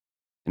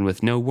and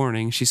with no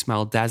warning, she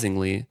smiled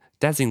dazzlingly.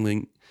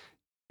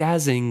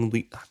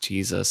 Oh,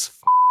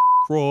 Jesus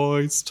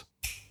Christ.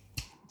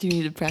 Do you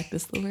need to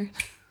practice the word?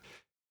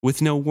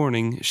 With no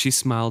warning, she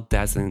smiled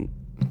dazzling.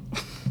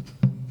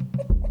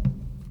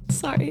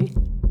 Sorry.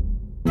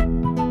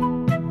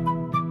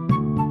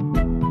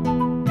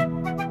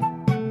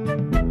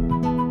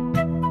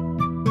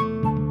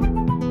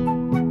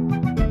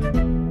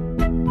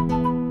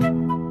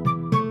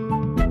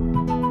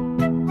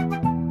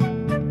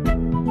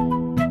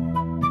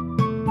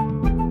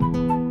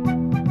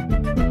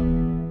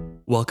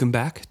 Welcome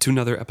back to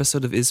another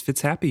episode of Is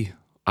Fitz Happy?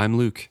 I'm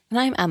Luke. And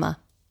I'm Emma.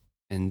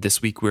 And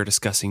this week we're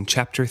discussing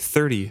Chapter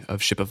 30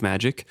 of Ship of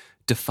Magic,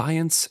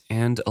 Defiance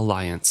and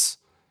Alliance.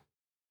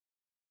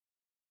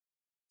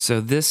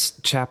 So this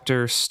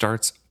chapter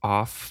starts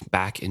off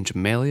back in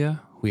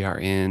Jamalia. We are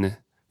in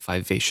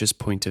Vivacia's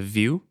point of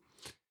view.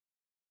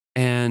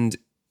 And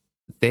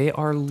they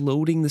are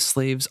loading the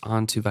slaves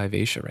onto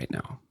Vivacia right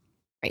now.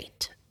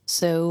 Right.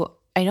 So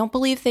I don't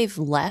believe they've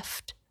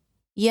left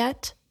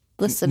yet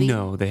the city.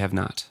 No, they have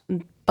not.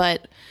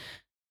 But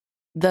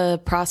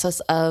the process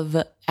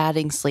of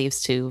adding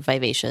slaves to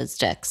Vivacia's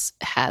decks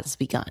has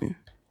begun.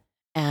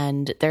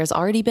 And there's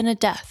already been a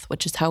death,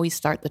 which is how we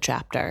start the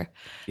chapter.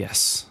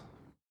 Yes.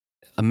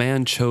 A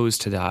man chose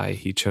to die.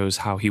 He chose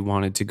how he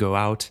wanted to go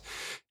out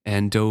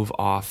and dove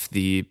off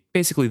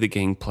basically the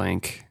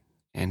gangplank,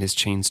 and his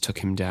chains took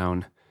him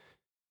down.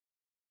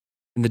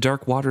 In the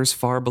dark waters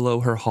far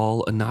below her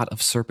hull, a knot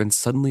of serpents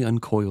suddenly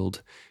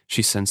uncoiled.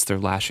 She sensed their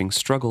lashing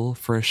struggle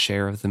for a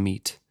share of the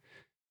meat.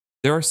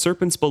 "There are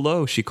serpents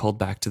below," she called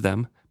back to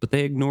them, but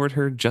they ignored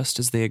her just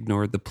as they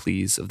ignored the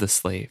pleas of the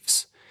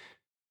slaves.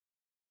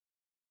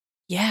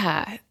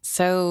 Yeah.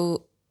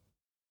 So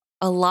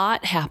a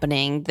lot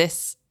happening.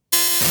 This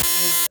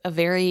is a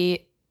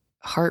very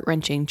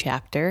heart-wrenching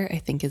chapter, I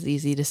think is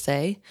easy to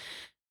say.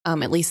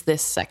 At least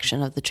this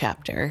section of the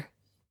chapter.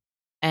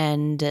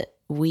 And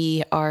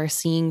we are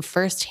seeing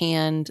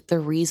firsthand the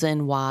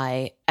reason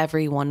why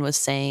everyone was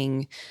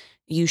saying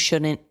you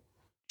shouldn't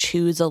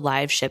choose a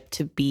live ship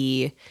to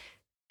be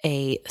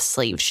a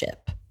slave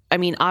ship. I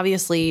mean,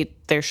 obviously,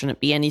 there shouldn't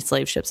be any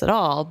slave ships at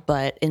all,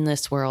 but in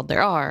this world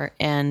there are.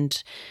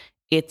 And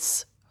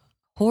it's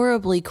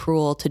horribly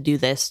cruel to do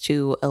this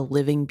to a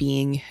living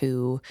being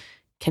who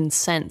can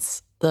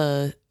sense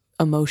the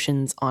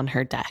emotions on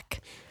her deck.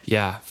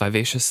 Yeah,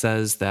 Vivacia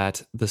says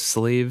that the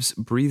slaves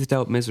breathed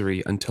out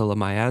misery until a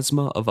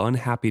miasma of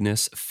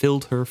unhappiness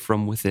filled her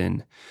from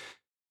within.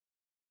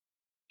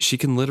 She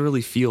can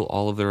literally feel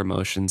all of their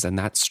emotions, and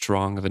that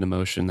strong of an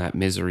emotion, that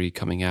misery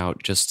coming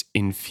out, just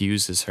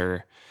infuses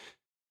her.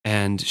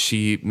 And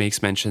she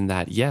makes mention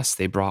that, yes,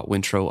 they brought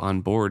Wintrow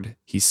on board.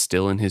 He's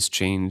still in his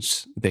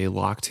chains. They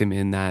locked him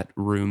in that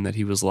room that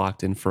he was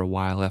locked in for a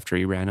while after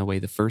he ran away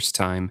the first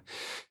time.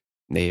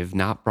 They have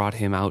not brought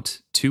him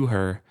out to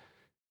her.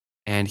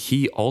 And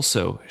he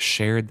also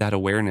shared that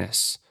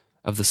awareness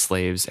of the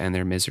slaves and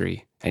their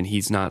misery. And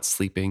he's not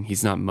sleeping.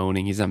 He's not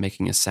moaning. He's not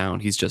making a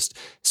sound. He's just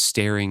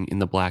staring in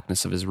the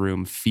blackness of his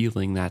room,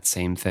 feeling that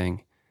same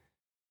thing,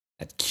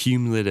 that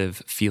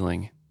cumulative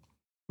feeling.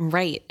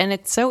 Right. And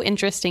it's so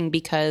interesting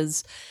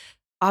because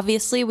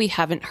obviously we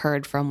haven't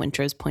heard from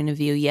Wintrow's point of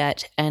view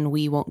yet, and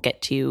we won't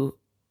get to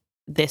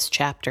this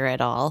chapter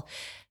at all.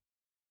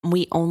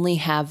 We only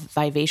have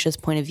Vivacia's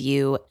point of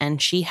view,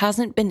 and she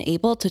hasn't been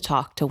able to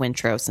talk to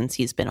Wintrow since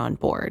he's been on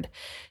board.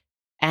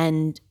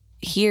 And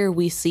here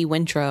we see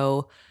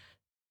Wintrow,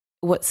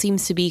 what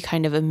seems to be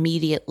kind of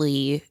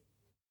immediately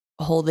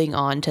holding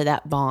on to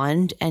that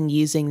bond and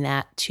using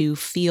that to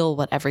feel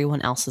what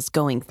everyone else is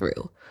going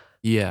through.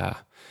 Yeah.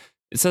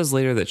 It says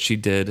later that she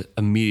did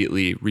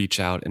immediately reach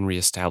out and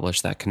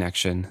reestablish that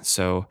connection.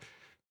 So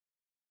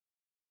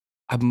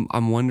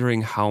I'm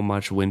wondering how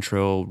much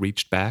Wintrow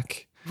reached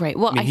back. Right.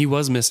 Well, I mean, he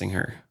was missing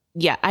her.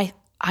 Yeah,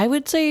 I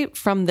would say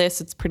from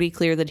this, it's pretty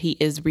clear that he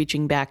is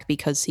reaching back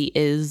because he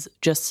is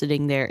just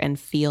sitting there and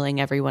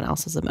feeling everyone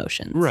else's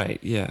emotions. Right.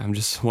 Yeah. I'm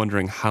just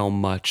wondering how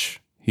much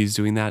he's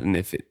doing that, and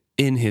if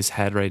in his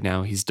head right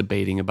now he's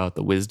debating about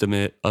the wisdom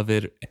of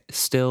it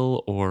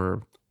still,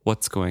 or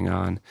what's going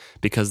on.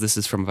 Because this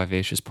is from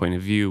Vivacia's point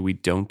of view, we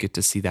don't get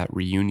to see that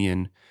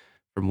reunion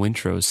from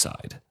Wintrow's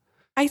side.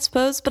 I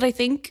suppose, but I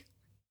think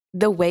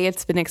the way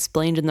it's been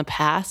explained in the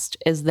past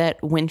is that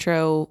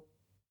Wintrow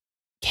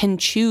can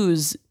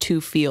choose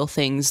to feel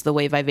things the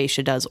way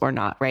Vivacia does or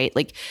not, right?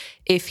 Like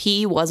if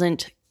he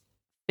wasn't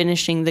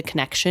finishing the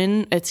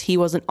connection, he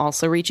wasn't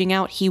also reaching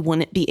out, he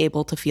wouldn't be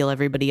able to feel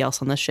everybody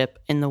else on the ship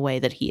in the way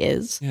that he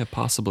is. Yeah,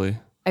 possibly.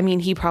 I mean,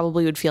 he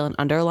probably would feel an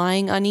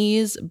underlying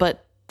unease,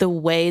 but the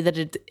way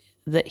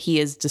that he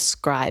is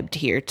described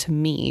here to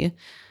me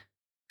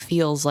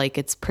feels like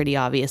it's pretty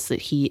obvious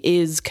that he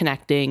is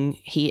connecting.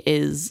 He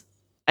is,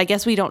 I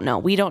guess we don't know.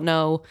 We don't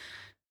know.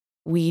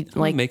 It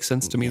makes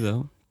sense to me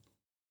though.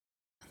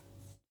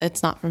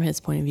 It's not from his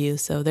point of view.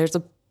 So there's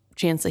a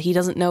chance that he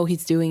doesn't know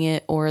he's doing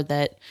it or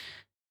that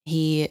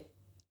he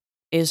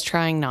is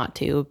trying not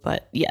to.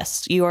 But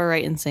yes, you are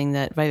right in saying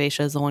that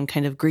Vivacia is the one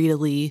kind of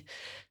greedily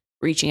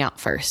reaching out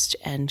first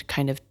and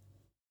kind of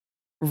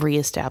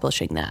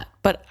reestablishing that.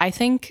 But I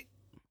think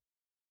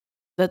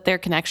that their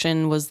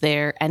connection was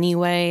there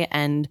anyway,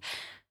 and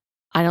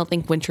I don't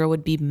think Wintrow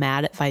would be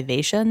mad at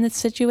Vivacia in this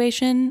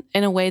situation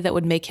in a way that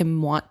would make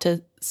him want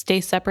to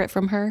stay separate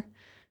from her.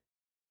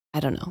 I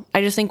don't know.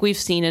 I just think we've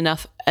seen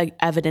enough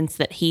evidence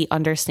that he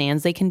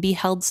understands they can be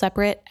held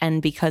separate,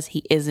 and because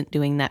he isn't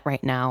doing that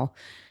right now,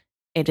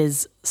 it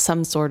is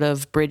some sort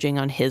of bridging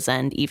on his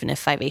end, even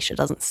if Vivacia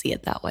doesn't see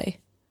it that way.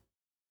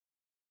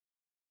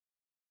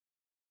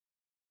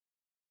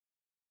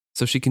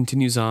 So she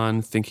continues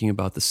on thinking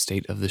about the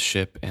state of the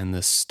ship and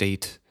the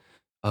state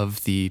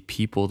of the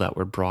people that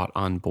were brought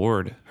on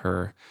board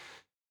her,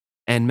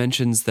 and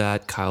mentions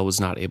that Kyle was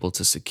not able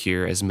to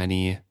secure as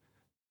many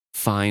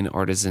fine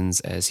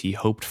artisans as he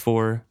hoped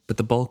for, but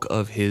the bulk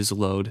of his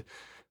load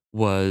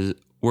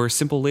were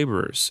simple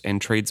laborers and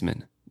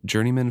tradesmen,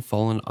 journeymen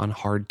fallen on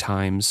hard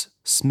times,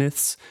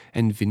 smiths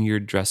and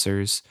vineyard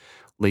dressers,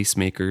 lace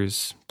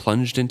makers,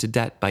 plunged into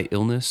debt by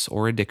illness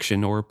or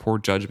addiction or poor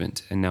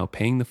judgment, and now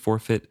paying the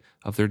forfeit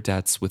of their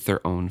debts with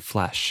their own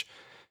flesh.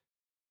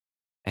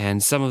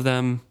 And some of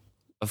them,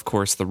 of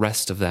course, the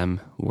rest of them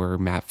were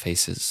map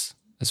faces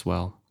as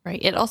well. Right.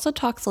 It also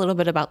talks a little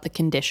bit about the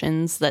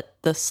conditions that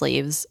the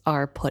slaves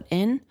are put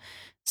in.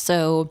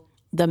 So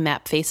the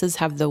map faces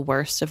have the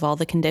worst of all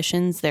the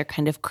conditions. They're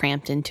kind of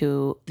cramped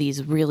into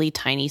these really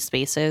tiny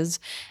spaces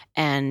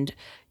and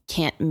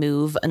can't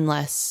move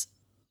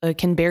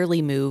can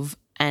barely move.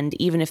 And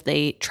even if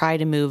they try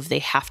to move, they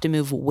have to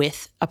move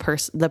with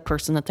the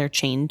person that they're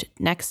chained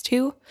next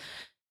to.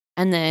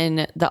 And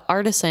then the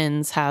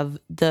artisans have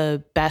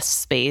the best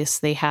space.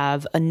 They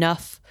have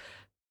enough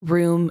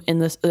room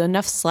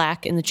enough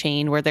slack in the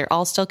chain where they're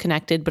all still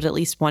connected, but at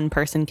least one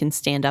person can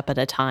stand up at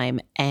a time,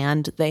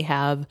 and they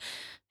have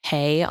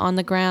hay on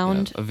the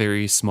ground. Yeah, a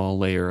very small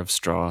layer of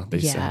straw, they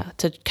say.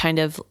 To kind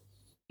of,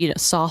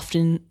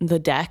 soften the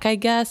deck, I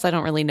guess. I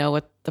don't really know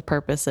what the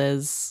purpose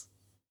is,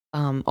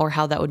 or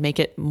how that would make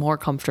it more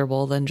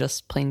comfortable than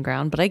just plain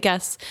ground, but I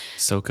guess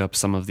soak up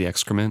some of the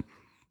excrement.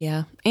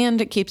 Yeah. And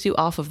it keeps you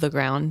off of the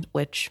ground,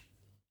 which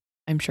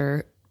I'm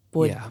sure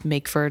would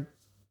make for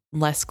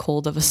less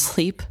cold of a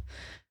sleep.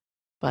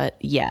 But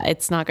yeah,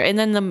 it's not great. And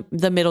then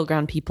the middle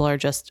ground people are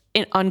just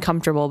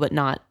uncomfortable, but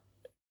not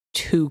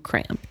too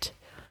cramped.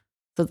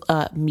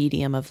 The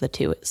medium of the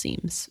two, it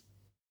seems.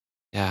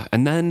 Yeah.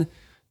 And then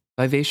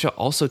Vivacia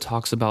also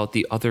talks about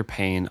the other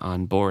pain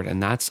on board,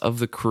 and that's of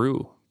the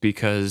crew,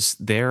 because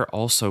they're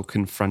also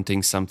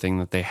confronting something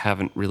that they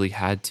haven't really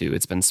had to.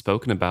 It's been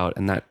spoken about,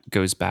 and that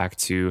goes back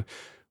to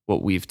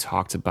what we've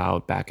talked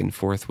about back and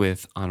forth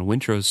with on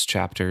Wintrow's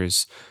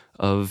chapters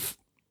of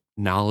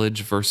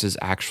knowledge versus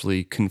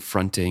actually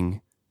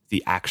confronting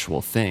the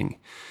actual thing.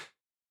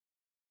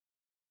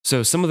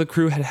 So some of the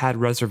crew had had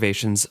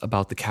reservations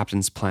about the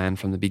captain's plan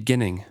from the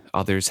beginning.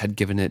 Others had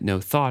given it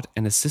no thought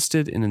and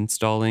assisted in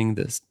installing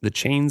the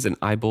chains and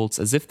eye bolts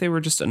as if they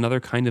were just another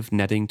kind of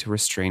netting to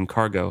restrain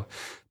cargo.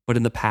 But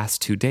in the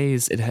past 2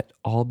 days, it had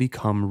all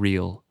become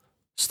real.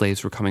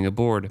 Slaves were coming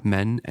aboard,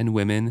 men and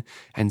women,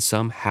 and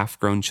some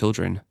half-grown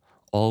children.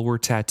 All were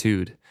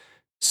tattooed.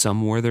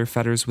 Some wore their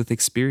fetters with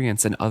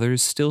experience, and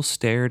others still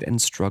stared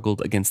and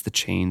struggled against the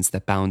chains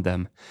that bound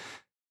them.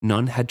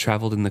 None had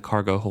traveled in the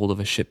cargo hold of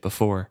a ship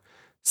before.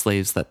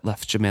 Slaves that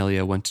left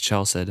Jamalia went to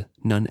Chelsea.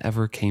 None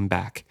ever came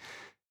back.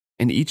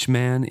 And each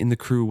man in the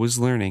crew was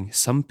learning,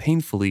 some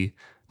painfully,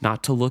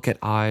 not to look at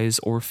eyes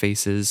or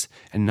faces,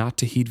 and not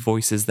to heed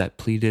voices that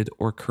pleaded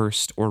or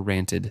cursed or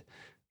ranted.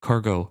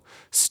 Cargo,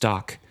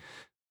 stock,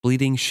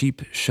 bleeding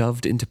sheep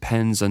shoved into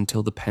pens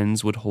until the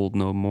pens would hold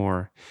no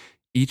more.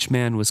 Each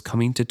man was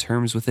coming to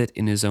terms with it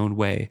in his own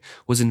way,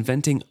 was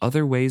inventing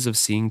other ways of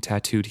seeing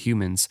tattooed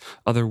humans,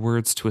 other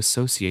words to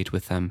associate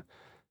with them.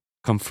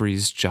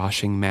 Comfrey's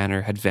joshing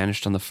manner had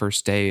vanished on the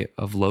first day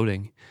of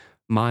loading.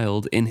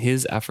 Mild, in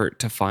his effort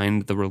to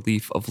find the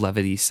relief of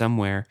levity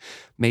somewhere,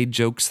 made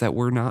jokes that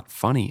were not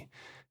funny,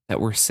 that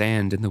were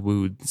sand in the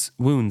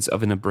wounds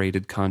of an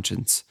abraded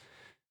conscience.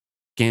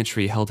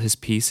 Gantry held his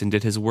peace and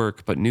did his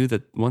work, but knew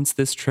that once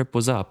this trip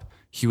was up,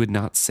 he would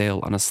not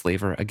sail on a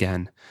slaver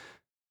again.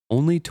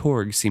 Only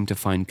Torg seemed to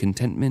find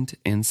contentment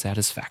and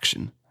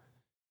satisfaction.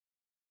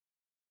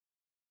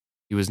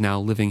 He was now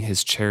living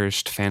his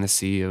cherished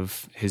fantasy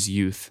of his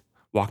youth,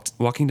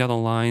 walking down the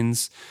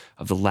lines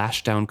of the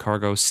lashed-down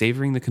cargo,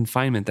 savoring the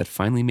confinement that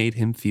finally made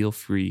him feel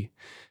free.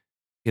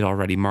 He had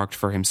already marked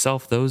for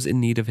himself those in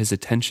need of his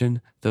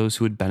attention, those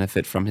who would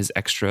benefit from his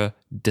extra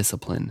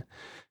discipline.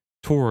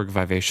 Torg,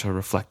 Vivacia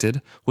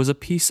reflected, was a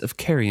piece of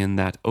carrion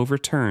that,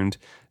 overturned,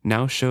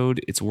 now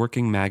showed its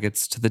working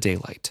maggots to the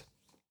daylight.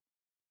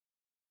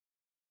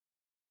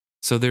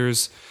 So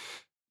there's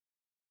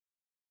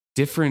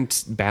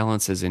different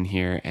balances in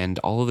here, and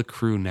all of the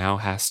crew now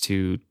has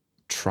to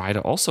try to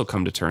also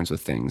come to terms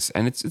with things.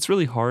 And it's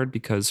really hard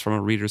because from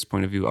a reader's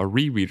point of view, a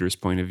rereader's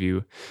point of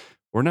view,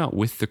 we're not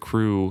with the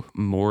crew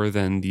more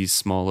than these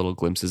small little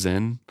glimpses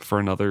in for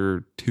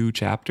another 2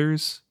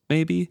 chapters,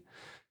 maybe,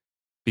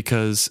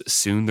 because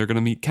soon they're going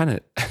to meet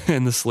Kennet,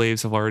 and the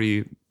slaves have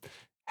already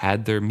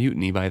had their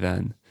mutiny by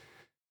then.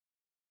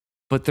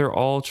 but they're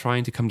all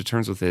trying to come to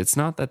terms with it. It's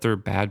not that they're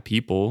bad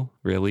people,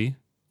 really.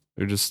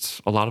 They're just,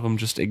 a lot of them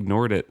just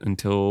ignored it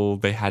until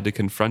they had to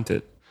confront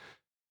it.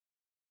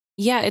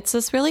 Yeah, it's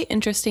this really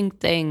interesting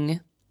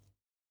thing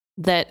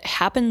that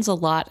happens a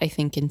lot, I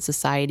think, in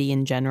society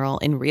in general,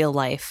 in real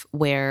life,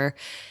 where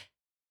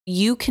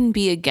you can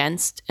be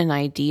against an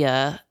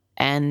idea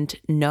and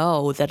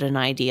know that an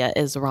idea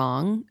is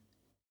wrong,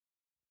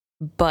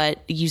 but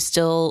you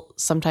still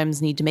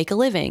sometimes need to make a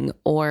living,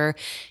 or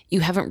you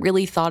haven't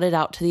really thought it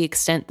out to the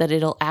extent that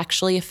it'll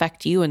actually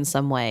affect you in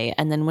some way.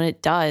 And then when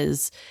it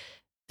does,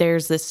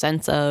 there's this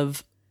sense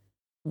of,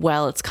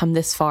 well, it's come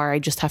this far, I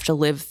just have to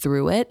live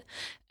through it.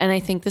 And I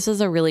think this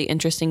is a really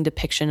interesting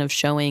depiction of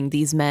showing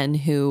these men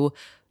who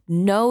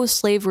know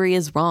slavery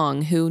is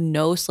wrong, who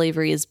know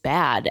slavery is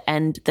bad,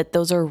 and that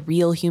those are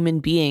real human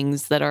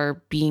beings that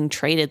are being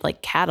traded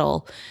like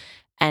cattle,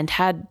 and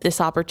had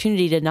this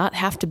opportunity to not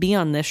have to be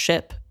on this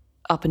ship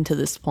up until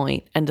this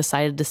point and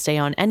decided to stay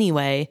on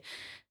anyway,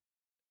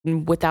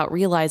 without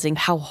realizing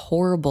how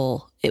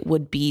horrible it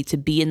would be to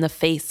be in the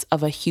face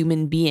of a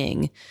human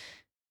being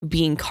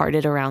being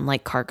carted around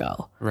like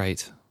cargo.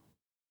 Right.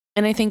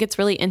 And I think it's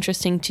really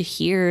interesting to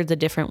hear the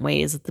different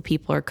ways that the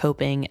people are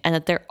coping, and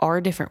that there are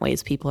different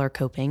ways people are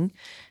coping.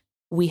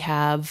 We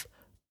have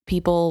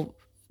people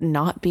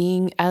not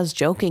being as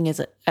joking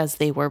as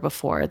they were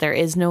before. There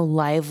is no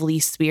lively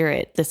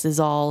spirit. This is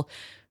all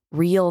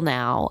real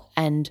now.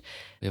 And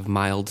we have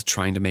Mild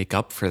trying to make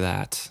up for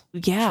that.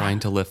 Yeah. Trying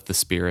to lift the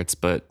spirits,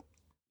 but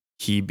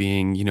he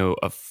being,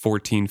 a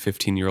 14,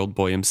 15-year-old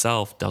boy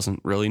himself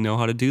doesn't really know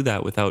how to do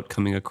that without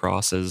coming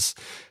across as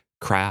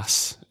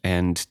crass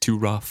and too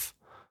rough.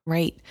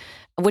 Right.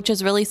 Which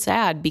is really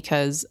sad,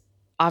 because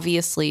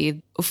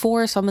obviously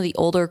for some of the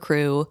older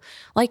crew,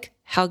 like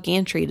Hal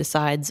Gantry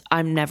decides,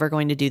 I'm never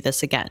going to do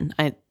this again.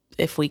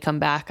 If we come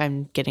back,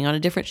 I'm getting on a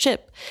different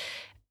ship.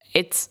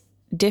 It's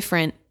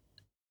different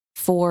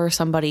for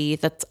somebody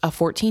that's a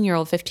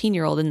 14-year-old,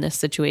 15-year-old in this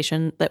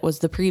situation that was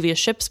the previous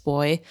ship's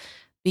boy,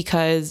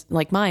 because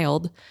like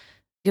Mild,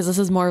 because this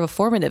is more of a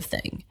formative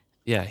thing.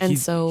 Yeah, and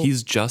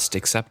he's just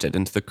accepted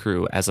into the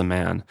crew as a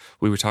man.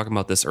 We were talking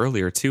about this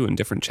earlier too in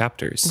different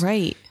chapters.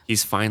 Right.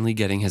 He's finally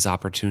getting his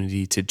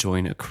opportunity to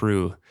join a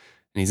crew,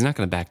 and he's not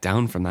going to back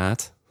down from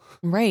that.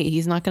 Right.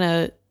 He's not going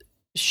to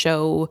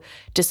show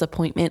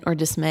disappointment or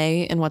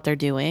dismay in what they're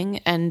doing.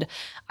 And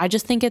I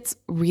just think it's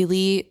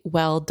really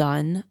well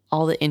done.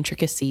 All the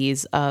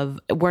intricacies of,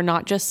 we're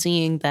not just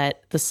seeing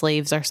that the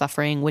slaves are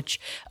suffering, which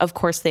of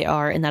course they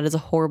are, and that is a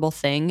horrible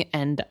thing.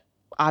 And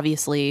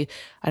obviously,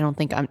 I don't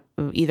think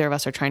either of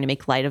us are trying to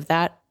make light of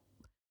that.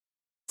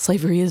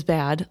 Slavery is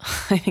bad.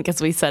 I think,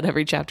 as we said,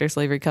 every chapter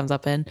slavery comes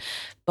up in.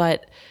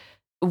 But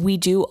we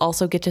do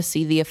also get to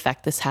see the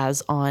effect this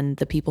has on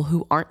the people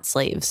who aren't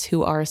slaves,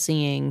 who are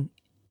seeing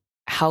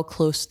how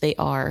close they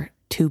are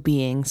to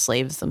being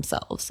slaves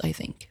themselves, I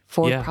think,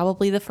 for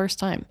probably the first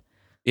time.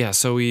 Yeah,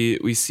 so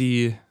we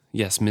see,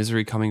 yes,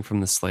 misery coming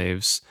from the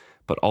slaves,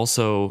 but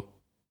also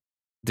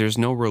there's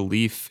no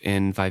relief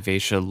in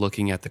Vivacia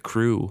looking at the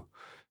crew.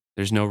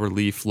 There's no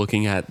relief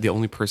looking at the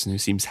only person who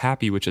seems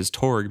happy, which is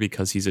Torg,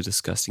 because he's a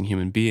disgusting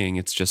human being.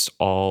 It's just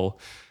all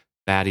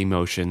bad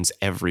emotions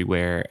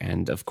everywhere.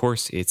 And of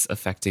course, it's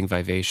affecting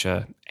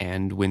Vivacia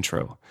and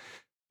Wintrow,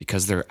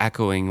 because they're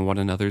echoing one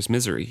another's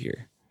misery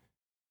here.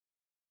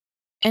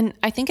 And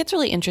I think it's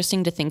really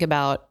interesting to think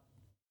about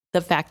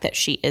the fact that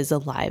she is a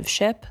live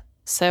ship.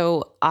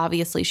 So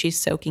obviously she's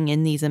soaking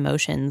in these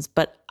emotions,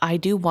 but I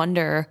do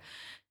wonder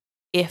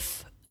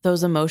if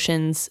those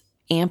emotions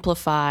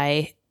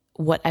amplify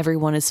what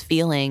everyone is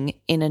feeling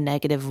in a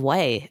negative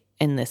way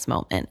in this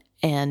moment,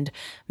 and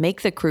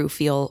make the crew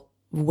feel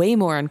way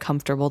more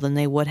uncomfortable than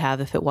they would have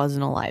if it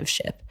wasn't a live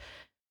ship.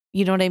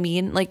 You know what I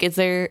mean? Like,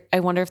 I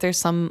wonder if there's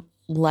some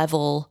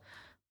level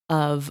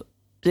of,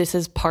 this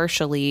is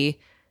partially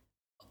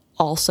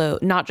also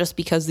not just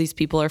because these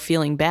people are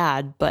feeling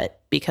bad,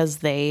 but because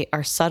they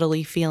are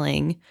subtly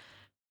feeling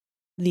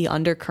the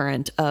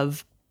undercurrent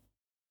of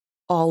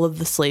all of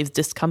the slaves'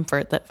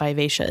 discomfort that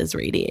Vivacia is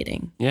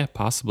radiating. Yeah,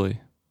 possibly.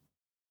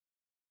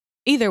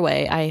 Either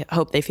way, I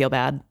hope they feel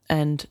bad,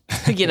 and,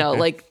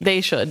 like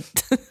they should.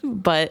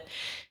 But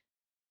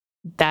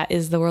that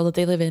is the world that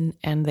they live in,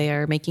 and they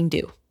are making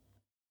do.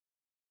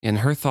 And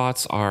her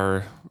thoughts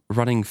are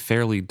running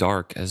fairly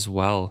dark as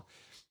well.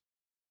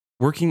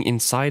 Working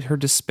inside her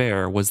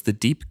despair was the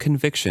deep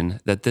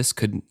conviction that this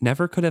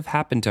never could have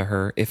happened to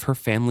her if her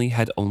family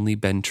had only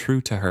been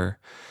true to her.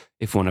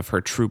 If one of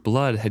her true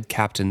blood had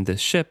captained this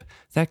ship,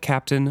 that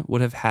captain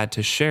would have had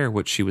to share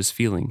what she was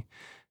feeling.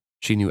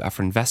 She knew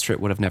Ephron Vestrit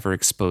would have never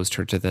exposed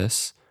her to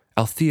this.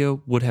 Althea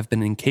would have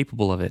been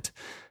incapable of it.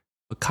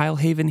 But Kyle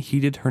Haven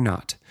heeded her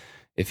not.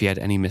 If he had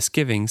any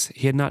misgivings,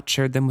 he had not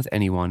shared them with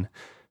anyone.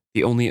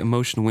 The only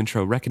emotion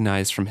Wintrow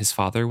recognized from his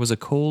father was a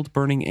cold,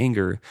 burning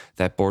anger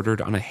that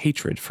bordered on a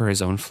hatred for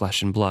his own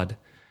flesh and blood.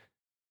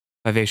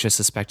 Vivacia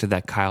suspected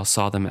that Kyle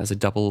saw them as a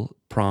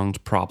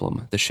double-pronged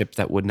problem, the ship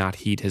that would not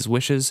heed his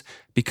wishes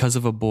because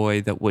of a boy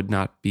that would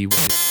not be what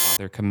his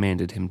father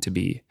commanded him to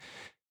be.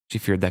 She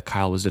feared that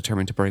Kyle was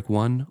determined to break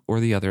one or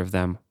the other of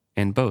them,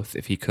 and both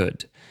if he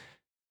could.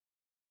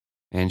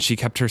 And she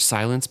kept her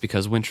silence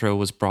because Wintrow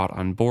was brought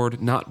on board,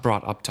 not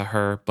brought up to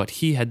her, but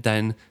he had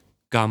then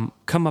come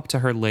up to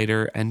her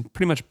later and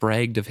pretty much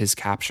bragged of his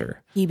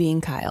capture. He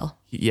being Kyle.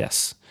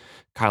 Yes.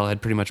 Kyle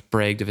had pretty much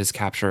bragged of his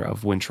capture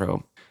of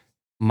Wintrow,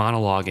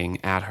 monologuing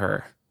at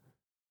her,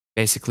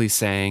 basically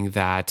saying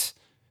that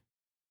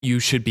you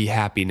should be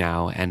happy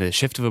now, and a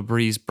shift of a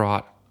breeze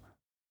brought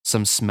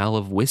some smell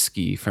of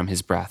whiskey from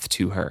his breath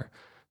to her.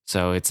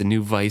 So it's a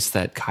new vice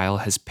that Kyle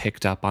has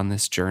picked up on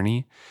this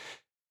journey.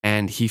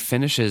 And he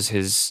finishes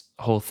his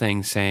whole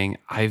thing saying,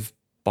 I've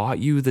bought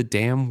you the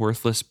damn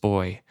worthless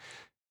boy.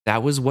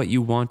 That was what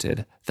you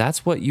wanted.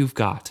 That's what you've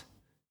got.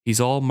 He's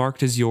all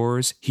marked as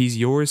yours. He's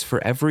yours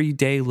for every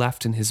day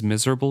left in his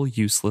miserable,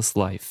 useless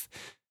life.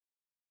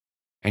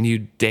 And you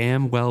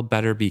damn well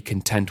better be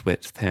content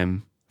with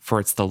him, for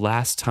it's the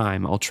last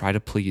time I'll try to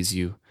please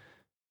you.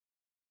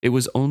 It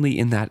was only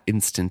in that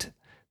instant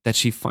that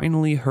she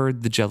finally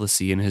heard the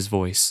jealousy in his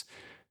voice.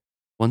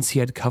 Once he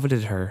had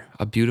coveted her,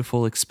 a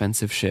beautiful,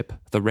 expensive ship,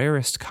 the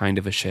rarest kind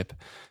of a ship.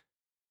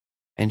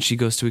 And she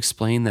goes to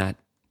explain that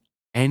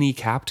any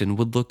captain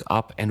would look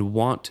up and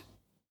want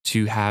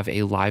to have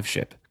a live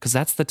ship, because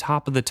that's the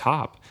top of the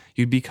top.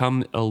 You'd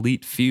become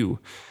elite few.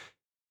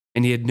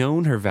 And he had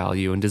known her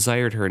value and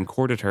desired her and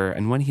courted her,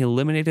 and when he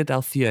eliminated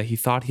Althea, he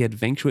thought he had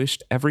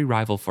vanquished every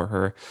rival for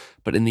her,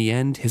 but in the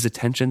end, his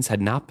attentions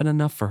had not been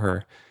enough for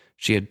her.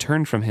 She had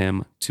turned from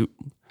him to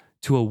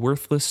a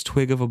worthless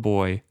twig of a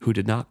boy who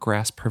did not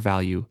grasp her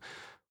value.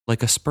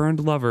 Like a spurned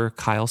lover,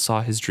 Kyle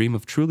saw his dream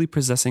of truly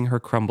possessing her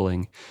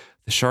crumbling.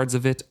 The shards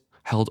of it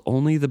held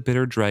only the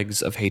bitter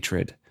dregs of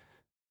hatred.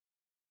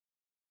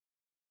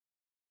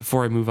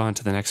 Before I move on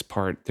to the next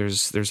part,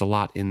 there's a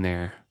lot in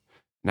there.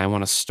 And I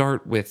want to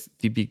start with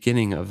the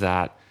beginning of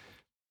that.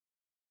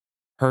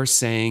 Her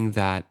saying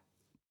that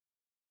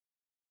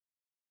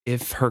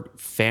if her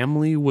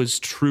family was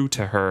true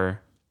to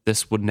her,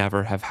 this would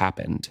never have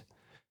happened.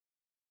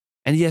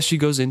 And yes, she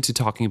goes into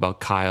talking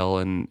about Kyle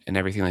and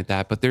everything like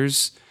that, but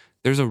there's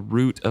a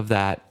root of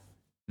that.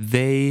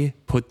 They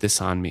put this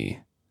on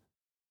me.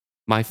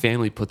 My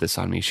family put this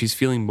on me. She's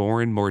feeling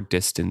more and more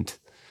distant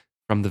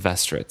from the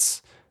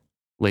Vestrits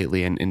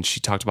lately. And she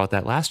talked about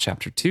that last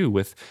chapter too,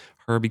 with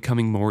her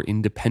becoming more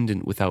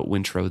independent without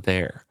Wintrow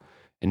there,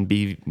 and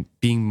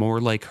being more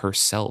like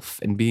herself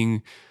and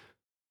being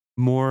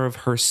more of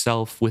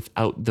herself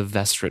without the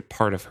Vestrit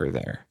part of her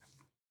there.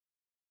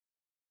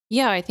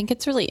 Yeah, I think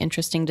it's really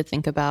interesting to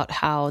think about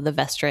how the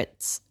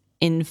Vestrits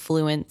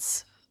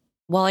influence,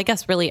 well, I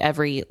guess really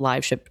every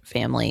live ship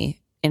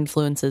family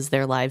influences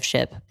their live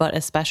ship, but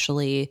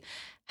especially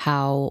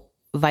how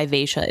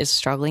Vivacia is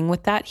struggling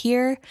with that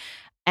here.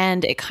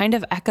 And it kind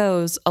of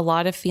echoes a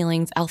lot of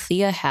feelings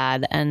Althea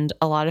had and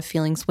a lot of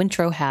feelings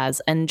Wintrow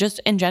has. And just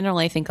in general,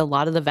 I think a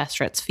lot of the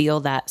Vestrits feel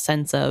that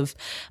sense of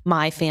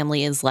my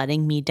family is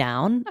letting me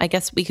down. I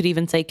guess we could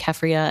even say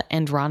Keffria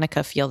and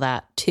Ronica feel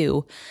that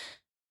too.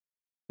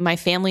 My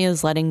family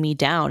is letting me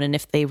down. And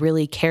if they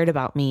really cared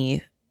about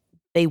me,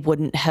 they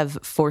wouldn't have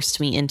forced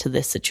me into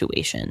this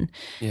situation.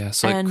 Yeah,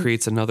 so it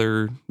creates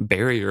another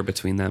barrier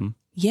between them.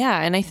 Yeah,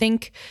 and I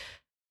think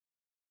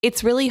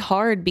it's really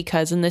hard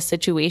because in this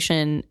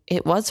situation,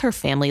 it was her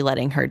family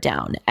letting her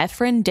down.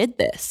 Effren did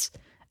this.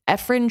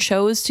 Effren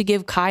chose to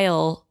give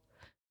Kyle,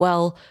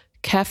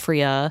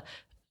 Keffria,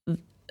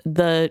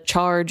 the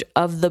charge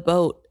of the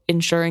boat,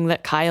 ensuring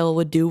that Kyle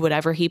would do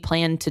whatever he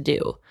planned to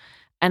do.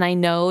 And I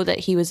know that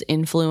he was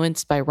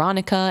influenced by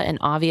Ronica, and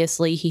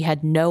obviously he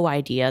had no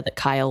idea that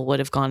Kyle would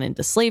have gone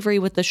into slavery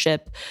with the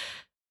ship.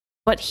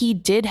 But he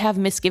did have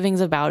misgivings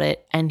about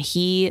it, and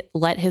he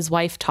let his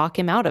wife talk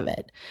him out of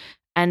it.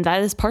 And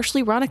that is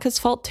partially Ronica's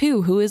fault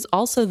too, who is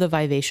also the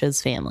Vivacia's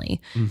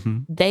family. Mm-hmm.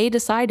 They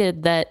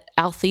decided that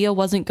Althea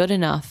wasn't good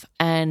enough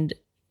and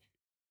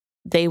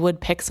they would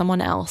pick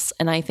someone else.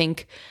 And I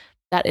think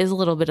that is a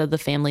little bit of the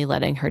family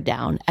letting her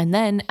down. And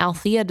then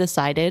Althea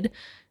decided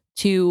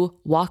to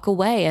walk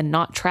away and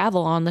not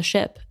travel on the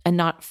ship and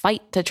not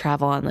fight to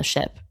travel on the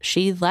ship.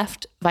 She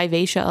left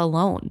Vivacia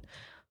alone.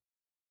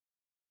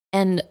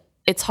 And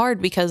it's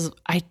hard because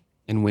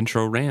And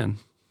Wintrow ran.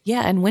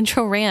 Yeah, and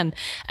Wintrow ran.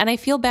 And I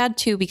feel bad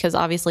too because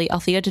obviously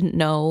Althea didn't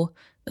know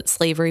that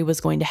slavery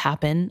was going to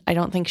happen. I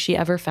don't think she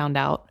ever found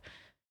out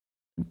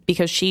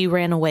because she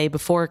ran away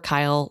before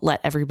Kyle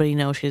let everybody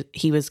know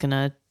he was going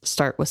to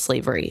start with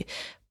slavery.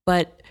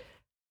 But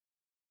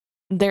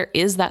there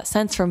is that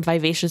sense from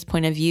Vivacia's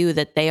point of view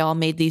that they all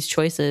made these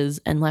choices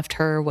and left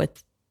her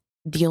with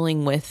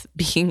dealing with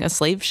being a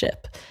slave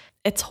ship.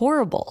 It's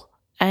horrible.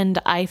 And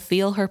I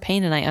feel her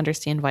pain and I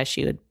understand why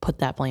she would put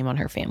that blame on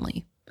her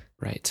family.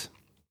 Right.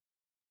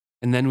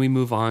 And then we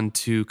move on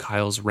to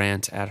Kyle's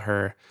rant at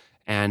her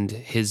and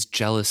his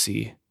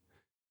jealousy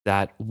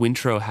that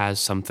Wintrow has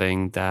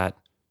something that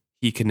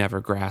he can never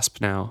grasp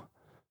now.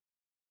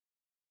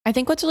 I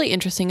think what's really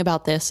interesting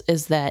about this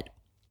is that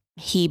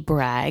he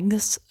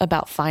brags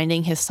about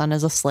finding his son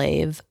as a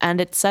slave. And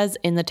it says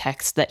in the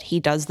text that he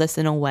does this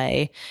in a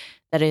way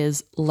that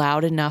is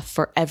loud enough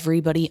for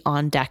everybody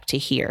on deck to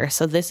hear.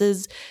 So this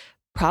is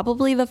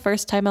probably the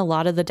first time a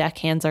lot of the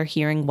deckhands are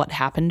hearing what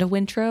happened to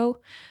Wintrow.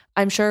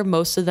 I'm sure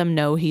most of them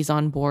know he's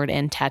on board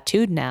and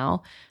tattooed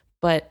now,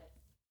 but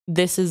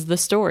this is the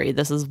story.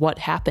 This is what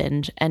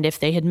happened. And if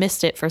they had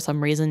missed it for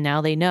some reason, now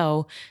they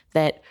know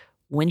that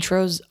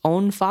Wintrow's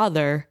own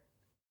father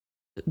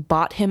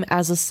bought him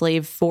as a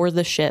slave for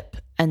the ship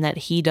and that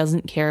he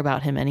doesn't care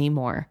about him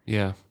anymore.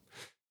 Yeah.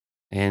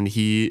 And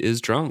he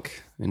is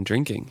drunk and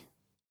drinking.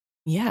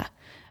 Yeah.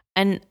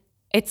 And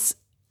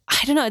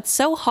I don't know, it's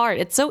so hard.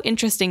 It's so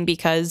interesting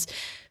because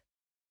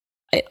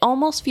it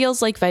almost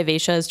feels like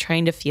Vivacia is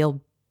trying to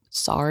feel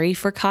sorry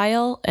for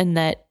Kyle, and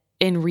that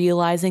in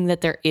realizing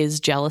that there is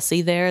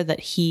jealousy there, that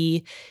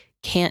he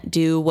can't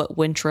do what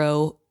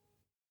Wintrow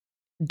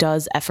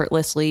does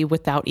effortlessly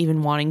without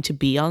even wanting to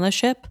be on the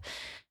ship.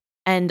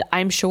 And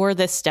I'm sure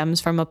this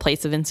stems from a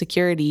place of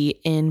insecurity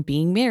in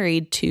being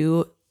married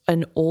to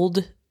an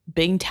old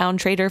big town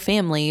trader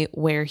family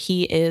where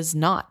he is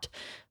not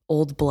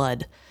old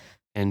blood.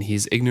 And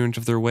he's ignorant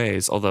of their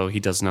ways, although he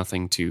does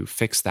nothing to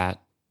fix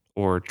that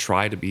or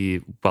try to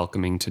be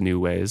welcoming to new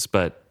ways.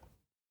 But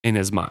in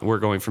his mind, we're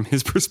going from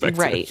his perspective.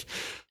 Right.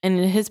 And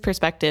in his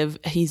perspective,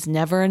 he's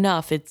never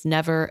enough. It's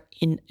never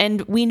in.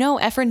 And we know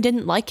Ephron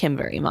didn't like him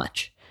very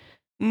much.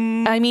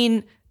 I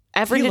mean,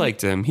 Ephron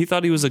liked him. He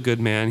thought he was a good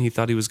man. He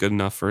thought he was good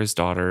enough for his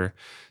daughter.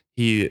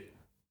 He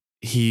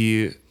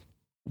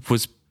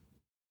was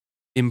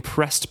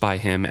impressed by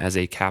him as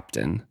a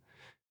captain,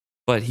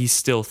 but he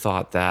still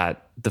thought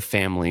that the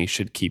family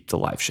should keep the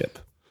live ship.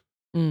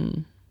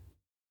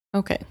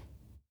 Okay.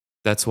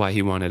 That's why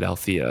he wanted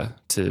Althea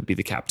to be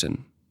the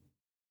captain.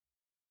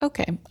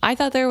 Okay. I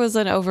thought there was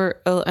an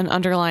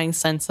underlying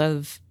sense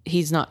of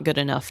he's not good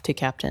enough to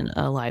captain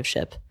a live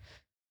ship.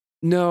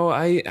 No,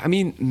 I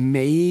mean,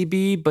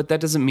 maybe, but that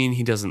doesn't mean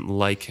he doesn't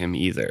like him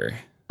either.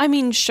 I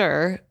mean,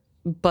 sure,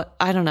 but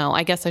I don't know.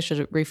 I guess I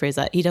should rephrase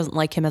that. He doesn't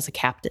like him as a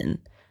captain.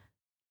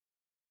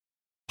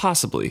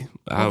 Possibly.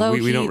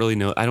 We don't really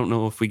know. I don't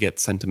know if we get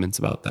sentiments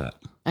about that.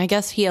 I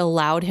guess he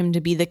allowed him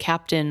to be the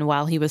captain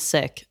while he was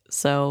sick.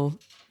 So,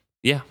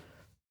 yeah.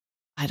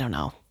 I don't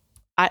know.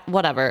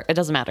 Whatever. It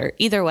doesn't matter.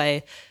 Either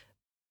way,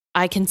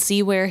 I can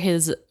see where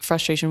his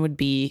frustration would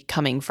be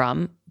coming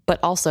from. But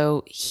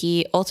also,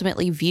 he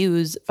ultimately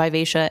views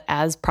Vivacia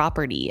as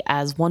property,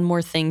 as one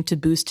more thing to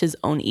boost his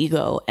own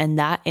ego. And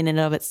that in and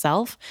of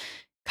itself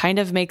kind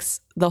of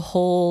makes the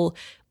whole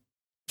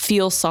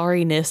feel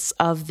sorriness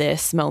of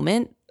this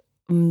moment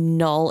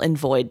null and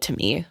void to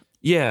me.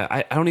 Yeah,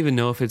 I don't even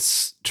know if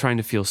it's trying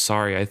to feel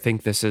sorry. I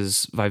think this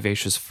is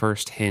Vivacia's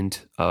first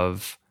hint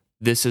of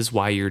this is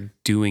why you're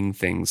doing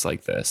things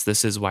like this.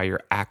 This is why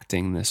you're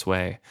acting this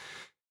way.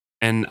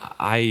 And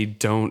I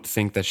don't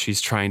think that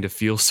she's trying to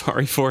feel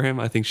sorry for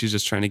him. I think she's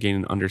just trying to gain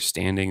an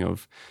understanding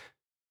of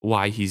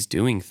why he's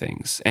doing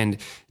things. And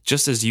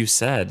just as you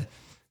said,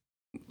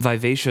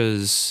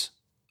 Vivacia's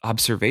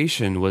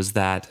observation was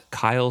that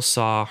Kyle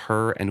saw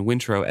her and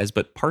Wintrow as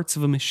but parts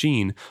of a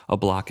machine, a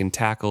block and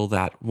tackle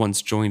that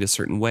once joined a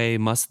certain way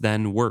must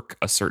then work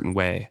a certain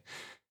way.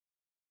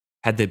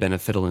 Had they been a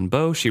fiddle and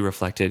bow, she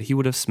reflected, he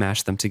would have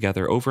smashed them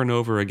together over and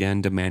over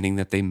again, demanding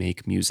that they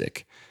make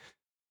music.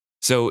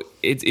 So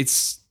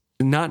it's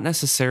not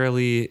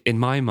necessarily, in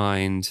my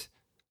mind,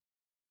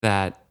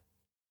 that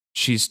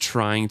she's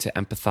trying to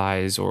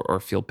empathize or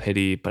feel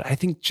pity, but I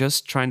think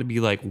just trying to be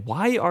like,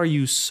 why are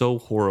you so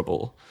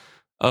horrible?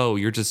 Oh,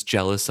 you're just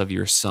jealous of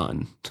your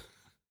son.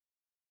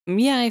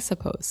 Yeah, I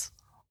suppose.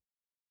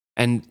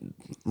 And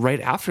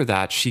right after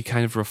that, she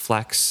kind of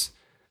reflects,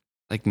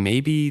 like,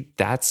 maybe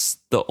that's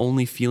the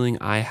only feeling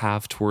I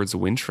have towards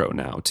Wintrow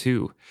now,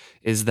 too,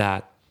 is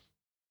that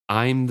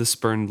I'm the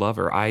spurned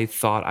lover. I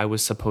thought I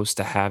was supposed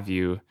to have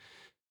you,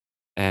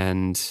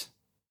 and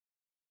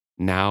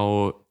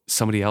now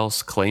somebody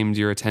else claimed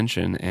your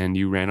attention and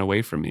you ran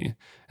away from me.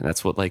 And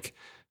that's what, like,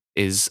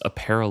 is a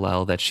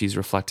parallel that she's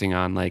reflecting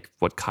on, like,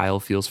 what Kyle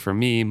feels for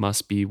me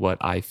must be what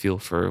I feel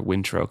for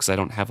Wintrow, because I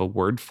don't have a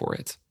word for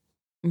it.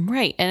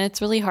 Right. And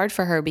it's really hard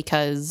for her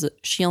because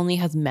she only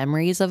has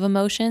memories of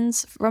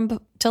emotions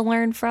to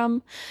learn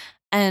from,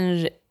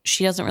 and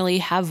she doesn't really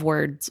have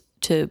words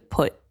to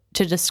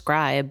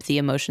describe the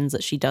emotions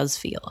that she does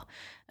feel.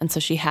 And so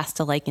she has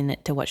to liken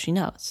it to what she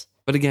knows.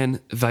 But again,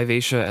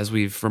 Vivacia, as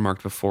we've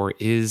remarked before,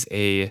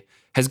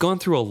 has gone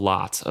through a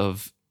lot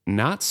of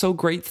not so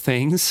great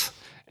things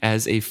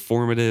as a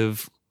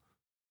formative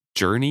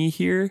journey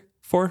here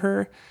for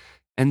her.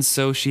 And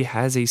so she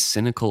has a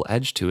cynical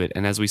edge to it.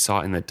 And as we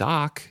saw in the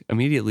doc,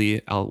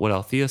 immediately what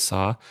Althea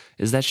saw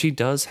is that she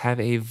does have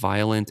a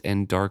violent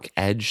and dark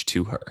edge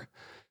to her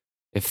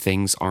if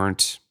things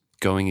aren't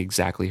going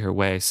exactly her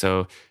way.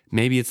 So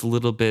maybe it's a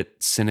little bit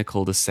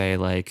cynical to say,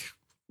 like,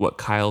 what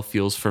Kyle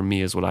feels for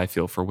me is what I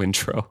feel for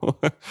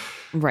Wintrow.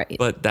 Right.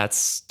 But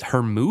that's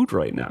her mood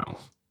right now.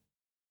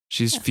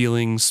 She's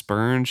feeling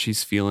spurned.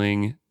 She's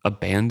feeling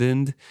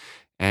abandoned.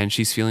 And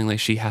she's feeling like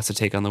she has to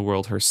take on the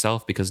world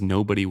herself because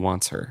nobody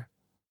wants her.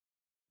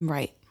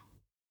 Right.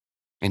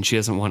 And she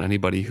doesn't want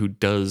anybody who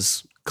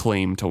does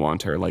claim to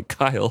want her like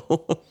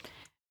Kyle.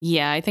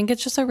 Yeah, I think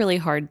it's just a really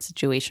hard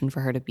situation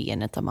for her to be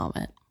in at the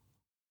moment.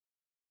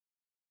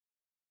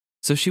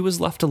 So she was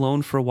left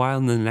alone for a while,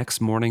 and the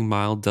next morning,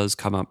 Mild does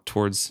come up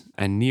towards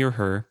and near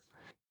her,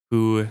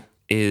 who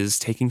is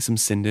taking some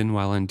Sinden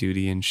while on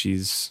duty, and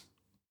she's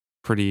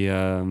pretty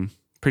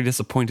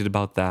disappointed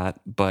about that,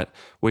 but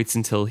waits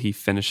until he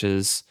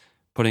finishes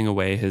putting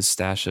away his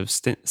stash of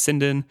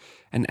Sinden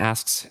and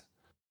asks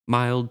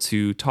Mild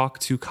to talk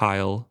to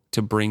Kyle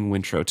to bring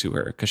Wintrow to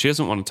her, because she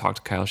doesn't want to talk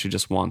to Kyle. She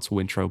just wants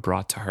Wintrow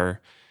brought to her.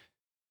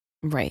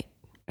 Right.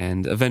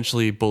 And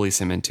eventually bullies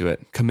him into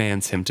it,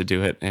 commands him to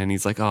do it. And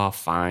he's like, oh,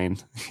 fine.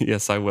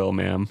 Yes, I will,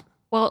 ma'am.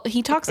 Well,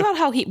 he talks about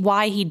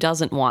why he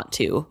doesn't want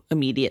to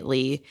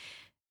immediately.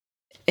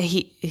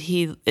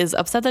 He is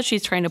upset that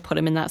she's trying to put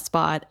him in that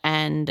spot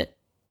and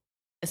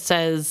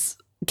says,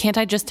 can't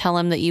I just tell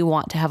him that you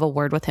want to have a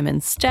word with him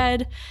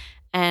instead?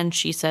 And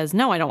she says,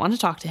 no, I don't want to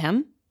talk to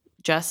him.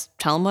 Just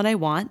tell him what I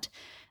want.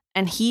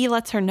 And he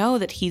lets her know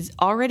that he's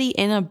already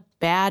in a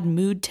bad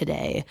mood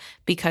today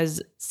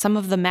because some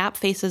of the map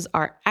faces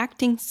are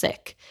acting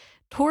sick.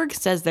 Torg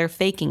says they're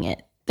faking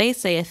it. They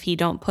say if he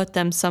don't put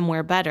them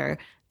somewhere better,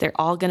 they're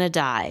all gonna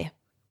die.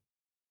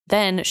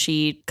 Then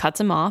she cuts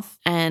him off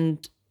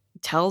and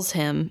tells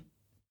him,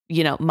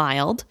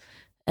 Mild.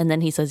 And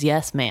then he says,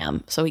 yes,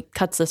 ma'am. So he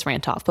cuts this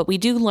rant off. But we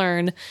do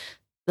learn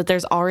that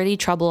there's already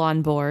trouble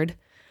on board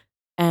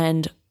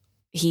and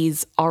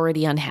he's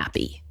already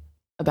unhappy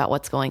about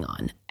what's going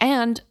on.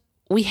 And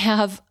we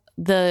have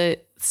the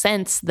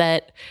sense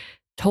that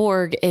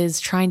Torg is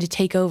trying to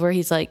take over.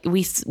 He's like,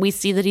 we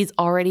see that he's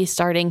already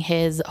starting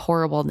his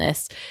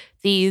horribleness.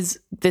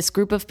 This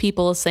group of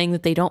people is saying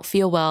that they don't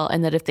feel well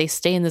and that if they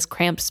stay in this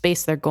cramped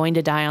space, they're going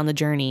to die on the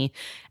journey.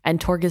 And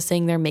Torg is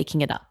saying they're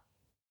making it up.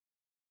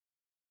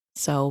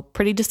 So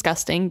pretty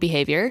disgusting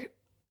behavior.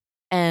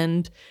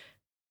 And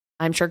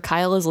I'm sure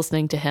Kyle is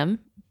listening to him.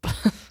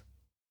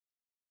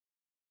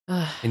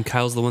 And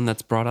Kyle's the one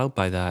that's brought out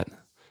by that.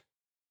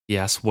 He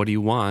asks, what do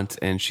you want?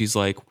 And she's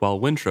like, well,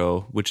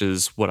 Wintrow, which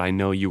is what I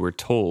know you were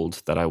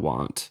told that I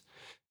want.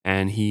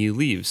 And he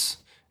leaves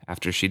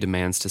after she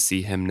demands to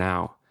see him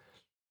now.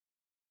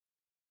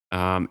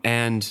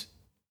 And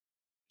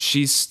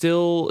she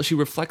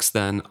reflects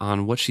then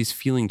on what she's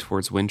feeling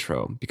towards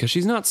Wintrow because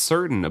she's not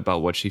certain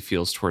about what she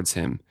feels towards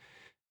him.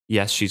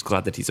 Yes, she's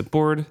glad that he's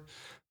aboard,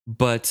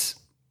 but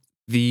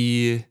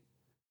the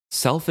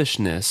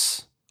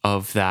selfishness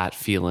of that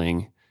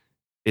feeling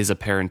is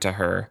apparent to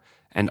her.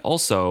 And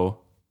also,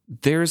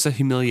 there's a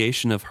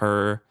humiliation of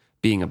her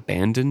being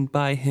abandoned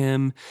by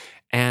him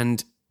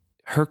and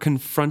her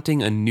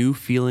confronting a new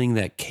feeling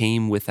that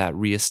came with that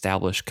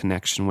reestablished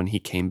connection when he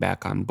came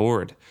back on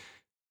board.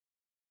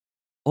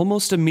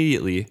 Almost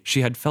immediately,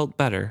 she had felt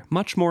better,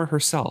 much more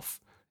herself.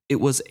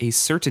 It was a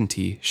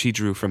certainty she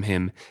drew from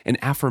him, an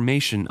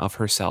affirmation of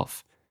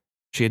herself.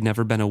 She had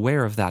never been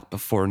aware of that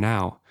before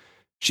now.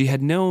 She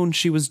had known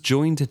she was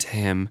joined to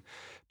him,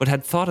 but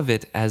had thought of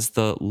it as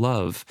the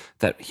love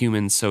that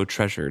humans so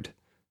treasured.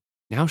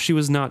 Now she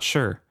was not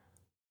sure.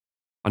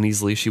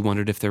 Uneasily, she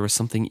wondered if there was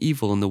something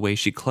evil in the way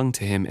she clung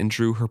to him and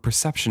drew her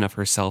perception of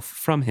herself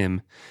from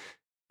him.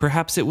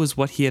 Perhaps it was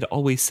what he had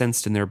always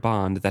sensed in their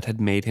bond that had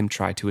made him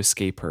try to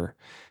escape her.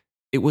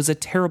 It was a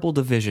terrible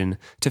division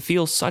to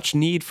feel such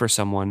need for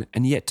someone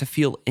and yet to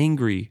feel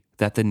angry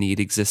that the need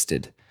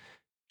existed.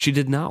 She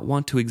did not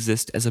want to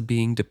exist as a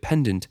being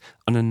dependent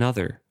on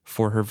another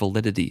for her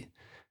validity.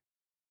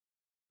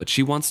 But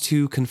she wants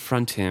to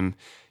confront him,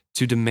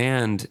 to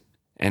demand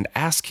and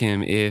ask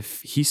him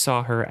if he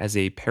saw her as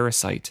a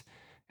parasite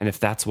and if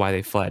that's why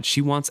they fled.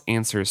 She wants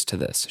answers to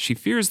this. She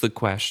fears the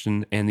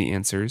question and the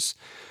answers,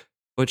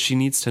 but she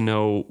needs to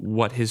know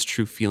what his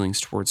true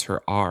feelings towards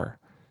her are.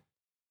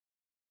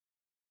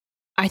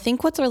 I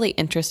think what's really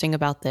interesting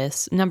about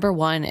this, number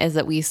one, is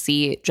that we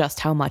see just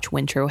how much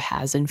Wintrow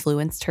has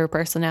influenced her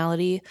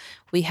personality.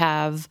 We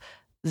have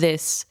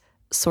this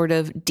sort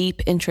of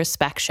deep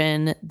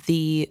introspection,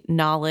 the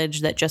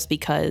knowledge that just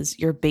because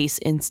your base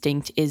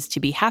instinct is to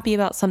be happy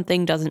about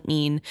something doesn't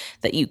mean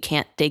that you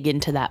can't dig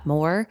into that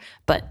more,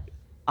 but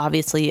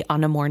obviously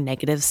on a more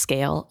negative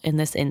scale in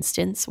this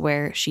instance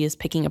where she is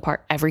picking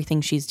apart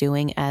everything she's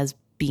doing as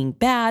being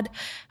bad.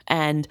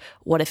 And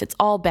what if it's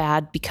all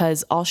bad?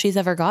 Because all she's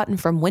ever gotten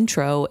from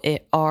Wintrow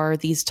are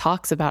these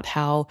talks about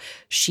how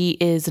she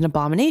is an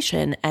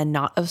abomination and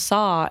not of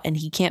Saw, and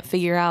he can't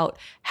figure out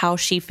how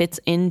she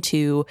fits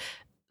into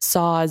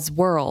Saw's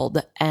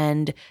world.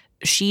 And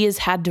she has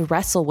had to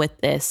wrestle with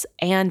this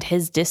and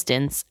his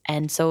distance.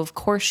 And so, of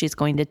course, she's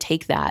going to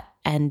take that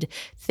and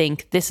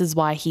think this is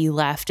why he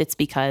left. It's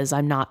because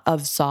I'm not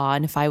of Saw.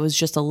 And if I was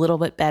just a little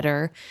bit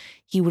better,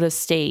 he would have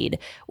stayed,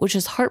 which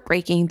is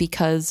heartbreaking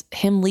because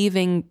him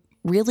leaving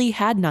really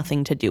had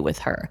nothing to do with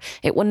her.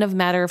 It wouldn't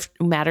have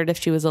mattered if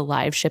she was a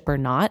live ship or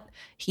not.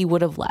 He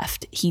would have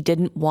left. He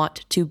didn't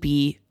want to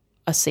be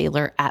a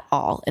sailor at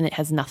all, and it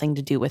has nothing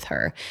to do with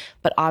her.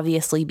 But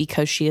obviously,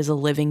 because she is a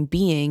living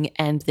being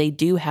and they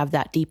do have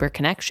that deeper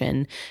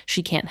connection,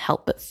 she can't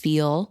help but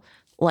feel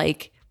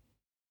like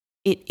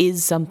it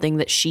is something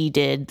that she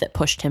did that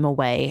pushed him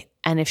away.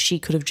 And if she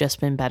could have just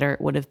been better,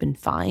 it would have been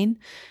fine.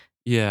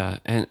 Yeah,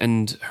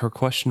 and her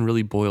question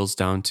really boils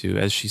down to,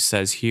 as she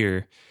says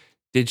here,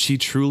 did she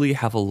truly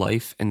have a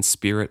life and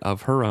spirit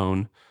of her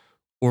own,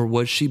 or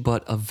was she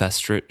but a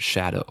Vestrit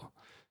shadow?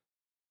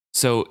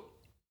 So,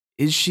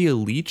 is she a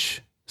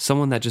leech?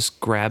 Someone that just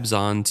grabs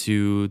on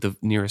to the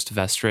nearest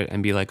Vestrit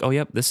and be like, oh,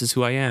 yep, this is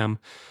who I am?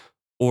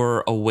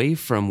 Or away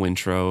from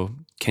Wintrow,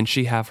 can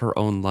she have her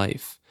own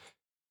life?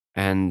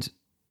 And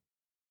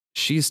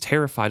she's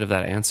terrified of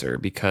that answer,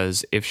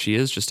 because if she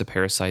is just a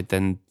parasite,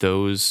 then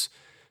those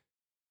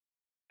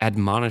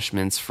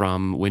admonishments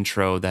from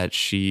Wintrow that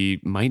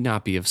she might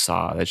not be of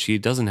Saw, that she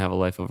doesn't have a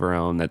life of her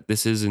own, that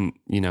this isn't,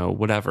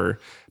 whatever,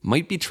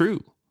 might be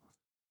true.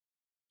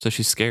 So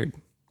she's scared.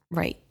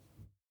 Right.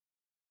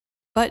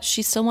 But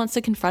she still wants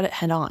to confront it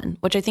head on,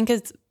 which I think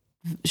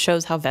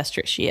shows how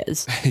Vestrit she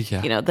is.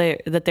 Yeah.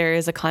 That there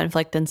is a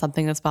conflict and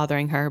something that's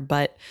bothering her,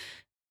 but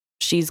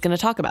she's going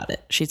to talk about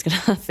it. She's going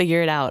to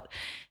figure it out.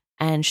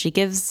 And she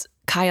gives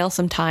Kyle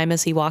some time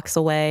as he walks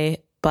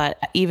away. But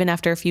even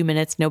after a few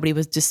minutes, nobody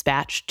was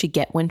dispatched to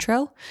get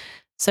Wintrow.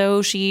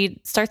 So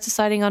she starts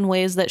deciding on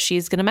ways that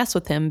she's going to mess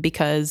with him,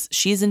 because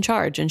she's in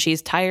charge and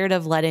she's tired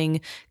of letting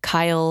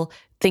Kyle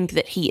think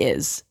that he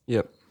is.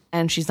 Yep.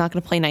 And she's not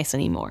going to play nice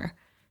anymore.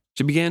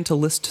 She began to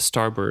list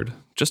Starbird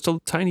just a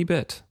tiny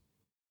bit.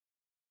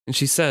 And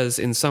she says,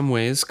 in some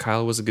ways,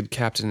 Kyle was a good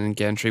captain and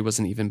Gantry was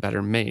an even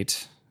better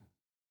mate.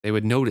 They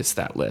would notice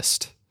that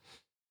list.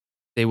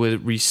 They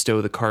would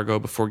restow the cargo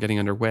before getting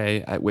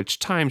underway, at which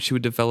time she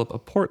would develop a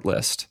port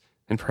list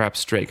and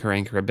perhaps strike her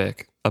anchor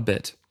a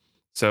bit.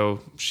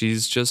 So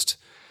she's just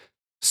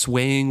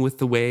swaying with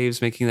the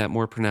waves, making that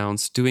more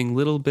pronounced, doing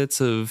little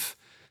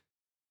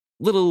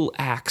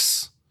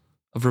acts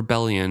of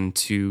rebellion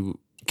to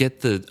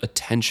get the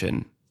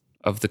attention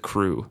of the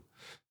crew,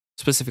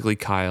 specifically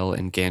Kyle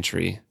and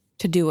Gantry.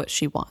 To do what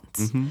she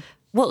wants. Mm-hmm.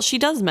 Well, she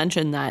does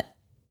mention that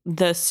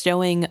the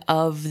stowing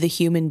of the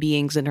human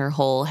beings in her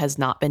hull has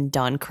not been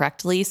done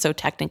correctly. So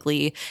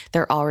technically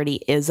there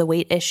already is a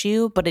weight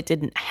issue, but it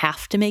didn't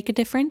have to make a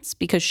difference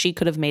because she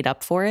could have made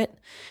up for it.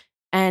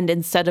 And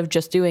instead of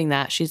just doing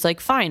that, she's like,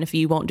 fine, if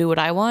you won't do what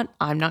I want,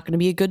 I'm not going to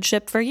be a good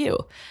ship for you.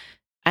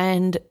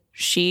 And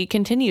she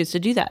continues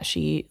to do that.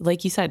 She,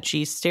 like you said,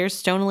 she stares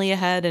stonily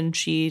ahead and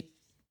she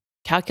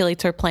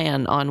calculates her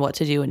plan on what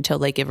to do until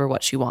they give her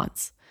what she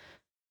wants,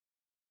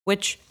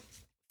 which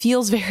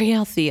feels very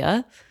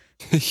Althea.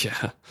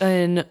 Yeah.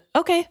 And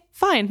okay,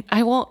 fine.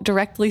 I won't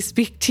directly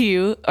speak to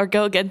you or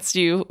go against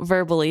you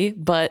verbally,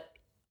 but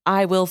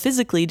I will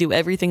physically do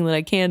everything that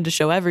I can to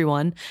show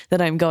everyone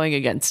that I'm going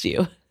against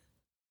you.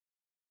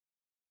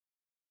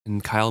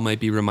 And Kyle might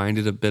be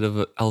reminded a bit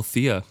of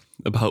Althea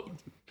about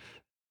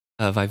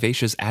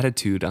Vivacia's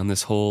attitude on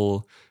this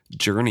whole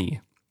journey.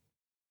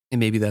 And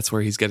maybe that's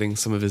where he's getting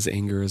some of his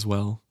anger as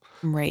well.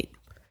 Right.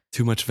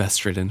 Too much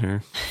Vestrit in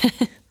her.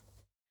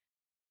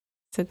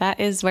 So that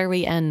is where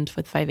we end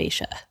with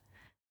Vivacia.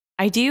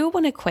 I do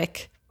want to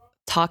quick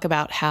talk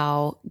about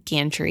how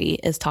Gantry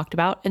is talked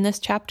about in this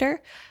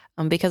chapter,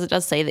 because it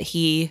does say that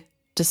he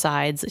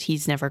decides that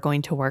he's never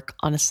going to work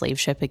on a slave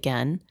ship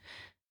again.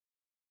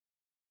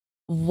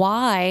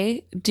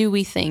 Why do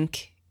we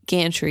think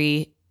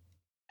Gantry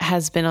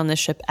has been on this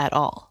ship at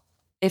all?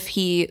 If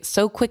he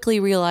so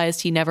quickly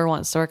realized he never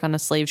wants to work on a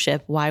slave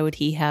ship, why would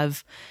he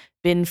have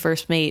been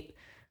first mate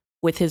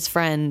with his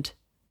friend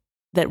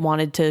that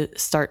wanted to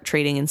start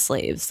trading in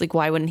slaves? Like,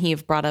 why wouldn't he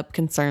have brought up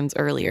concerns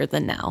earlier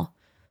than now?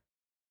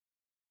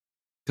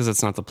 Because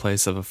that's not the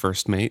place of a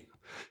first mate.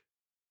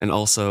 And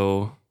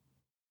also,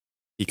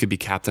 he could be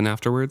captain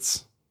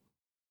afterwards.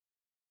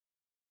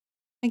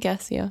 I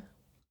guess, yeah.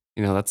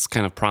 That's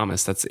kind of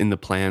promised. That's in the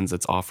plans.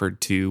 That's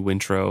offered to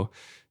Wintrow.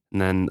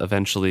 And then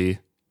eventually,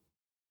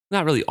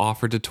 not really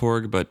offered to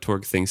Torg, but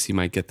Torg thinks he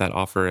might get that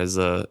offer as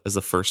a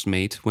first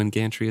mate when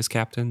Gantry is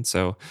captain.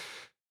 So,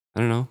 I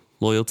don't know.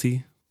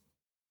 Loyalty.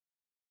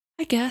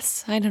 I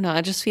guess. I don't know.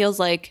 It just feels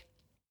like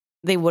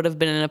they would have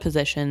been in a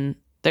position.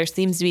 There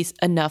seems to be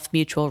enough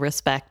mutual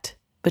respect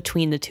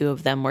between the two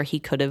of them where he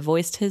could have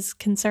voiced his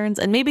concerns.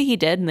 And maybe he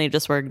did and they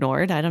just were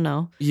ignored. I don't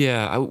know.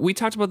 Yeah. We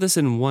talked about this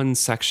in one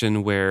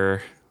section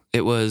where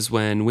it was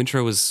when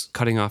Wintrow was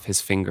cutting off his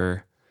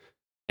finger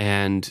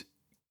and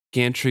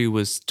Gantry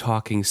was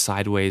talking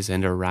sideways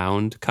and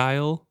around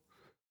Kyle.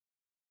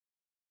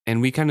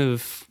 And we kind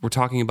of were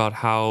talking about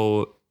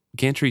how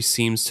Gantry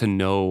seems to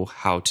know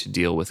how to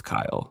deal with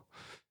Kyle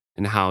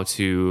and how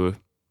to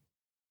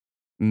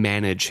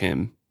manage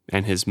him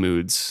and his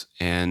moods,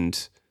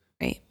 and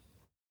right,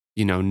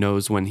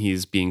 knows when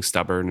he's being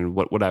stubborn and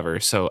whatever.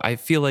 So I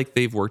feel like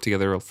they've worked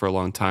together for a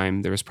long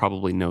time. There was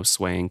probably no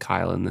swaying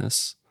Kyle in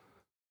this.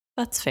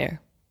 That's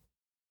fair.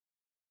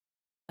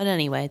 But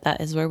anyway,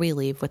 that is where we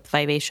leave with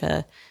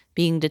Vivacia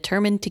being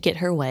determined to get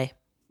her way.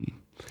 In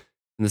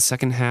the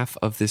second half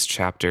of this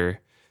chapter,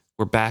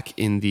 we're back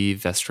in the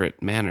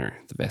Vestrit manor,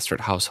 the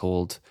Vestrit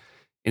household,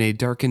 in a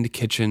darkened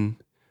kitchen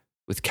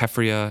with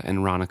Keffria and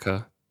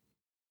Ronica.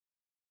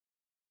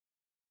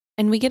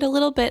 And we get a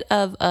little bit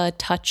of a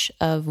touch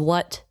of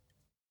what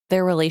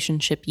their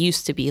relationship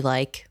used to be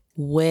like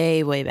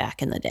way, way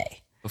back in the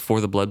day.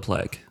 Before the blood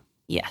plague.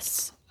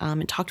 Yes.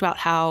 It talked about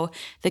how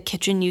the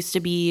kitchen used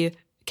to be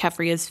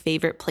Keffria's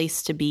favorite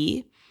place to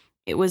be.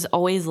 It was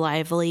always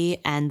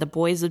lively, and the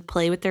boys would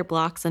play with their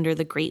blocks under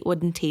the great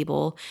wooden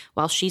table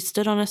while she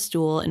stood on a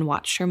stool and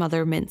watched her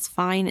mother mince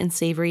fine and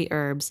savory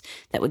herbs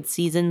that would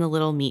season the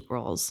little meat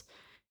rolls.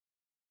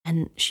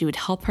 And she would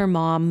help her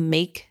mom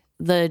make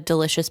the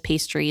delicious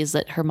pastries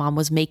that her mom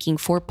was making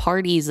for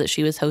parties that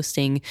she was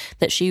hosting,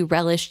 that she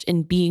relished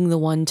in being the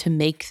one to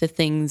make the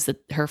things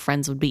that her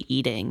friends would be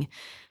eating.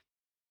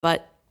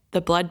 But the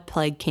blood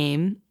plague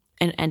came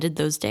and ended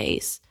those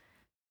days.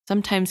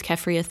 Sometimes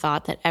Keffria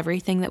thought that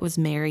everything that was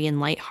merry and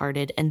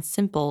lighthearted and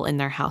simple in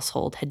their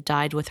household had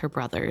died with her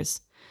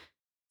brothers.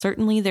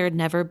 Certainly there had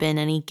never been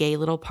any gay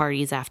little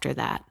parties after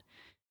that.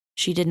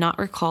 She did not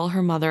recall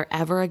her mother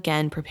ever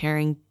again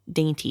preparing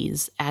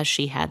dainties as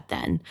she had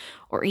then,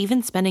 or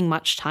even spending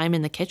much time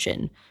in the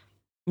kitchen.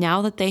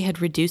 Now that they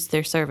had reduced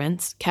their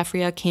servants,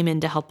 Keffria came in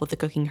to help with the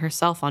cooking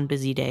herself on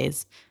busy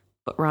days,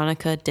 but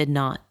Ronica did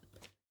not.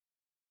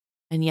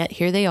 And yet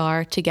here they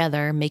are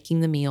together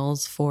making the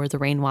meals for the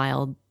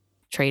Rainwild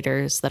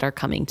traders that are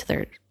coming to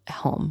their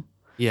home.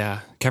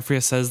 Yeah,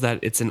 Keffria says that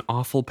it's an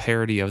awful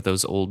parody of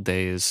those old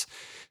days.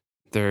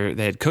 They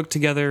had cooked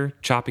together,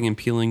 chopping and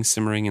peeling,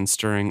 simmering and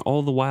stirring,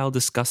 all the while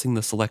discussing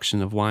the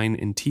selection of wine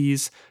and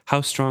teas,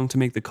 how strong to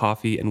make the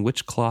coffee, and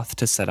which cloth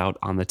to set out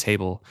on the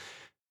table.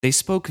 They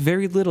spoke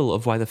very little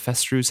of why the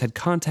Festrus had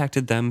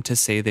contacted them to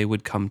say they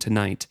would come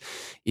tonight.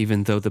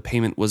 Even though the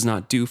payment was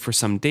not due for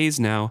some days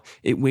now,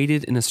 it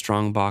waited in a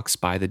strong box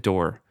by the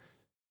door.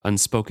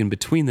 Unspoken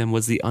between them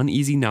was the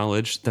uneasy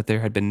knowledge that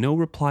there had been no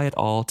reply at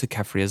all to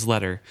Keffria's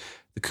letter.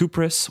 The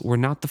Kupris were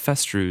not the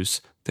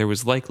Festrus. There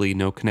was likely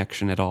no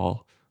connection at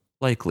all.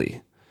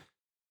 Likely.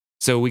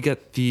 So we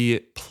get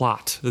the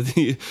plot,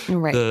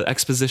 the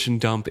exposition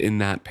dump in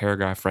that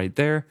paragraph right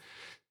there.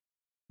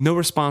 No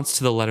response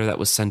to the letter that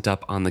was sent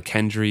up on the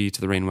Kendry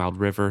to the Rainwild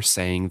River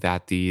saying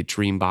that the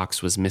dream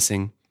box was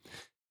missing.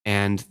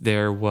 And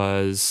there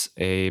was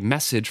a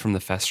message from the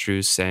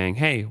Festrus saying,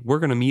 hey, we're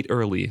going to meet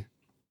early.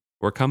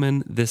 We're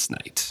coming this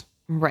night.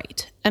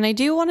 Right. And I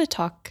do want to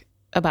talk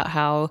about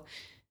how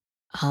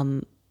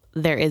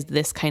there is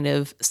this kind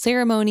of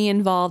ceremony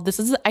involved. This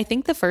is, I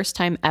think, the first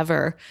time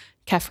ever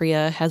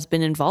Keffria has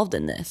been involved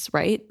in this,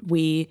 right?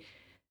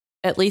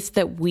 At least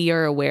that we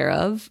are aware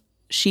of,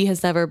 she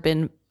has never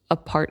been a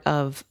part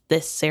of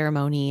this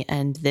ceremony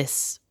and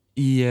this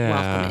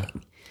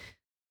welcoming.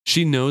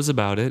 She knows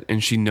about it,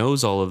 and she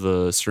knows all of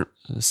the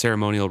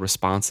ceremonial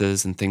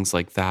responses and things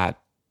like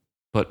that.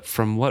 But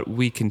from what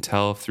we can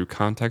tell through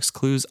context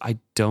clues, I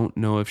don't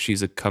know if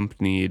she's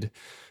accompanied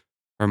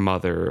her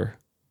mother.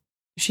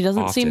 She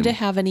doesn't seem to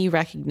have any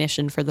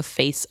recognition for the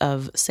face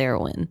of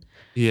Sarwyn.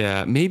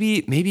 Yeah,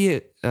 maybe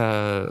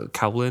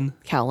Cowlin.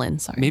 Cowlin,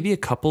 sorry. Maybe a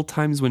couple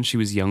times when she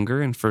was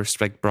younger and first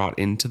brought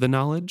into the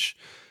knowledge,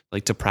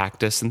 like to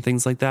practice and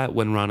things like that,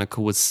 when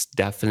Ronica was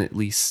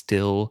definitely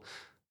still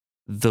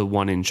the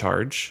one in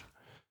charge.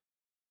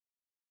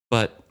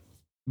 But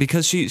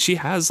because she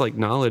has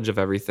knowledge of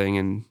everything,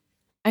 and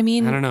I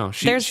mean, I don't know.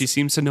 She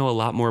seems to know a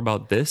lot more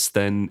about this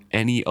than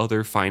any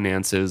other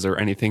finances or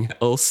anything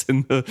else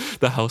in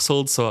the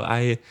household. So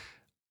I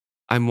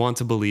want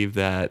to believe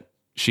that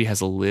she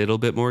has a little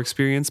bit more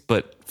experience,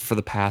 but for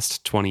the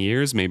past 20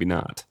 years, maybe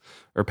not.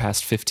 Or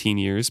past 15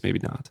 years, maybe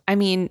not. I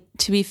mean,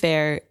 to be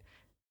fair,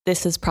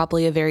 this is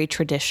probably a very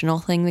traditional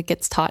thing that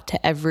gets taught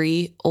to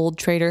every old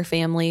trader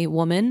family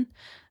woman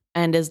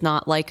and is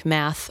not like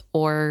math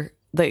or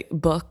the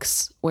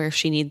books where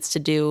she needs to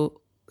do.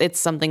 It's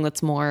something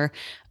that's more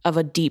of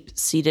a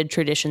deep-seated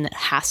tradition that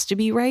has to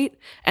be right.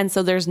 And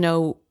so there's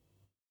no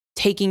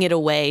taking it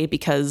away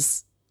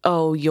because,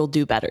 oh, you'll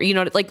do better. You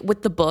know, like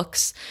with the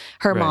books,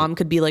 her mom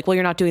could be like, well,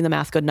 you're not doing the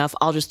math good enough.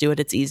 I'll just do it.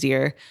 It's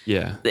easier.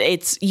 Yeah.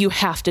 You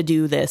have to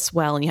do this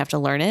well and you have to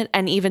learn it.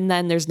 And even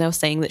then, there's no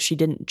saying that she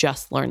didn't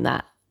just learn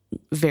that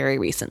very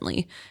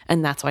recently.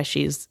 And that's why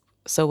she's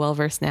so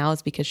well-versed now,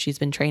 is because she's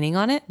been training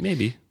on it.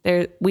 Maybe.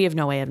 We have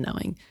no way of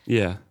knowing.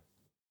 Yeah.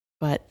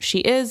 But she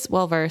is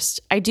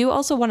well-versed. I do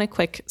also want a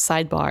quick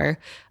sidebar,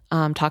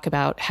 talk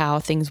about how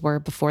things were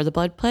before the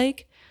blood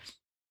plague.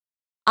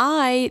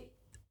 I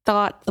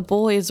thought the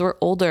boys were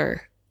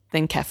older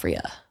than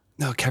Keffria.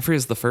 No, Keffria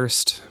is the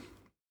first.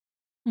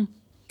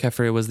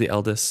 Keffria was the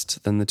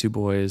eldest, then the two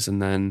boys, and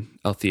then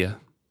Althea.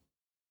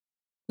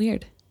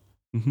 Weird.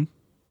 Mm-hmm.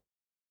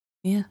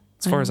 Yeah.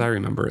 As far as I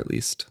remember, at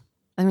least.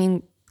 I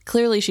mean,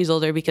 clearly she's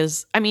older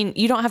because, I mean,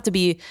 you don't have to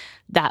be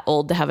that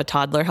old to have a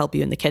toddler help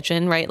you in the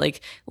kitchen, right?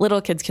 Like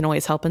little kids can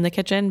always help in the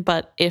kitchen,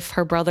 but if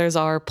her brothers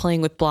are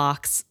playing with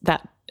blocks,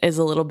 that is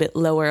a little bit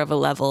lower of a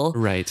level.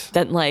 Right.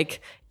 Than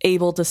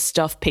able to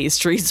stuff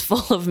pastries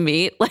full of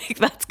meat. Like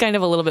that's kind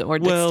of a little bit more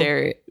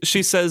dexterity.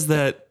 She says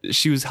that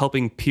she was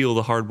helping peel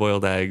the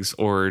hard-boiled eggs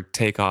or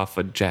take off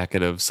a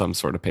jacket of some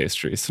sort of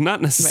pastry. So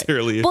not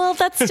necessarily. Right. Well,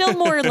 that's still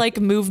more like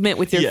movement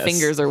with your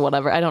fingers or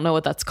whatever. I don't know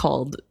what that's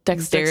called.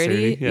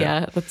 Dexterity.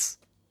 Yeah.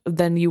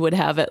 than you would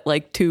have at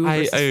like 2 I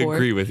versus 4.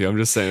 agree with you. I'm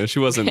just saying she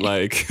wasn't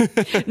like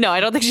No, I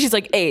don't think she's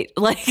like 8.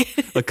 Like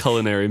a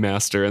culinary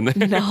master in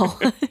there. no.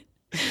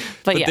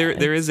 But yeah,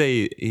 there is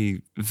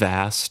a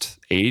vast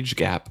age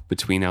gap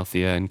between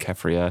Althea and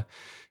Keffria,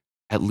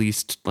 at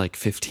least like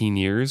 15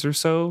 years or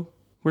so,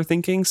 we're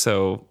thinking.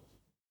 So,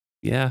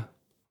 yeah.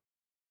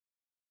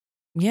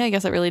 Yeah, I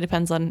guess it really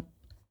depends on.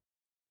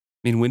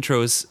 I mean,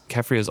 Wintrow is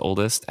Keffria's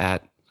oldest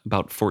at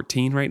about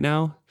 14 right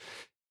now.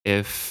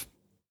 If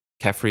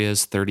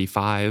Keffria's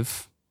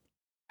 35,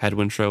 had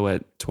Wintrow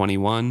at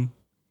 21,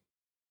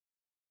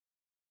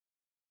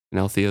 and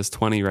Althea's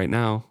 20 right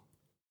now.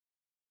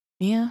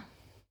 Yeah.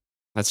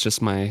 That's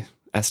just my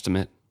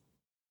estimate.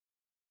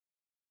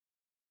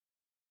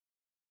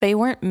 They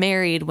weren't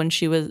married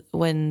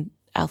when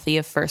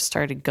Althea first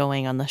started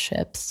going on the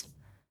ships,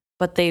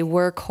 but they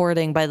were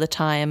courting by the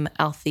time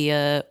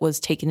Althea was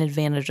taken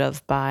advantage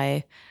of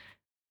by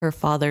her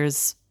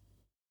father's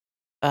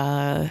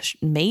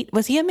mate.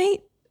 Was he a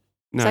mate?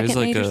 No, he's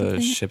like a something?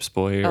 ship's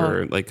boy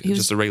or like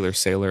just a regular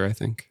sailor, I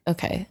think.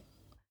 Okay.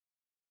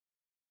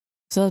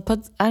 So it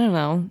puts, I don't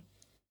know.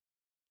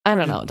 It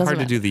doesn't hard to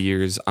matter. do the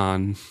years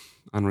on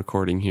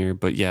recording here,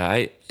 but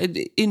yeah,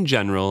 in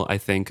general, I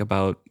think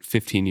about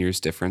 15 years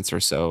difference or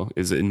so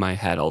is in my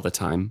head all the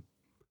time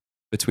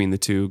between the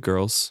two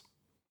girls.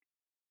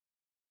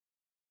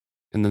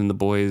 And then the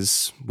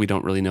boys, we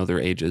don't really know their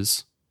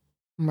ages.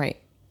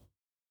 Right.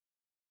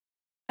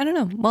 I don't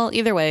know. Well,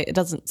 either way, it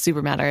doesn't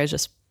super matter. I was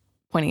just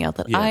pointing out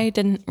that I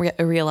didn't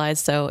realize.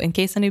 So in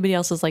case anybody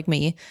else is like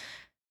me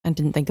and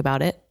didn't think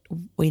about it,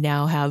 we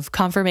now have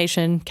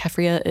confirmation.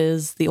 Keffria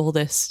is the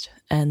oldest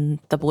and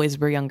the boys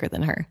were younger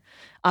than her.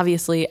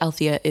 Obviously,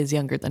 Althea is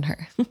younger than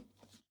her.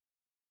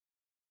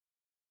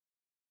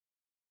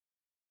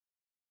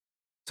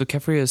 So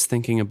Keffria is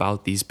thinking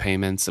about these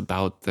payments,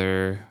 about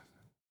their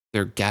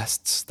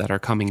guests that are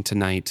coming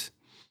tonight,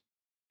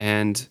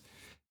 and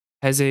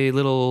has a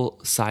little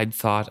side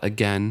thought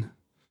again,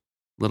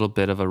 a little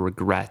bit of a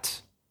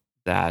regret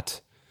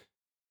that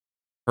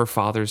her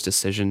father's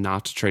decision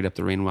not to trade up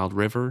the Rainwild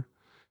River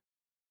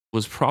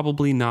was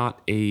probably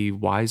not a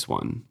wise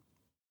one.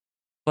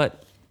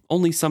 But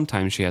only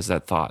sometimes she has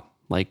that thought,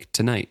 like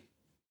tonight.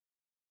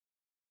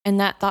 And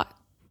that thought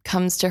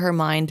comes to her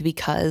mind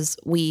because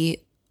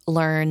we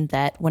learn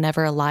that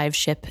whenever a live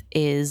ship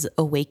is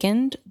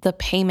awakened, the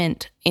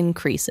payment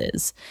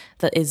increases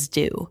that is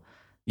due.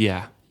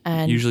 Yeah.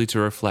 And usually to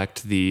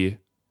reflect the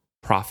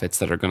profits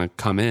that are going to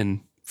come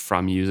in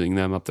from using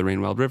them up the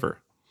Rainwild River.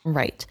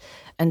 Right.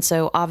 And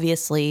so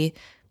obviously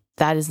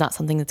that is not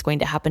something that's going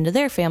to happen to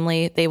their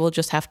family. They will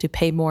just have to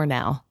pay more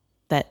now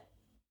that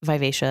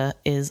Vivacia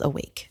is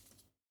awake.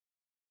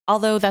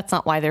 Although that's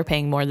not why they're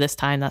paying more this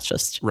time. That's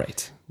just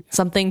right.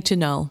 Something to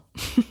know.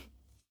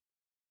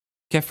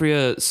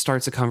 Keffria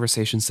starts a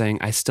conversation saying,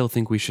 I still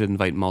think we should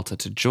invite Malta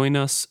to join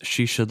us.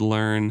 She should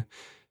learn.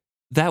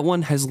 That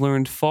one has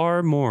learned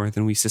far more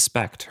than we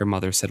suspect, her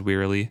mother said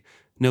wearily.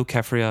 No,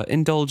 Keffria,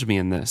 indulge me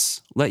in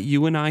this. Let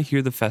you and I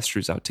hear the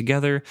Festrus out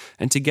together,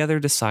 and together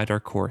decide our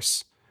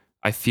course.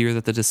 I fear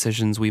that the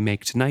decisions we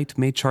make tonight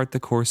may chart the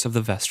course of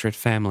the Vestrit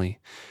family.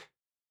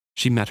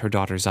 She met her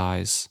daughter's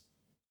eyes.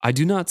 I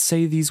do not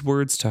say these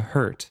words to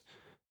hurt,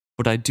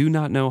 but I do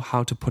not know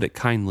how to put it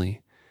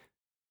kindly.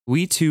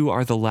 We two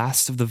are the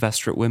last of the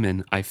Vestrit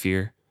women, I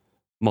fear.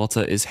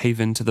 Malta is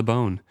Haven to the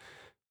bone.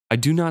 I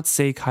do not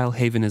say Kyle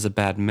Haven is a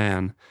bad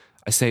man.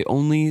 I say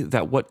only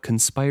that what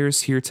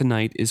conspires here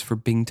tonight is for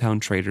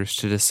Bingtown traders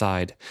to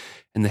decide,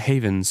 and the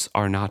Havens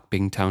are not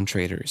Bingtown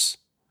traders.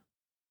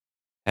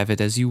 Have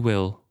it as you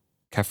will,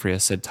 Keffria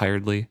said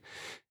tiredly,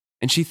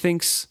 and she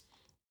thinks,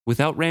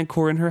 without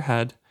rancor in her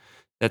head,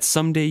 that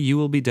someday you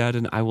will be dead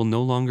and I will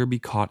no longer be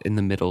caught in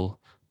the middle.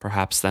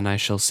 Perhaps then I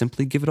shall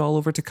simply give it all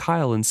over to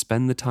Kyle and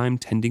spend the time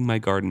tending my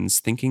gardens,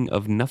 thinking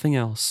of nothing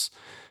else.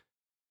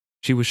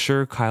 She was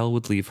sure Kyle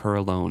would leave her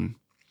alone,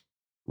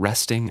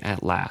 resting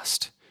at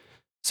last.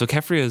 So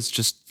Keffria is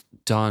just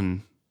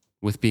done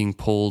with being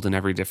pulled in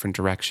every different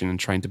direction and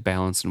trying to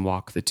balance and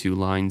walk the two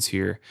lines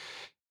here.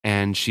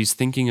 And she's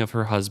thinking of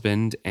her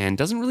husband and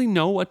doesn't really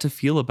know what to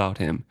feel about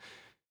him.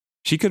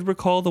 She could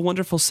recall the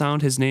wonderful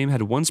sound his name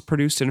had once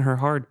produced in her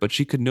heart, but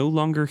she could no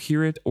longer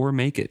hear it or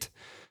make it.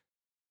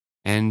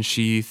 And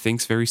she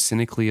thinks very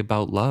cynically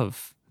about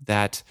love,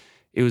 that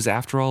it was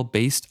after all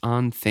based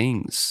on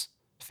things.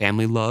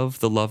 Family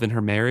love, the love in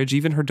her marriage,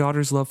 even her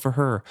daughter's love for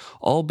her,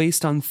 all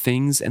based on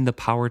things and the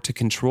power to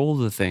control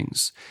the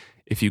things.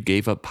 If you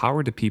gave up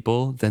power to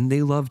people, then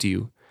they loved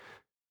you.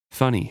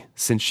 Funny,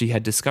 since she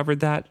had discovered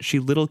that, she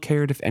little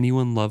cared if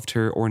anyone loved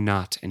her or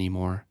not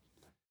anymore.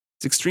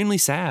 It's extremely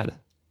sad.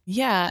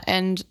 Yeah,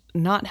 and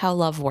not how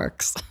love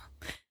works.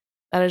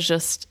 That is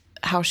just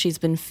how she's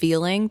been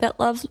feeling that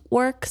love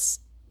works.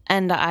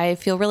 And I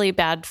feel really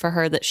bad for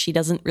her that she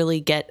doesn't really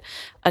get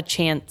a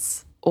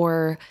chance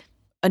or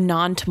a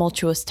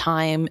non-tumultuous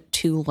time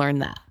to learn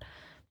that.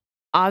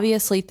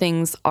 Obviously,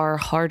 things are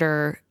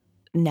harder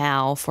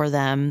now for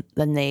them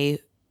than they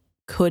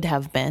could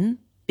have been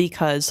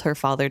because her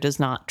father does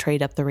not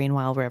trade up the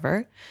Rainwild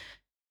River.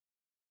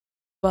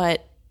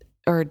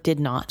 or did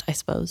not, I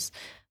suppose.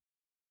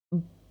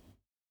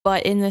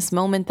 But in this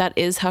moment, that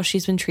is how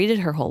she's been treated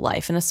her whole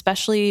life. And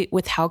especially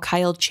with how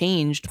Kyle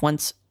changed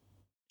once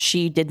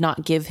she did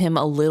not give him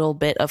a little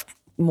bit of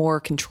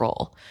more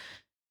control.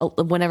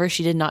 Whenever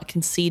she did not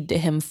concede to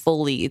him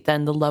fully,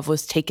 then the love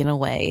was taken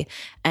away.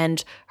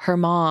 And her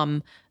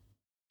mom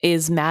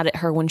is mad at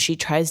her when she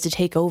tries to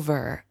take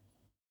over.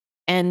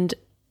 And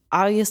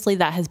obviously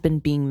that has been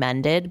being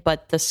mended,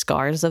 but the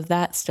scars of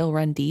that still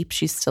run deep.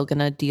 She's still going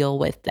to deal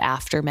with the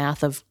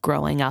aftermath of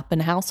growing up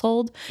in a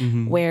household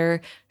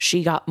where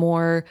she got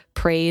more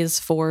praise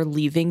for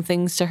leaving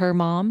things to her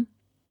mom.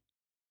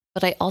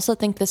 But I also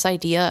think this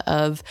idea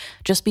of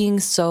just being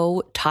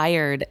so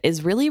tired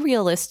is really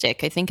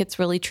realistic. I think it's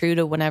really true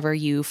to whenever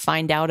you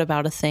find out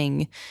about a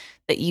thing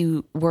that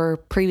you were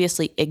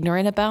previously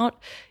ignorant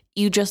about.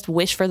 You just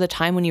wish for the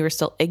time when you were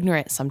still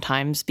ignorant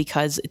sometimes,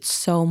 because it's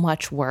so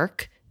much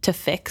work to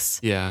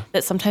fix. Yeah.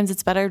 That sometimes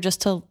it's better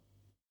just to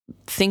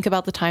think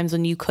about the times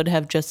when you could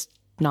have just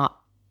not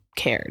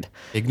cared.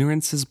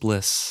 Ignorance is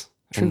bliss.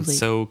 Truly. And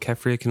so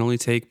Keffria can only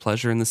take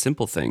pleasure in the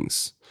simple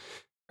things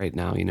right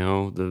now,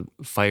 the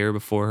fire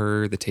before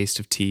her, the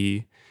taste of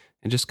tea,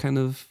 and just kind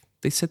of,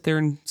 they sit there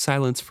in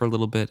silence for a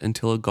little bit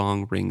until a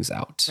gong rings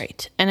out.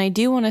 Right. And I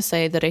do want to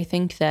say that I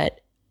think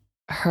that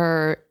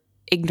her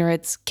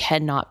ignorance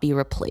cannot be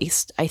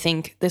replaced. I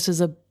think this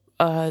is a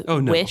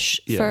wish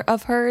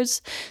of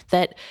hers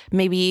that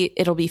maybe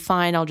it'll be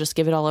fine. I'll just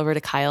give it all over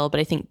to Kyle.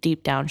 But I think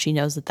deep down she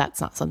knows that that's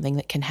not something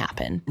that can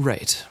happen.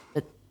 Right.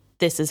 That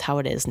this is how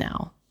it is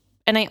now.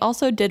 And I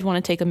also did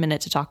want to take a minute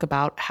to talk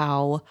about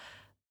how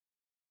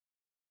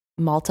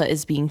Malta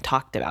is being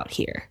talked about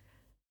here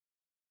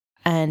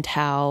and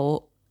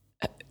how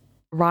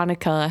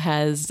Ronica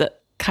has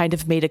kind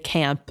of made a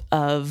camp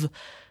of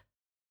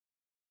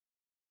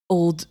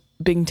old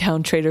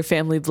Bingtown Trader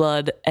family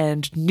blood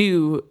and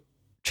new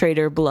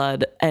Trader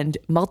blood, and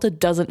Malta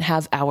doesn't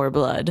have our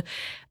blood.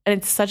 And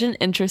it's such an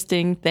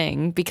interesting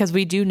thing because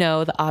we do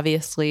know that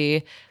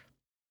obviously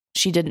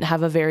she didn't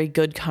have a very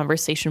good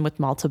conversation with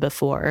Malta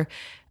before.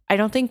 I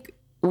don't think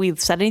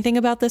we've said anything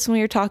about this when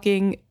we were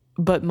talking,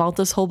 but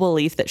Malta's whole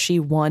belief that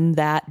she won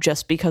that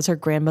just because her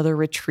grandmother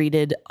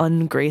retreated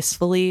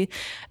ungracefully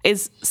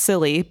is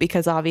silly,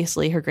 because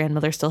obviously her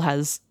grandmother still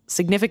has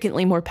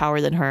significantly more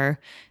power than her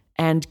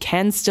and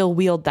can still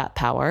wield that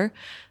power.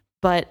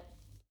 But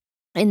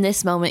in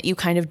this moment, you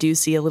kind of do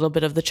see a little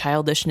bit of the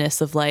childishness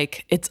of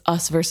like, it's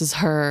us versus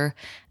her,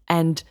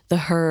 and the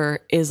her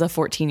is a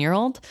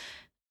 14-year-old.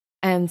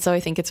 And so I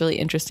think it's really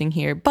interesting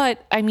here.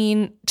 But I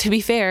mean, to be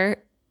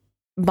fair,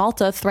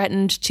 Malta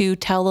threatened to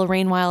tell the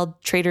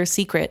Rainwild Trader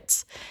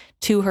secrets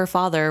to her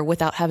father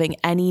without having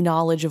any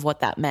knowledge of what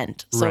that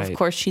meant. So Right. Of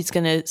course she's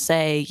going to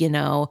say,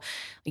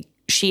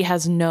 she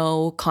has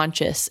no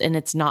conscience and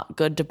it's not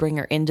good to bring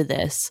her into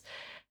this,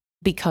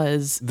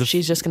 because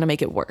she's just going to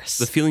make it worse.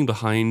 The feeling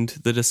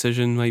behind the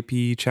decision might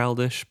be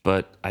childish,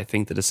 but I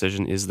think the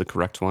decision is the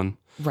correct one.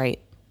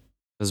 Right.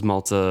 Because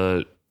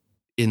Malta,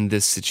 in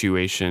this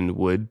situation,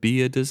 would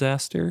be a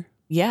disaster.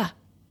 Yeah.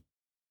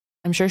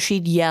 I'm sure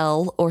she'd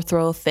yell or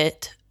throw a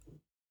fit,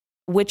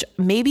 which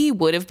maybe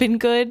would have been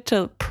good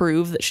to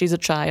prove that she's a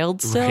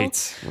child still.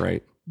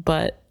 Right.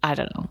 But I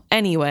don't know.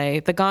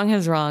 Anyway, the gong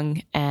has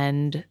rung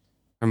and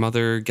her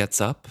mother gets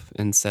up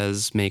and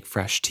says, make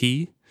fresh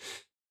tea.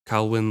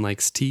 Calwyn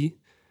likes tea.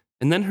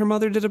 And then her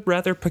mother did a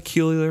rather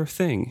peculiar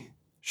thing.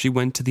 She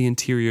went to the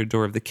interior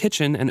door of the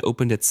kitchen and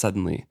opened it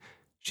suddenly.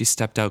 She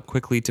stepped out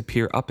quickly to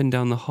peer up and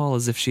down the hall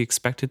as if she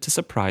expected to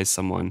surprise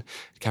someone.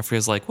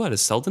 Keffria's like, what,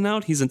 is Selden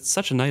out? He's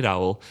such a night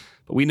owl.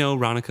 But we know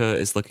Ronica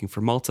is looking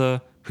for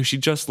Malta, who she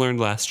just learned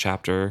last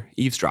chapter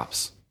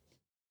eavesdrops.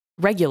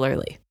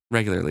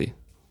 regularly.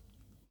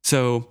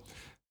 So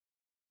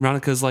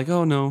Ronica's like,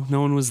 oh no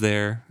one was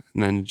there.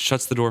 And then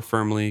shuts the door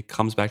firmly,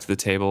 comes back to the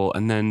table,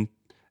 and then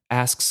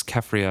asks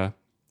Keffria,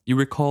 you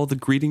recall the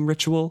greeting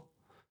ritual?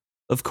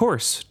 Of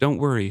course, don't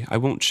worry, I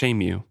won't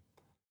shame you.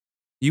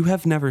 You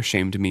have never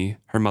shamed me,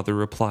 her mother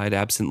replied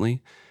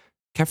absently.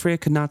 Keffria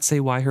could not say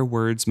why her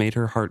words made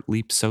her heart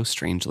leap so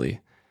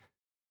strangely.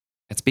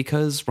 It's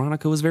because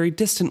Ronica was very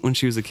distant when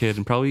she was a kid,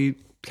 and probably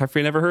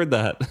Keffria never heard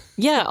that.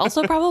 Yeah,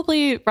 also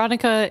probably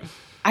Ronica,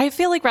 I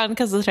feel like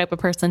Ronica's the type of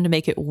person to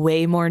make it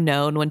way more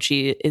known when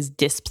she is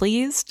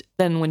displeased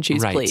than when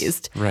she's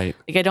pleased. Right.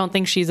 Like, I don't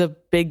think she's a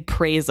big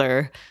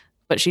praiser,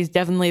 but she's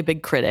definitely a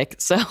big critic.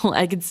 So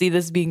I could see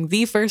this being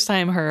the first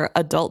time her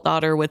adult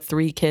daughter with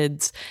 3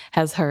 kids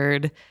has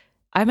heard,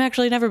 I've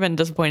actually never been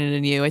disappointed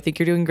in you. I think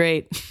you're doing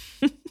great.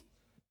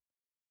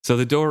 So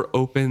the door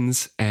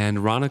opens and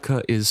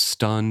Ronica is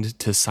stunned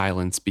to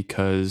silence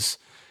because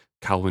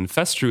Calwyn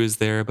Festru is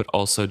there, but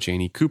also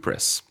Janie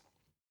Kupris.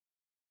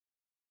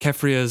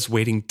 Keffria is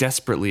waiting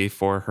desperately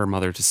for her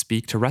mother to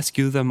speak to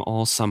rescue them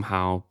all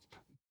somehow,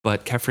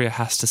 but Keffria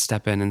has to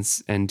step in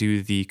and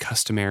do the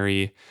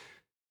customary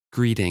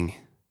greeting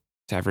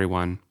to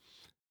everyone.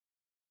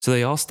 So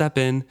they all step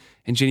in,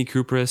 and Janie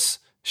Kupris,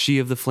 she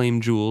of the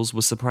flame jewels,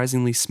 was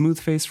surprisingly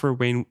smooth-faced for a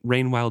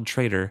Rainwild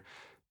Trader,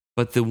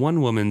 But the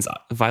one woman's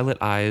violet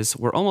eyes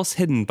were almost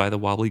hidden by the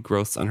wobbly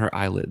growths on her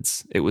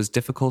eyelids. It was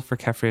difficult for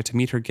Keffria to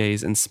meet her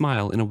gaze and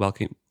smile in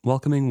a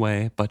welcoming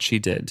way, but she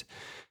did.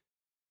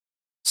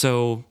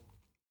 So,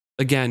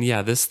 again,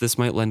 yeah, this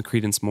might lend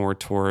credence more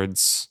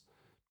towards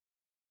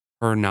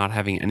her not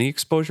having any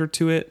exposure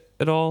to it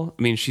at all.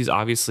 I mean, she's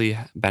obviously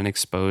been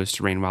exposed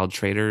to Rainwild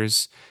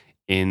traders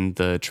in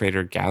the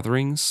trader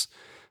gatherings,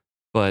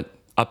 but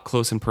up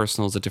close and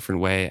personal is a different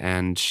way,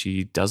 and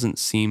she doesn't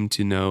seem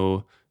to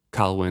know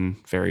Colwyn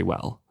very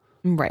well.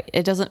 Right.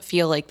 It doesn't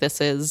feel like this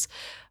is,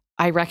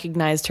 I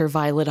recognized her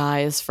violet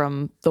eyes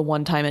from the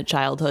one time in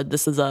childhood.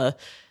 This is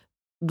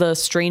the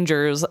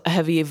stranger's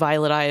heavy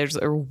violet eyes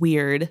are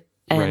weird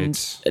and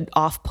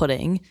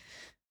off-putting,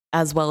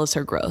 as well as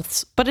her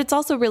growths. But it's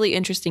also really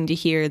interesting to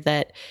hear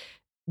that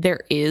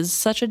there is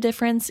such a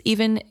difference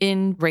even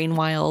in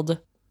Rainwild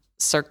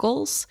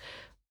circles.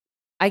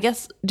 I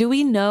guess, do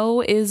we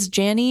know, is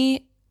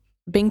Janny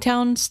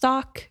Bingtown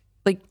stock?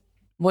 Like,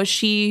 was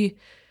she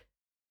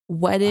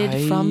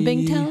wedded from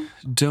Bingtown?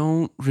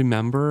 Don't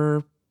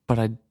remember, but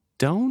I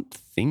don't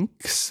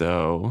think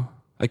so.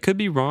 I could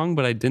be wrong,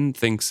 but I didn't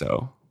think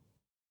so.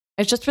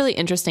 It's just really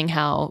interesting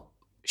how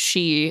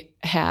she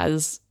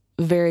has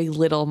very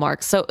little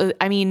marks. So,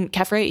 I mean,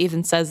 Keffria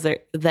even says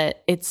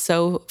that it's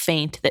so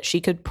faint that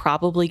she could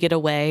probably get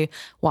away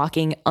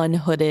walking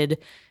unhooded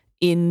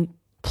in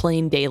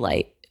plain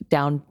daylight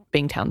down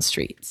Bingtown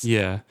streets.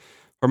 Yeah.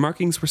 Her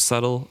markings were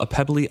subtle. A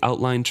pebbly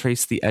outline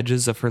traced the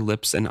edges of her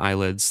lips and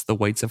eyelids. The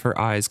whites of her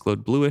eyes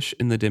glowed bluish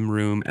in the dim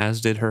room,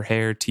 as did her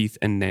hair, teeth,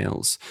 and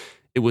nails.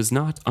 It was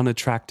not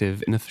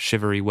unattractive in a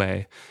shivery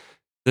way.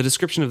 The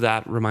description of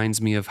that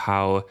reminds me of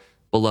how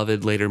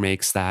Beloved later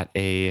makes that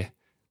a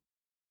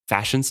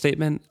fashion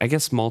statement. I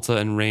guess Malta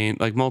and Rain,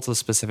 like Malta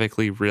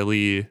specifically,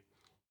 really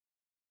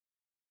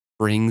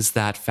brings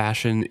that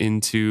fashion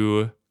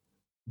into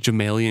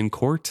Jamalian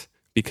court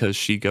because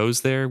she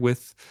goes there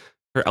with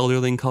her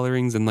elderling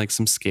colorings and like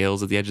some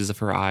scales at the edges of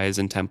her eyes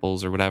and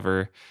temples or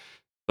whatever.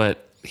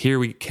 But here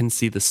we can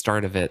see the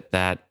start of it,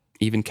 that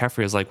even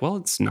Keffria is like, well,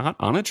 it's not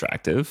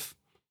unattractive.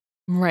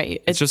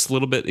 Right. It's just a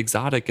little bit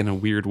exotic in a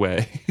weird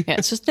way. Yeah,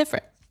 it's just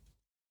different.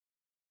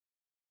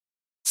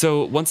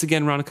 So once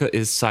again, Ronica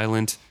is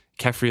silent.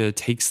 Keffria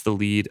takes the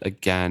lead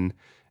again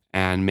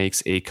and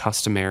makes a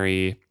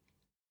customary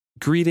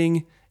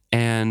greeting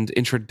and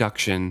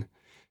introduction.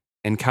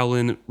 And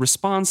Cowlin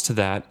responds to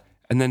that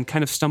and then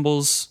kind of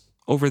stumbles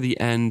over the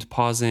end,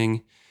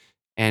 pausing,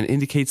 and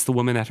indicates the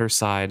woman at her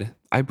side.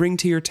 I bring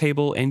to your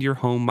table and your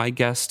home my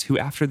guest, who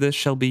after this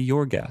shall be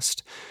your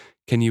guest.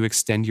 Can you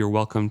extend your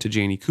welcome to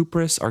Janie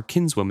Kupris, our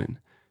kinswoman?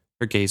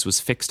 Her gaze was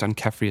fixed on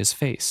Keffria's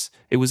face.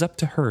 It was up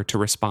to her to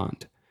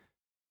respond.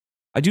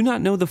 I do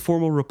not know the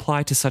formal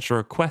reply to such a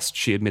request,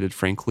 she admitted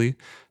frankly,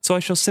 so I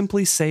shall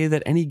simply say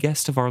that any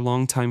guest of our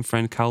longtime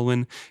friend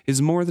Colwyn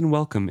is more than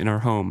welcome in our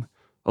home.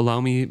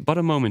 Allow me but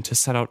a moment to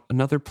set out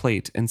another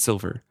plate and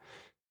silver.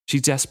 She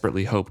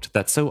desperately hoped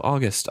that so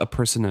august a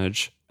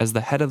personage as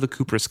the head of the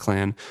Kupris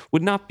clan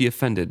would not be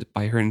offended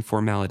by her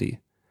informality.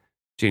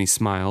 Janie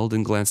smiled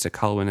and glanced at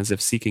Colwyn as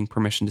if seeking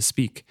permission to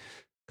speak.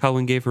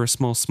 Colwyn gave her a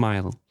small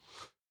smile.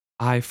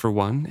 I, for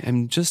one,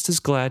 am just as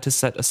glad to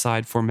set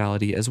aside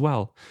formality as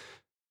well.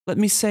 Let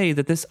me say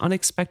that this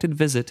unexpected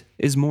visit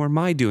is more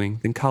my doing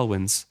than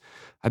Colwyn's.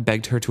 I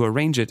begged her to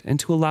arrange it and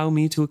to allow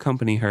me to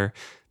accompany her,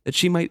 that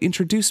she might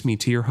introduce me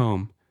to your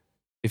home.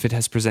 If it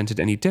has presented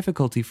any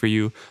difficulty for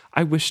you,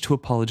 I wish to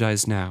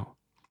apologize now.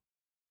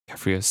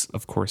 Keffria,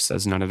 of course,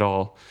 says none at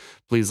all.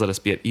 Please let us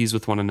be at ease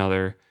with one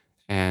another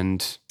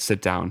and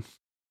sit down.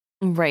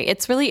 Right.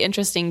 It's really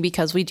interesting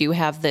because we do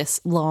have this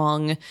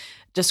long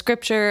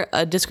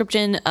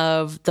description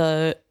of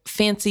the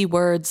fancy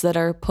words that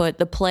are put,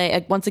 the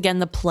play, once again,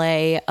 the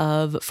play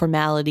of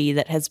formality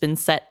that has been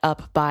set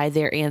up by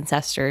their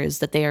ancestors,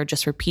 that they are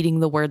just repeating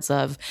the words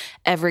of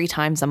every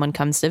time someone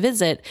comes to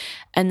visit.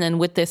 And then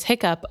with this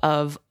hiccup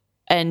of,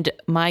 and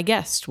my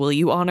guest, will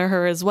you honor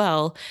her as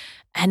well?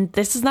 And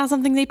this is not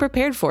something they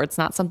prepared for. It's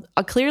not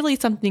clearly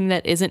something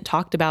that isn't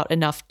talked about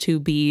enough to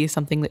be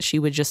something that she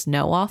would just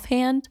know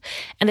offhand.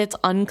 And it's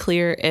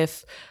unclear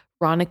if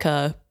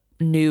Ronica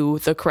knew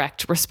the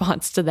correct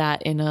response to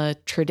that in a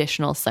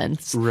traditional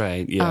sense.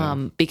 Right,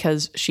 yeah.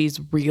 Because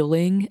she's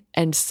reeling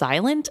and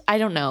silent. I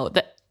don't know.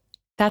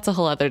 That's a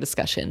whole other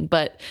discussion.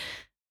 But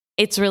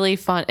it's really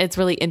fun. It's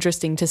really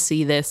interesting to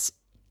see this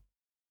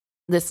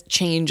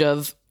change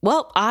of,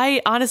 well,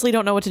 I honestly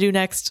don't know what to do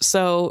next.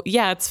 So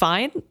yeah, it's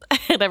fine.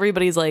 And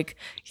everybody's like,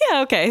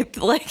 yeah, okay.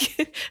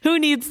 Like, who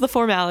needs the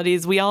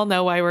formalities? We all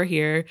know why we're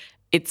here.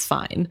 It's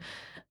fine.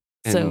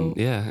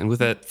 And with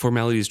that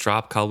formalities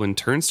drop, Colwyn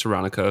turns to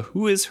Ronica,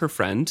 who is her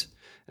friend,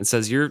 and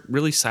says, "You're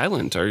really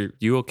silent. Are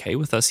you okay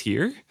with us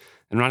here?"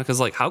 And Ronica's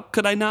like, "How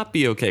could I not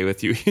be okay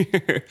with you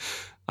here?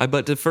 I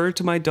but defer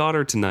to my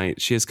daughter tonight.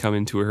 She has come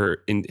into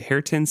her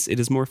inheritance. It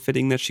is more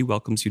fitting that she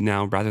welcomes you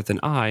now rather than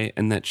I,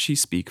 and that she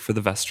speak for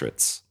the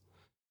Vestrits."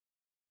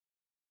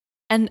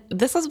 And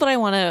this is what I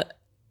want to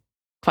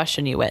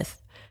question you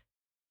with.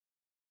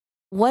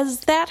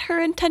 Was that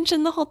her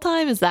intention the whole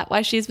time? Is that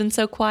why she's been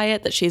so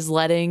quiet, that she's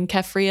letting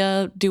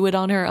Keffria do it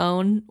on her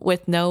own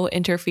with no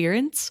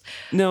interference?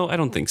 No, I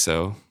don't think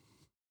so.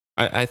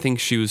 I think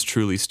she was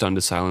truly stunned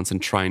to silence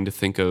and trying to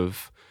think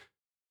of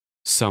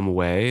some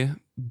way,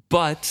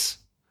 but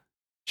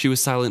she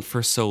was silent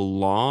for so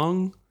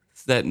long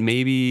that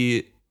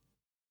maybe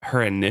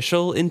her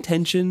initial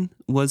intention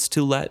was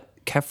to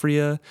let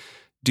Keffria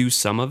do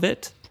some of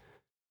it,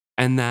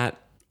 and that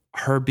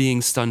her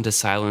being stunned to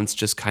silence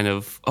just kind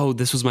of, oh,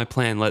 this was my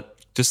plan. Let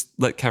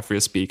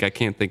Keffria speak. I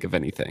can't think of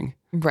anything.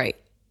 Right.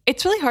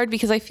 It's really hard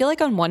because I feel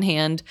like on one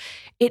hand,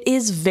 it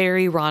is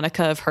very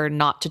Ronica of her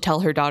not to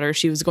tell her daughter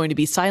she was going to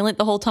be silent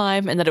the whole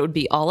time and that it would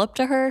be all up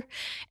to her.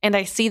 And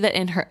I see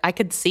that I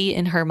could see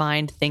in her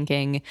mind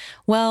thinking,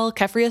 well,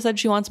 Keffria said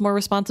she wants more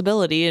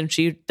responsibility and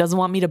she doesn't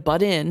want me to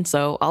butt in,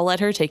 so I'll let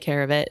her take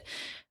care of it.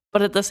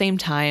 But at the same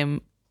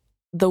time,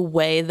 the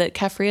way that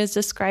Keffria is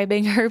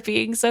describing her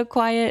being so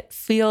quiet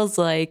feels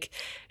like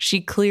she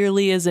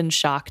clearly is in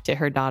shock to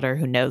her daughter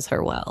who knows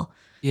her well.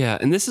 Yeah,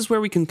 and this is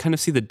where we can kind of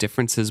see the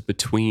differences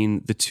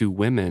between the two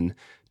women,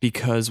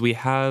 because we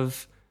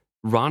have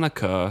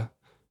Ronica,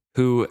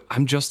 who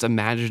I'm just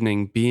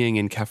imagining being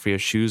in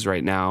Keffria's shoes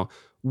right now,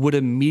 would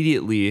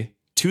immediately,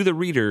 to the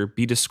reader,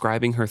 be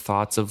describing her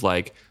thoughts of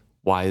like,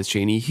 why is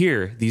Janie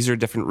here? These are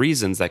different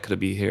reasons that could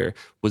be here.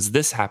 Was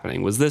this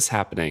happening? Was this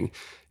happening?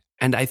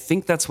 And I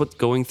think that's what's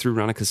going through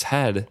Ronica's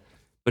head,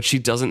 but she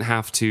doesn't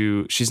have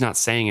to, she's not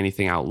saying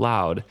anything out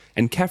loud.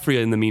 And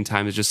Keffria, in the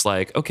meantime, is just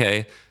like,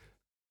 okay,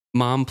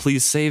 Mom,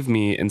 please save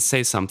me and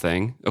say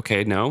something.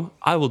 Okay, no,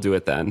 I will do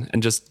it then.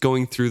 And just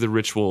going through the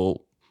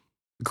ritual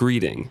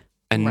greeting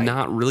and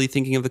not really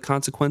thinking of the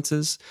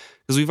consequences.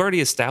 Because we've already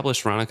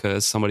established Ronica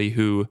as somebody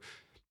who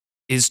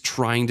is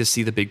trying to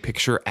see the big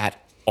picture at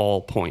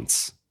all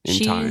points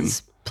in time.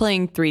 She's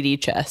playing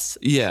 3D chess.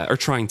 Yeah, or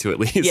trying to at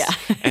least. Yeah.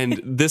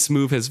 And this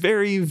move has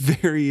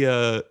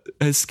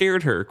has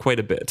scared her quite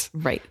a bit.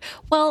 Right.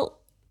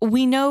 Well,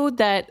 we know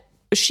that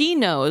she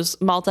knows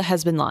Malta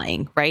has been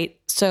lying, right?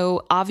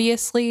 So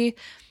obviously,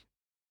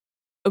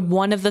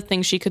 one of the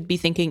things she could be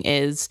thinking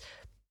is,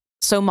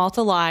 so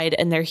Malta lied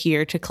and they're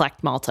here to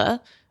collect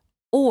Malta,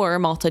 or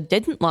Malta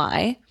didn't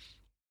lie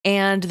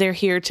and they're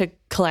here to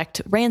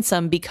collect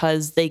ransom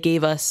because they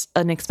gave us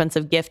an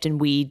expensive gift and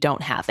we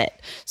don't have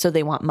it. So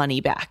they want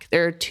money back.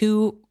 There are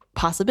two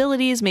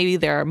possibilities. Maybe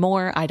there are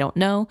more. I don't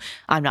know.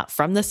 I'm not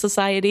from this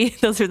society.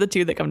 Those are the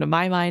two that come to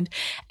my mind.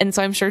 And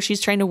so I'm sure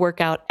she's trying to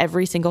work out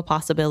every single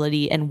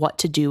possibility and what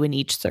to do in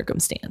each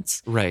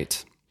circumstance.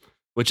 Right.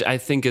 Which I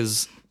think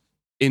is,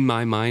 in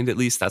my mind at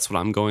least, that's what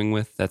I'm going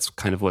with. That's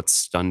kind of what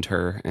stunned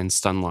her and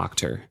stun-locked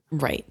her.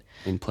 Right.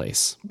 In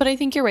place. But I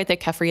think you're right that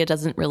Keffria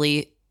doesn't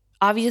really,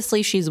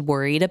 obviously she's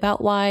worried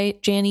about why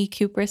Janie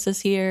Kupris is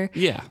here.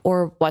 Yeah.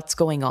 Or what's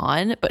going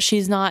on, but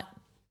she's not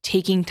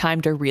taking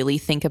time to really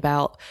think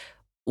about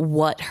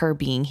what her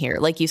being here.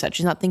 Like you said,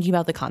 she's not thinking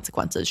about the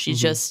consequences. She's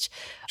just...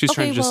 She's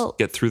trying to just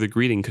get through the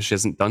greeting because she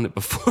hasn't done it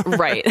before.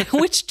 Right.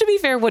 Which, to be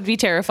fair, would be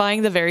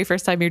terrifying the very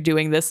first time you're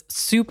doing this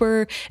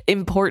super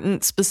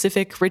important,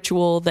 specific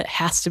ritual that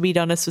has to be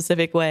done a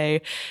specific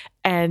way.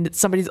 And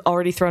somebody's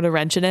already thrown a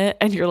wrench in it.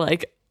 And you're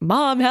like,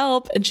 Mom,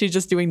 help. And she's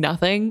just doing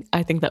nothing.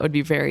 I think that would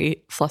be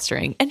very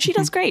flustering. And she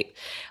does great.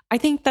 I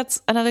think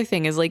that's another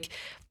thing is like,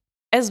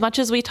 as much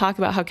as we talk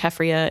about how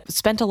Keffria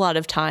spent a lot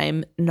of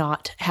time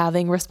not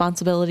having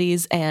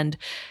responsibilities and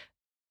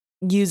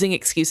using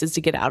excuses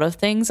to get out of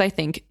things, I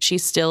think she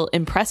still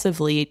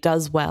impressively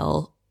does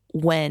well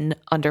when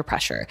under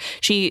pressure.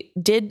 She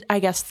did, I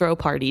guess, throw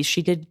parties.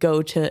 She did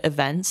go to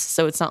events.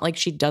 So it's not like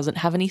she doesn't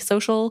have any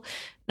social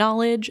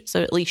knowledge.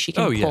 So at least she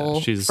can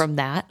pull from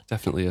that.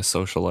 Definitely a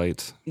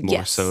socialite,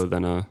 more so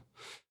than a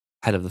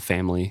head of the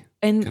family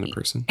kind of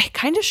person. It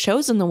kind of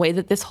shows in the way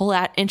that this whole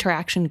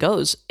interaction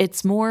goes.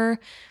 It's more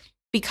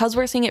because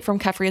we're seeing it from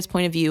Keffria's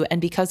point of view,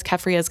 and because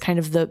Keffria has kind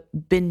of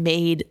been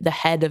made the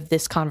head of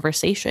this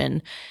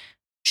conversation,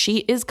 she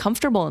is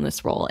comfortable in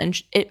this role,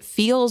 and it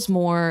feels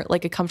more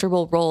like a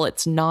comfortable role.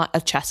 It's not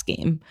a chess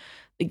game.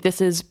 Like,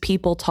 this is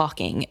people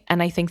talking,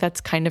 and I think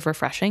that's kind of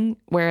refreshing.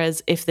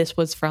 Whereas if this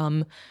was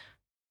from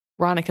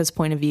Ronica's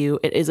point of view,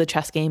 it is a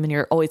chess game, and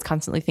you're always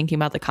constantly thinking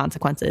about the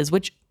consequences,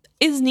 which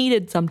is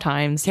needed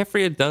sometimes.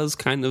 Keffria does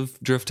kind of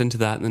drift into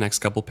that in the next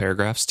couple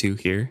paragraphs too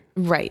here.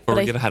 Right.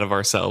 Before we get ahead of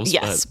ourselves.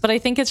 Yes, but I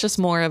think it's just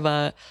more of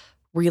a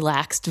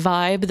relaxed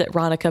vibe that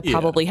Ronica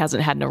probably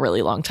hasn't had in a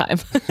really long time.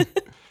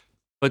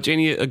 But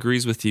Janie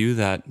agrees with you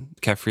that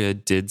Keffria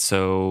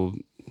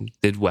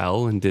did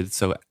well and did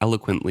so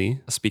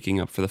eloquently,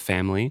 speaking up for the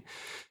family,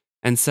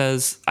 and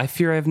says, I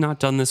fear I have not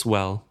done this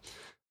well.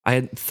 I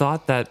had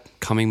thought that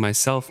coming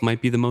myself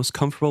might be the most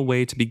comfortable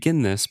way to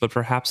begin this, but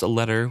perhaps a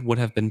letter would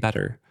have been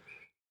better.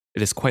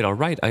 It is quite all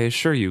right, I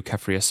assure you,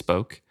 Keffria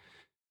spoke.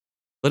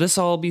 Let us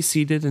all be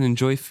seated and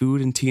enjoy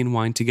food and tea and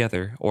wine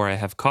together, or I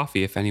have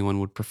coffee if anyone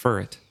would prefer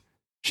it.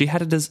 She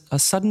had a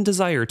sudden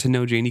desire to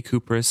know Janie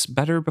Kupris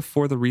better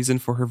before the reason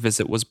for her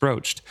visit was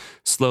broached.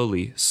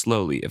 Slowly,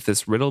 if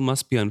this riddle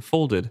must be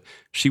unfolded,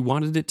 she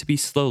wanted it to be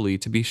slowly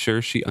to be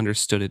sure she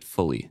understood it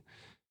fully.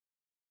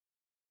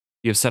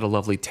 You have set a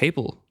lovely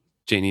table,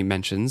 Janie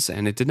mentions,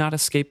 and it did not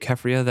escape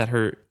Keffria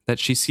that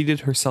she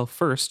seated herself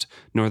first,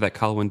 nor that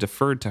Colwyn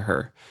deferred to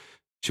her.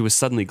 She was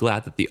suddenly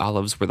glad that the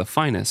olives were the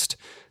finest,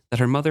 that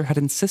her mother had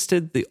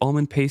insisted the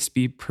almond paste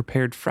be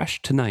prepared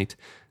fresh tonight,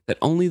 that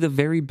only the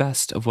very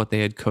best of what they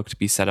had cooked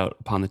be set out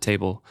upon the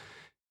table.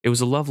 It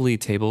was a lovely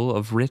table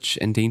of rich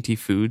and dainty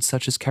food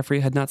such as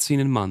Keffria had not seen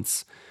in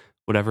months.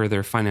 Whatever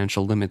their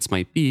financial limits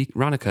might be,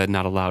 Ronica had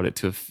not allowed it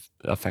to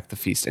affect the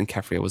feast, and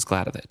Keffria was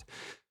glad of it.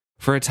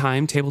 For a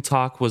time, table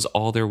talk was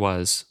all there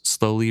was.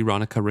 Slowly,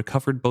 Ronica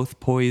recovered both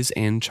poise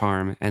and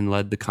charm and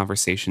led the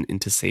conversation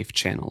into safe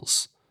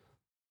channels.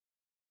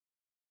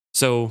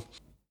 So,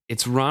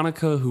 it's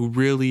Ronica who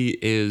really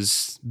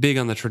is big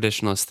on the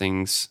traditionalist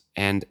things,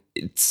 and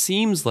it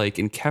seems like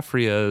in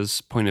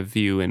Keffria's point of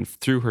view and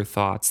through her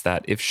thoughts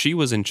that if she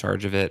was in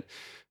charge of it,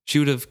 she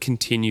would have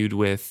continued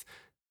with,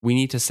 we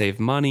need to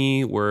save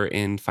money, we're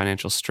in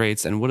financial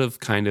straits, and would have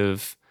kind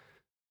of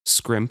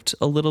scrimped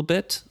a little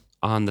bit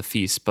on the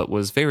feast, but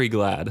was very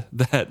glad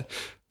that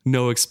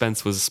no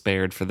expense was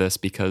spared for this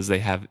because they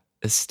have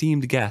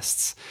esteemed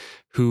guests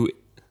who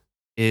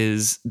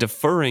is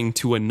deferring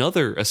to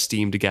another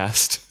esteemed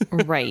guest.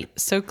 Right.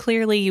 So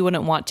clearly you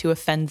wouldn't want to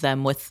offend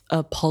them with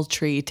a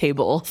paltry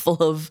table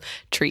full of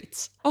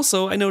treats.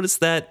 Also, I noticed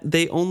that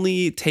they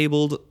only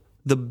tabled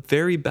the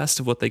very best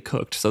of what they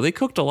cooked. So they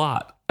cooked a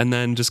lot and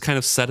then just kind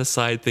of set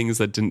aside things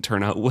that didn't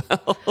turn out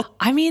well.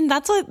 I mean,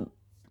 that's what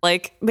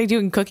like they do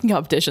in cooking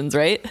competitions,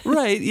 right?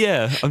 Right,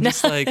 yeah. I'm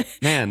just like,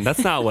 man,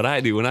 that's not what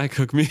I do when I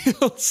cook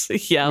meals.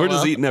 Yeah, we're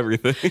just eating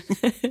everything.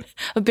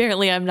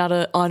 Apparently, I'm not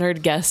an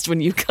honored guest when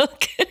you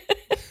cook.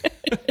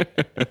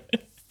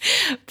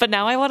 But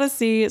now I want to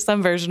see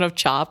some version of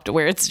Chopped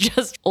where it's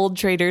just old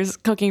traders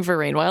cooking for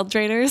Rainwild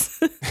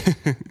traders.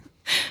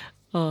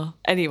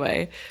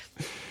 Anyway,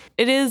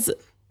 it is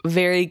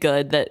very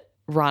good that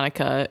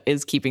Ronica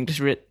is keeping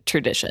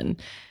tradition.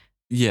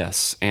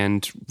 Yes,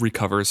 and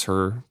recovers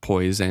her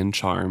poise and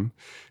charm.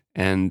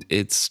 And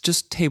it's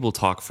just table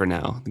talk for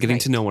now, getting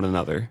to know one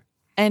another.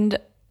 And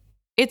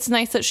it's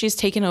nice that she's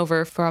taken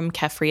over from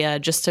Keffria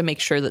just to make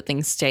sure that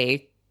things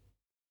stay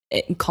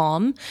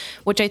calm,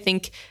 which I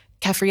think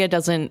Keffria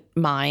doesn't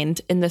mind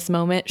in this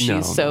moment.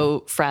 She's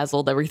so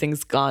frazzled,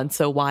 everything's gone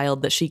so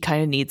wild that she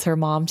kind of needs her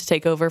mom to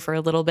take over for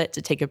a little bit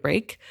to take a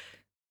break.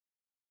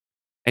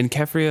 And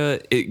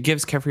Keffria, it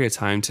gives Keffria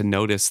time to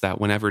notice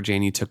that whenever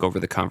Janie took over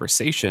the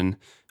conversation,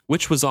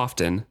 which was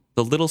often,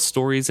 the little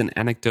stories and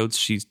anecdotes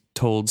she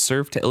told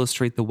served to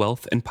illustrate the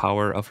wealth and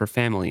power of her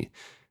family.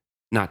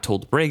 Not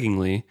told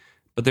braggingly,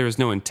 but there was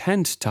no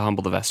intent to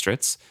humble the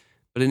Vestrits,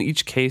 but in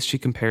each case she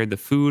compared the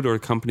food or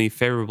company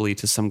favorably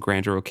to some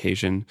grander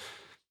occasion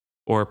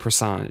or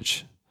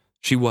personage.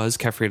 She was,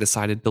 Keffria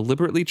decided,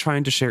 deliberately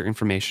trying to share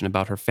information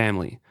about her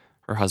family.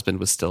 Her husband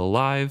was still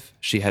alive,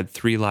 she had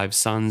 3 live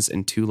sons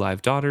and 2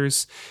 live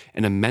daughters,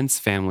 an immense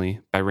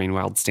family by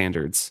Rainwild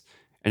standards,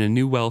 and a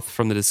new wealth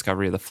from the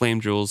discovery of the flame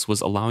jewels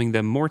was allowing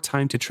them more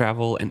time to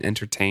travel and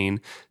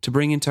entertain, to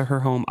bring into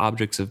her home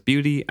objects of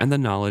beauty and the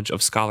knowledge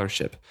of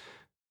scholarship.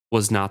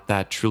 Was not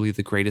that truly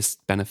the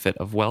greatest benefit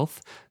of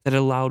wealth, that it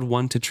allowed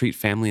one to treat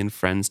family and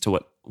friends to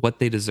what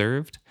they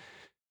deserved?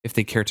 If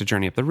they cared to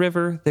journey up the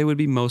river, they would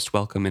be most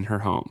welcome in her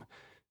home.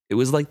 It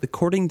was like the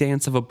courting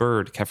dance of a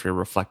bird, Keffria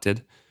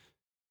reflected.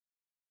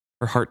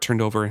 Her heart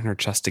turned over in her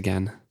chest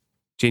again.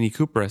 Janie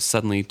Kupra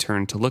suddenly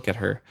turned to look at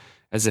her,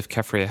 as if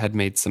Keffria had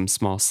made some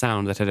small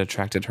sound that had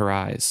attracted her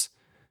eyes.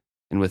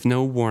 And with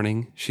no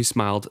warning, she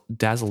smiled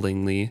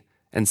dazzlingly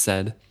and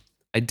said,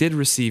 I did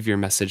receive your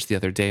message the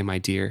other day, my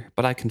dear,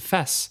 but I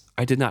confess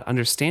I did not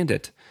understand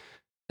it.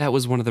 That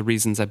was one of the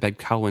reasons I begged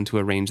Colwyn to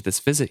arrange this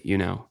visit, you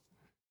know.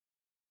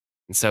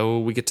 And so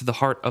we get to the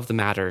heart of the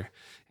matter,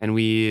 and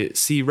we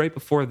see right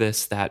before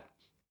this that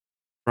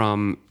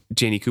from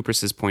Janie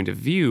Kupras's point of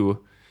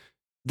view,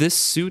 this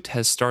suit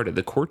has started,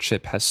 the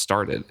courtship has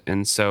started,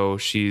 and so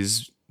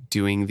she's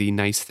doing the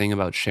nice thing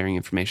about sharing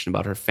information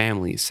about her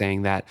family,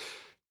 saying that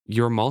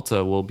your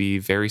Malta will be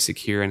very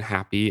secure and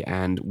happy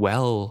and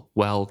well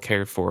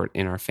cared for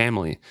in our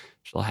family.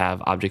 She'll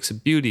have objects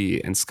of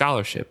beauty and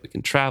scholarship. We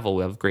can travel.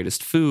 We have the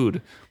greatest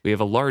food. We have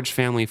a large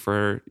family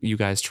for you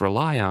guys to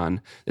rely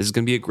on. This is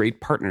going to be a great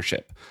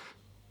partnership.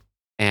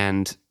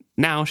 And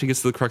now she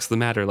gets to the crux of the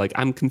matter. Like,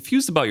 I'm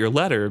confused about your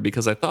letter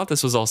because I thought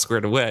this was all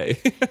squared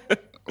away.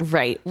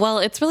 Right. Well,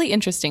 it's really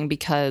interesting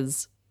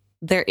because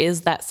there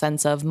is that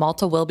sense of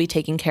Malta will be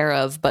taken care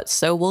of, but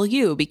so will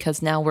you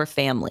because now we're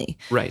family.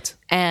 Right.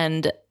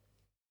 And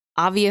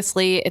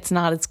obviously it's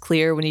not as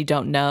clear when you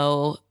don't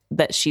know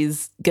that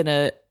she's going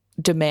to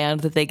demand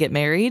that they get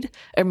married,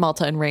 or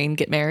Malta and Rain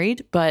get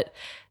married, but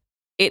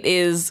it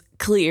is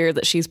clear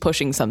that she's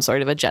pushing some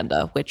sort of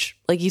agenda, which,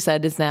 like you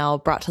said, is now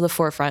brought to the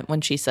forefront when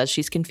she says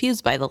she's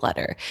confused by the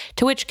letter,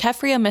 to which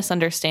Keffria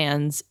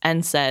misunderstands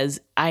and says,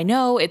 I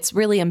know it's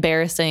really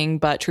embarrassing,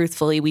 but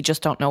truthfully, we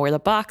just don't know where the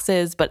box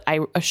is, but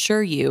I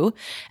assure you,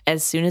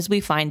 as soon as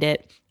we find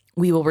it,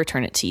 we will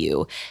return it to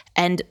you.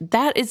 And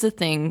that is the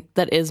thing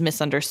that is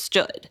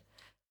misunderstood.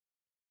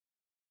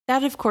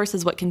 That, of course,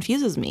 is what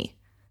confuses me.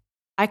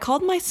 I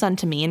called my son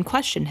to me and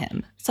questioned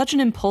him. Such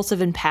an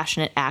impulsive and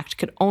passionate act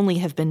could only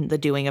have been the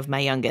doing of my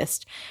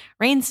youngest.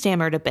 Rain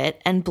stammered a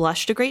bit and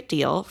blushed a great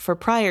deal, for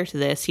prior to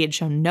this he had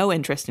shown no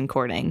interest in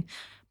courting.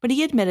 But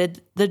he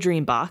admitted the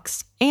dream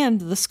box, and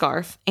the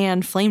scarf,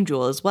 and Flame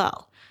Jewel as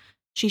well.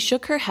 She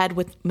shook her head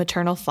with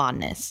maternal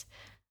fondness.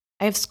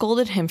 I have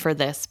scolded him for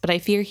this, but I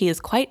fear he is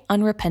quite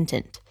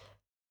unrepentant.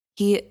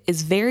 He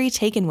is very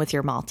taken with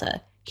your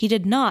Malta. He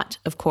did not,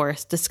 of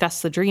course,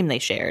 discuss the dream they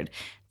shared.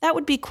 That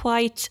would be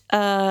quite,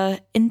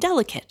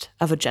 indelicate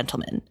of a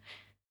gentleman.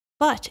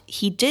 But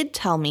he did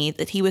tell me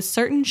that he was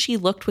certain she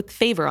looked with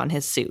favor on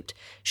his suit.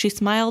 She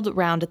smiled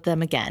round at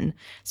them again,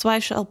 so I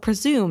shall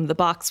presume the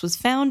box was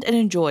found and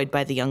enjoyed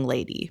by the young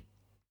lady.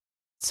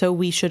 So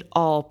we should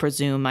all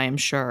presume, I am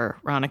sure,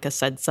 Ronica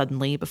said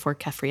suddenly before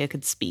Keffria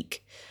could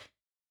speak.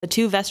 The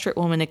two Vestrit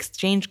women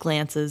exchanged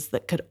glances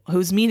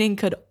whose meaning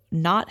could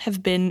not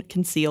have been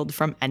concealed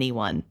from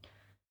anyone.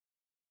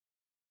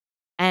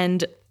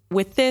 And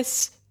with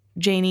this,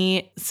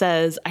 Janie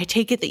says, I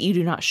take it that you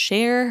do not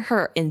share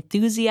her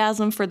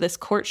enthusiasm for this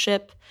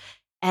courtship.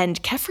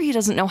 And Keffria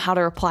doesn't know how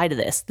to reply to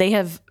this. They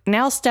have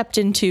now stepped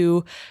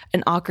into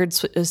an awkward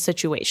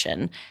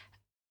situation.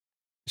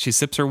 She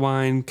sips her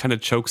wine, kind of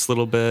chokes a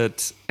little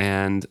bit,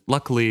 and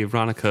luckily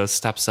Ronica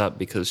steps up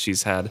because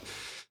she's had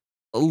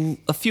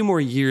a few more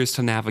years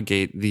to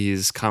navigate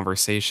these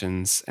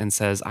conversations and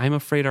says, I'm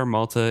afraid our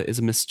Malta is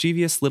a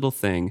mischievous little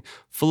thing,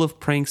 full of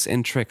pranks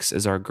and tricks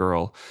is our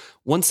girl.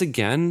 Once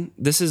again,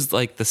 this is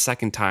like the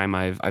second time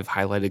I've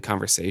highlighted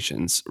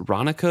conversations.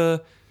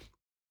 Ronica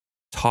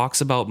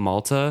talks about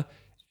Malta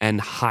and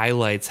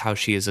highlights how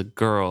she is a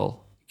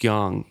girl,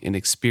 young,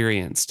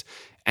 inexperienced,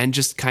 and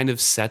just kind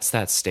of sets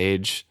that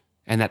stage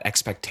and that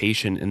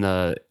expectation in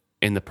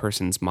the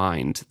person's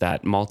mind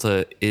that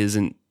Malta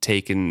isn't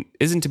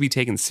to be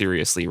taken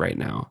seriously right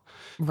now.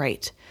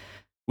 Right.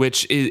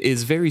 Which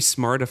is very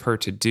smart of her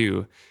to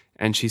do.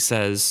 And she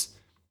says,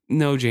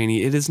 no,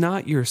 Janie, it is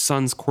not your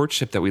son's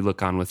courtship that we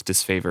look on with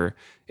disfavor.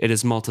 It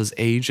is Malta's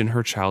age and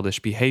her childish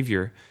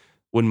behavior.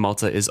 When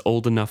Malta is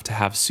old enough to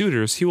have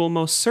suitors, he will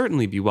most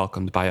certainly be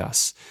welcomed by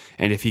us.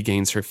 And if he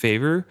gains her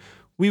favor,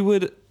 we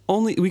could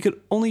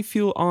only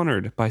feel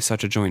honored by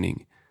such a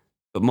joining.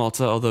 But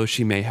Malta, although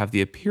she may have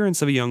the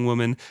appearance of a young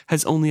woman,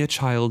 has only a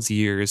child's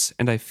years,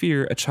 and I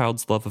fear a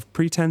child's love of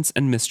pretense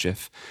and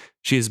mischief.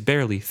 She is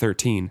barely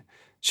 13.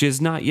 She has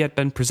not yet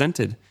been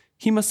presented.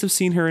 He must have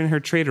seen her in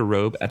her trader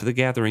robe at the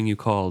gathering you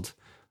called.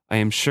 I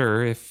am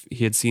sure if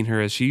he had seen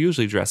her as she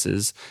usually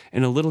dresses,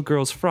 in a little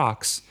girl's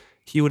frocks,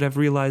 he would have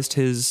realized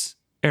his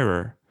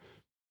error.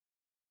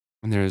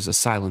 And there is a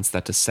silence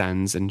that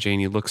descends, and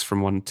Janie looks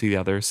from one to the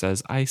other,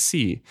 says, I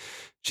see.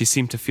 She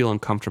seemed to feel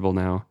uncomfortable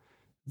now.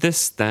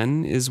 This,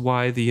 then, is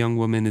why the young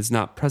woman is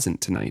not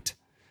present tonight.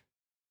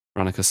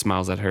 Ronica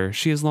smiles at her.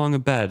 She is long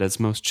abed, as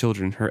most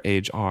children her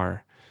age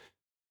are.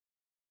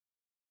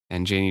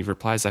 And Janie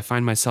replies, I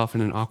find myself in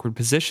an awkward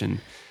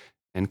position.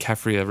 And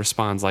Keffria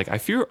responds like, I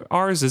fear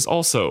ours is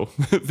also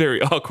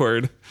very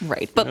awkward.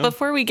 Right. But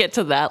before we get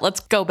to that,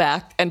 let's go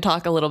back and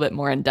talk a little bit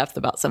more in depth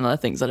about some of the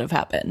things that have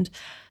happened.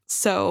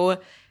 So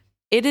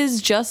it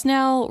is just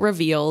now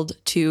revealed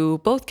to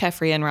both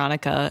Keffria and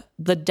Ronica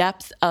the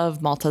depth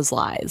of Malta's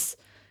lies.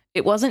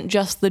 It wasn't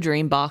just the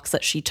dream box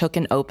that she took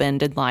and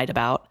opened and lied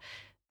about.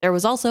 There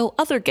was also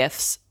other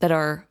gifts that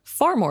are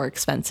far more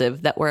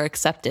expensive that were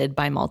accepted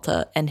by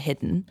Malta and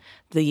hidden.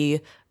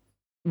 The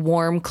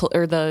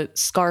the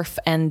scarf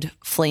and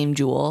Flame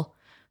Jewel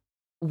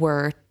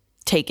were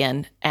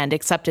taken and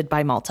accepted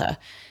by Malta.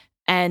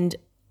 And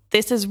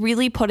this is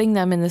really putting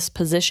them in this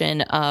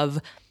position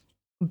of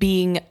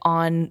being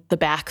on the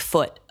back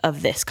foot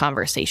of this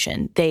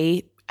conversation.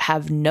 They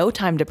have no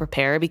time to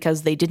prepare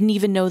because they didn't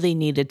even know they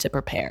needed to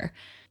prepare.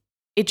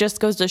 It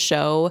just goes to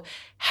show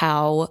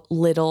how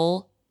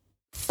little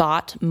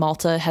thought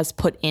Malta has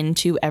put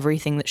into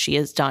everything that she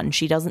has done.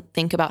 She doesn't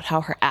think about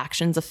how her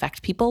actions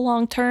affect people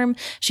long term.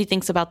 She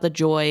thinks about the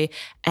joy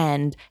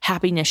and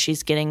happiness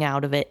she's getting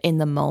out of it in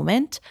the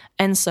moment.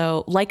 And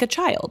so, like a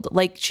child,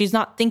 like she's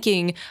not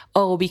thinking,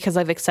 oh, because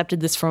I've accepted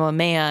this from a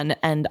man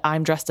and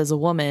I'm dressed as a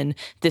woman,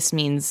 this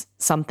means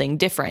something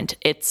different.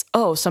 It's,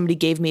 oh, somebody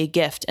gave me a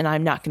gift and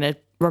I'm not going to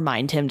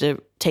remind him to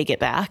take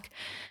it back.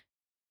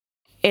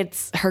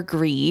 It's her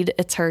greed,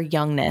 it's her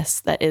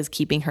youngness that is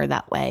keeping her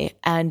that way.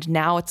 And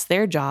now it's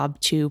their job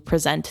to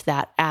present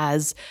that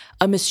as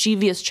a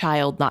mischievous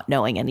child not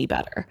knowing any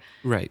better.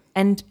 Right.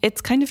 And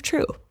it's kind of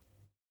true.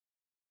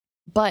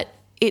 But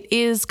it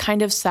is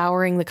kind of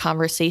souring the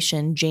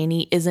conversation.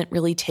 Janie isn't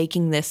really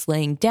taking this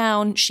laying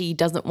down. She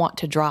doesn't want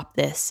to drop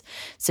this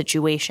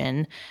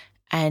situation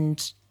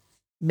and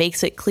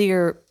makes it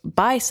clear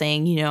by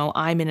saying, you know,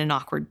 I'm in an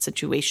awkward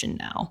situation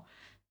now.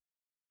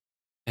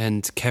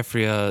 And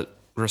Keffria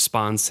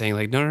responds saying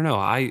like, no,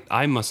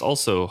 I must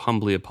also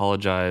humbly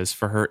apologize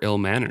for her ill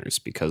manners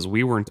because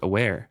we weren't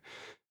aware.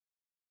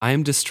 I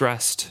am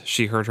distressed.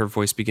 She heard her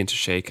voice begin to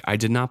shake. I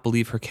did not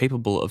believe her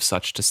capable of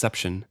such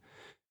deception.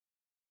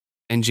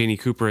 And Janie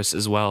Cooperus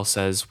as well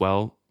says,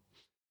 well,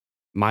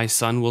 My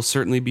son will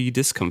certainly be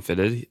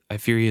discomfited. I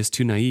fear he is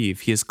too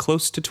naive. He is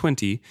close to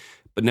 20,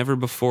 but never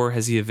before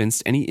has he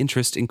evinced any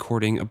interest in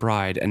courting a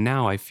bride, and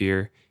now, I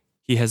fear,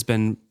 he has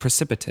been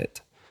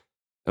precipitate.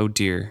 Oh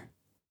dear.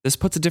 This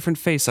puts a different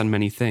face on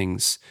many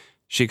things.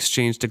 She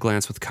exchanged a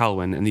glance with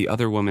Colwyn, and the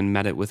other woman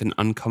met it with an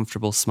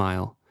uncomfortable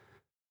smile.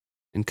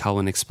 And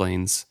Colwyn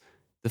explains,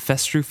 the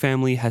Festru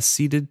family has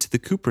ceded to the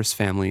Cuprous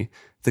family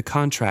the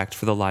contract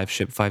for the live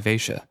ship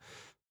Vivacia.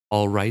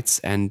 All rights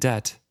and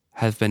debt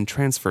have been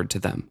transferred to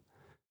them.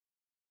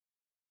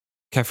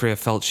 Keffria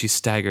felt she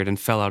staggered and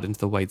fell out into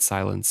the white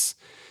silence.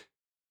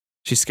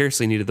 She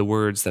scarcely needed the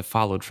words that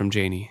followed from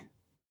Janey.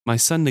 My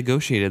son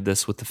negotiated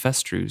this with the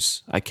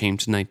Festrus. I came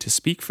tonight to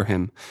speak for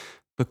him,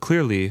 but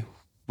clearly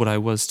what I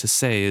was to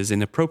say is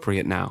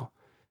inappropriate now.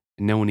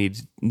 And no one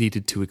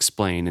needed to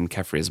explain in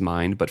Keffria's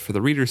mind, but for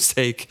the reader's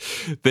sake,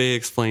 they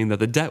explained that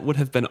the debt would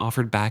have been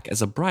offered back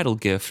as a bridal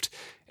gift,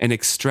 an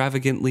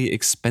extravagantly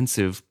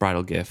expensive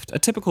bridal gift, a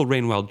typical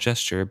Rainwild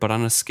gesture, but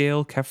on a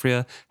scale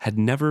Keffria had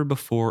never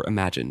before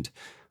imagined.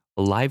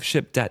 A live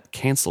ship debt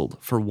canceled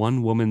for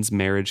one woman's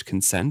marriage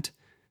consent?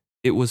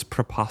 It was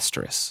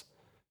preposterous.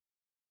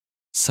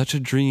 Such a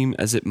dream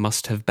as it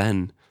must have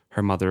been,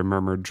 her mother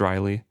murmured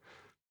dryly.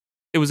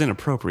 It was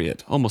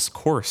inappropriate, almost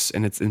coarse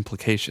in its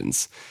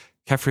implications.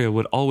 Keffria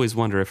would always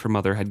wonder if her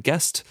mother had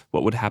guessed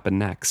what would happen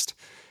next.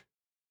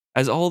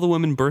 As all the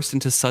women burst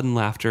into sudden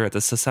laughter at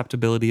the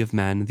susceptibility of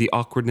men, the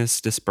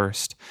awkwardness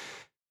dispersed.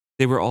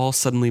 They were all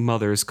suddenly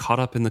mothers caught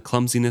up in the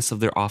clumsiness of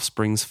their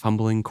offspring's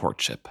fumbling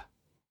courtship.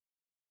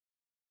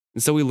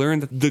 And so we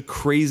learned the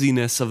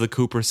craziness of the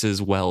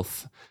Cupresses'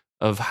 wealth,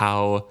 of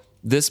how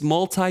this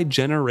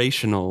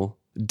multi-generational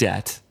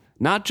debt,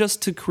 not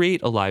just to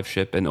create a live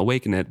ship and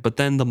awaken it, but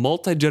then the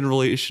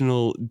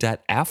multi-generational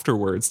debt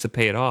afterwards to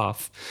pay it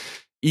off,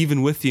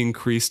 even with the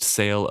increased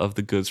sale of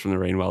the goods from the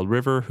Rainwild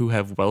River, who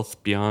have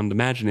wealth beyond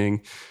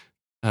imagining,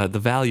 the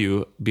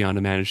value beyond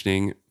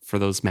imagining for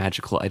those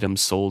magical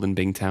items sold in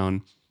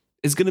Bingtown,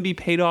 is going to be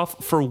paid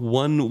off for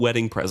one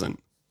wedding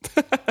present.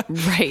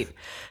 Right.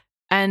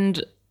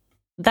 And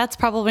that's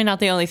probably not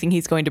the only thing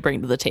he's going to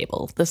bring to the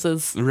table. This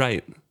is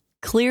right.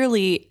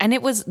 Clearly, and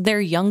it was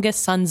their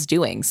youngest son's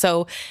doing.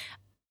 So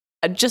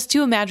just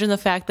to imagine the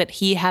fact that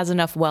he has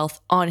enough wealth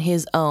on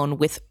his own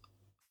with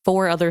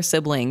 4 other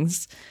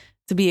siblings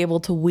to be able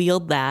to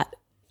wield that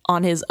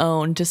on his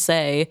own to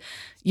say,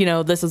 you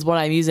know, this is what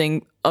I'm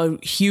using a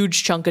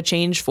huge chunk of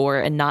change for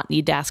and not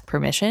need to ask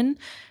permission.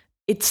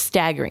 It's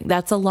staggering.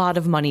 That's a lot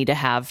of money to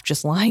have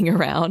just lying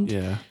around.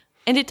 Yeah.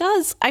 And it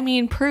does, I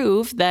mean,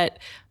 prove that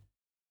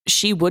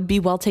she would be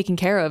well taken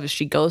care of if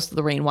she goes to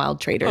the Rainwild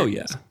Trader. Oh,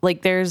 yeah.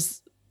 Like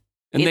there's...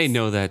 And they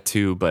know that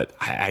too, but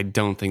I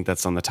don't think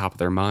that's on the top of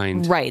their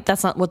mind. Right.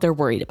 That's not what they're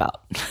worried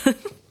about.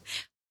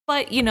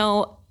 But, you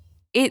know,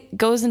 it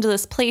goes into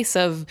this place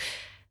of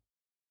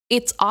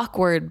it's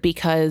awkward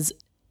because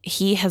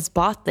he has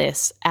bought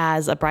this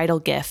as a bridal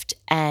gift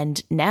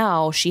and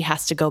now she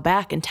has to go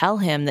back and tell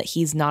him that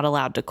he's not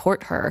allowed to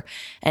court her.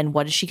 And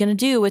what is she going to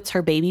do? It's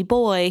her baby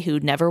boy who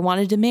never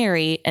wanted to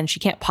marry and she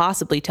can't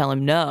possibly tell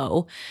him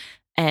no.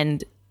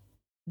 And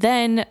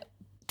then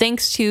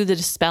thanks to the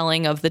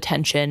dispelling of the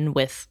tension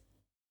with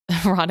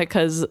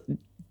Veronica's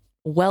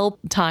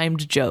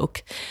well-timed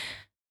joke,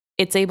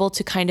 it's able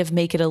to kind of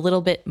make it a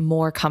little bit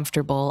more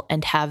comfortable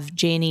and have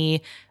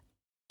Janey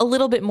a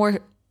little bit more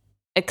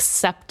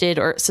accepted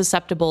or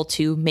susceptible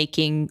to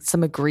making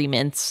some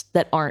agreements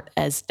that aren't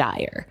as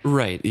dire.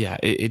 Right. Yeah.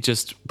 It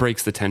just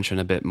breaks the tension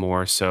a bit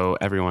more so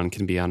everyone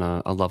can be on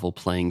a level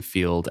playing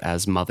field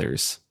as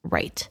mothers.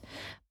 Right.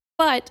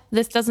 But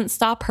this doesn't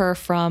stop her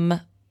from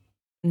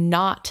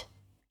not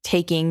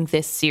taking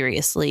this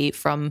seriously,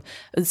 from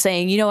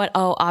saying, you know what,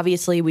 oh,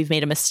 obviously we've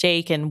made a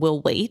mistake and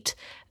we'll wait.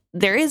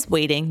 There is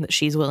waiting that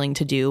she's willing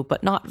to do,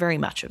 but not very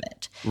much of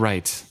it.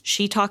 Right.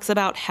 She talks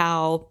about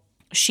how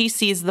she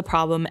sees the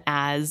problem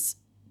as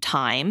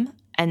time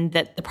and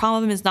that the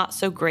problem is not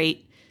so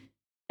great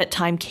that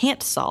time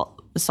can't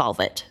solve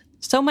it.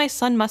 So my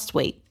son must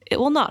wait. It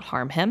will not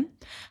harm him.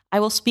 I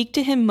will speak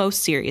to him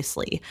most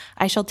seriously.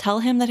 I shall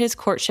tell him that his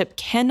courtship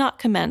cannot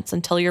commence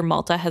until your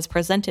Malta has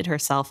presented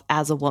herself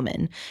as a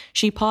woman.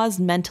 She paused,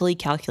 mentally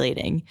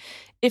calculating.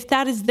 If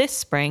that is this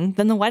spring,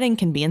 then the wedding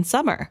can be in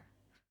summer.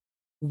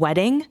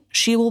 Wedding?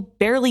 She will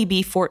barely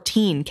be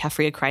 14,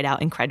 Keffria cried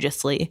out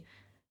incredulously.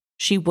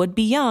 She would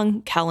be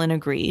young, Colwyn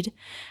agreed,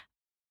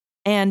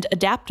 and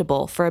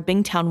adaptable for a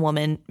Bingtown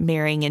woman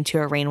marrying into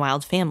a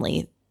Rainwild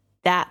family.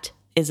 That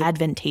is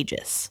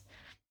advantageous.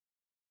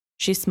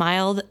 She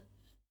smiled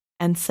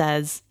and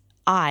says,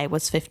 I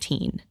was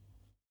 15.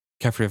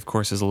 Keffria, of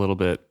course, is a little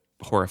bit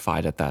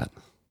horrified at that.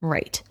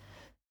 Right.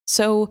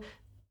 So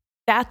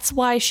that's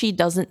why she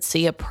doesn't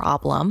see a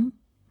problem.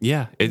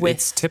 Yeah,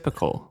 it's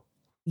typical.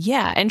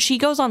 Yeah, and she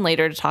goes on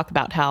later to talk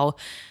about how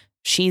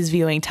she's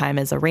viewing time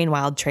as a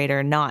Rainwild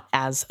trader, not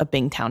as a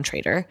Bingtown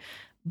trader.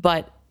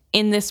 But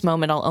in this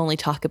moment, I'll only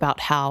talk about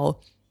how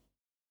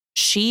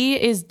she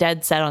is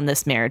dead set on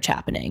this marriage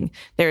happening.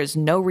 There is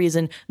no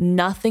reason,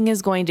 nothing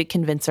is going to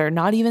convince her,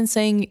 not even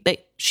saying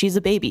that she's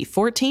a baby.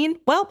 14?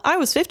 Well, I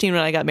was 15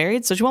 when I got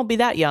married, so she won't be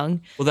that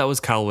young. Well, that was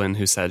Calvin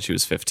who said she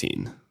was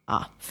 15.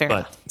 Fair But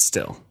enough.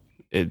 still,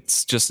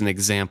 it's just an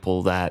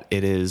example that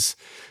it is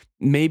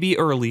maybe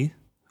early,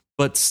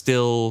 but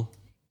still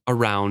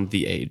around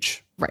the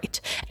age.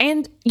 Right.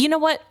 And you know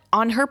what?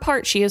 On her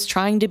part, she is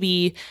trying to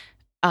be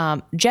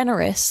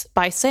generous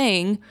by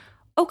saying,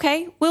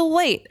 okay, we'll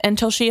wait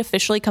until she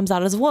officially comes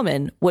out as a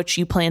woman, which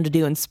you plan to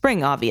do in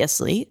spring,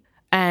 obviously,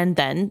 and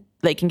then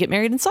they can get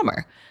married in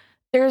summer.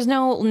 There's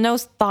no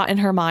thought in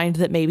her mind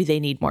that maybe they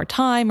need more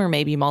time, or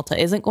maybe Malta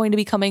isn't going to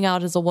be coming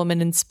out as a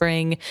woman in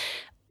spring.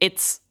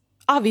 It's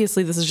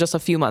obviously, this is just a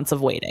few months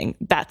of waiting.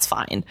 That's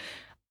fine.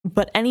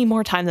 But any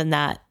more time than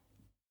that,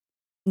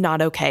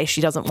 not okay.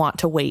 She doesn't want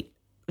to wait.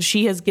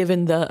 She has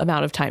given the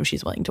amount of time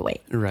she's willing to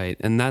wait. Right.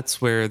 And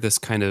that's where this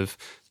kind of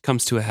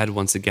comes to a head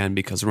once again,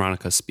 because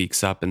Veronica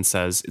speaks up and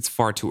says, it's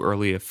far too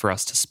early for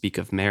us to speak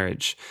of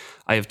marriage.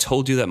 I have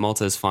told you that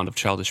Malta is fond of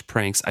childish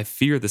pranks. I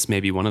fear this may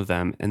be one of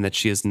them, and that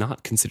she has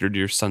not considered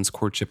your son's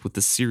courtship with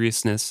the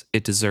seriousness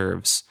it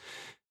deserves.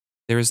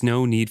 There is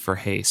no need for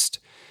haste.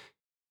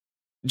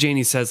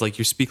 Janie says, like,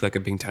 you speak like a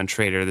Bingtown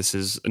trader. This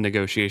is a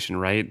negotiation,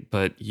 right?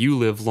 But you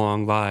live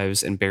long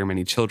lives and bear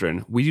many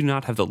children. We do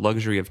not have the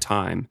luxury of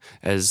time,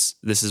 as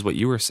this is what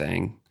you were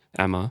saying,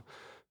 Emma.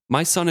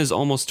 My son is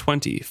almost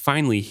 20.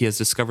 Finally, he has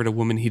discovered a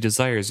woman he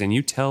desires, and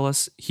you tell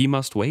us he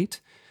must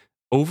wait?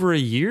 Over a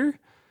year?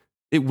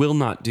 It will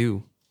not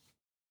do.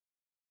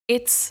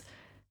 It's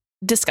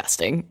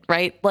disgusting,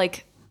 right?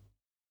 Like,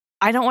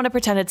 I don't want to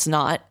pretend it's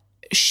not.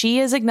 She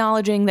is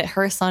acknowledging that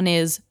her son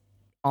is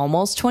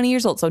almost 20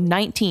 years old. So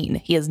 19.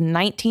 He is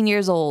 19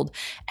 years old,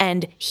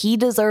 and he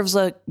deserves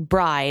a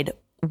bride,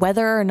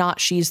 whether or not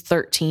she's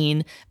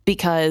 13,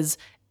 because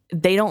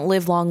they don't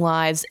live long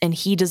lives, and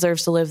he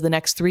deserves to live the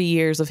next 3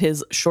 years of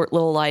his short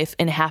little life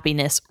in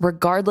happiness,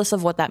 regardless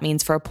of what that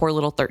means for a poor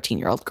little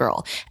 13-year-old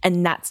girl.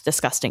 And that's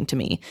disgusting to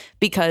me,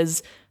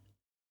 because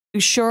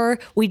sure,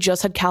 we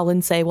just had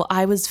Calvin say, well,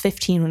 I was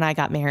 15 when I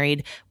got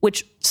married,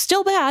 which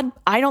still bad.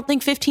 I don't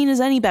think 15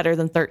 is any better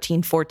than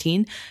 13,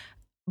 14.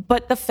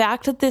 But the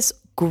fact that this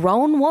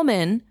grown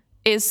woman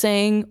is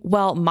saying,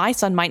 well, my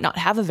son might not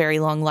have a very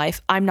long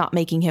life. I'm not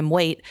making him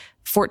wait,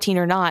 14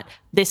 or not.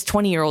 This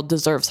 20-year-old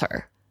deserves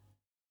her.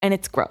 And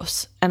it's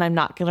gross. And I'm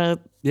not going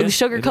to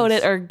sugarcoat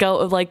it or go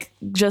like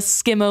just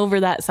skim over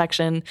that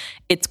section.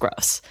 It's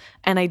gross.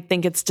 And I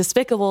think it's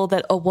despicable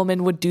that a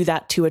woman would do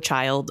that to a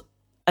child,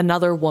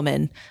 another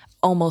woman,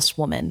 almost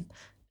woman,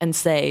 and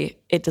say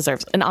it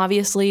deserves. And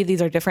obviously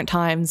these are different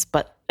times,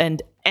 but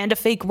and a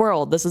fake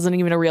world. This isn't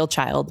even a real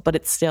child, but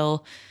it's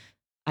still,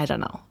 I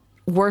don't know,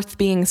 worth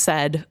being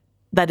said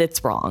that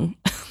it's wrong.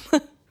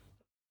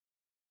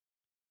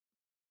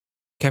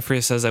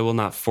 Kefria says, I will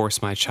not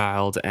force my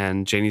child.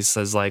 And Janie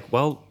says, like,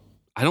 well,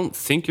 I don't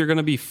think you're going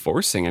to be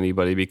forcing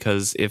anybody,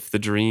 because if the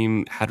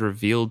dream had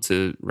revealed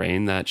to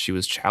Rain that she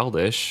was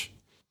childish,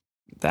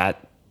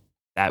 that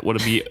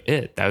would be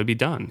it. That would be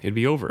done. It'd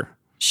be over.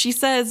 She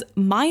says,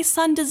 my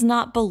son does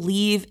not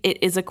believe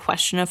it is a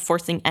question of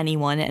forcing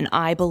anyone, and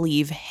I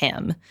believe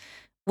him.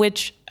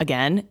 Which,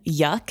 again,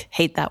 yuck,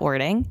 hate that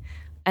wording.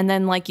 And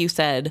then, like you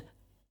said,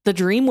 the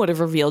dream would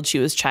have revealed she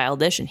was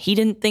childish, and he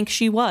didn't think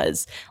she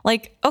was.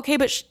 Like, okay,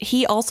 but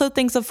he also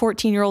thinks a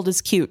 14-year-old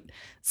is cute.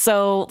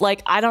 So,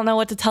 like, I don't know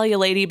what to tell you,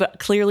 lady, but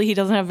clearly he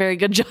doesn't have very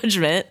good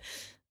judgment.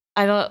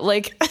 I don't,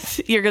 like,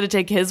 you're going to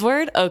take his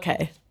word?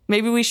 Okay.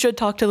 Maybe we should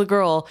talk to the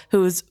girl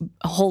whose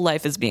whole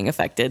life is being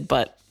affected,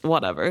 but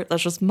whatever.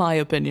 That's just my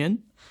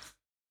opinion.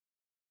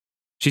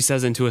 She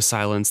says into a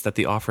silence that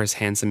the offer is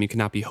handsome. You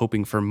cannot be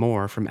hoping for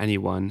more from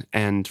anyone.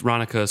 And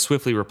Ronica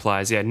swiftly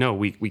replies, yeah, no,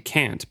 we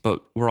can't.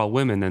 But we're all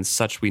women, and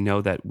such we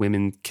know that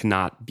women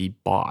cannot be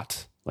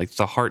bought. Like,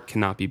 the heart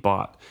cannot be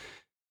bought.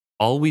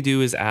 All we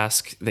do is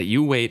ask that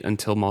you wait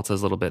until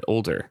Malta's a little bit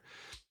older,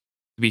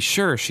 to be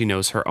sure she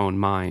knows her own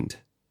mind.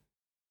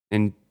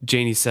 And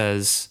Janie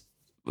says,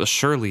 well,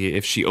 surely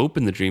if she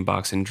opened the dream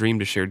box and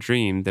dreamed a shared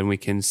dream, then we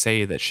can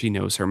say that she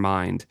knows her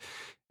mind.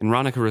 And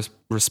Ronica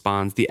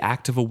responds, the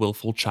act of a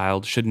willful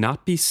child should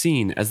not be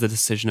seen as the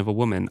decision of a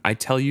woman. I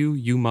tell you,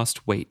 you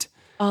must wait.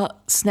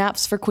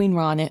 Snaps for Queen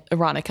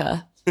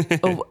Ronica.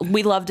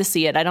 We love to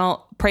see it. I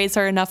don't praise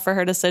her enough for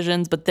her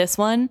decisions, but this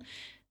one,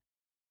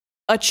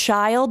 a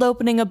child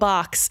opening a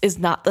box is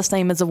not the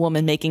same as a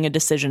woman making a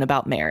decision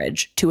about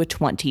marriage to a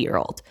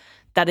 20-year-old.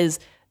 That is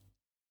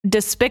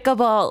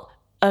despicable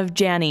of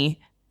Janie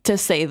to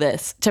say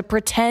this, to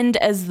pretend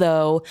as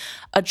though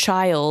a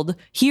child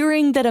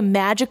hearing that a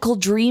magical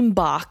dream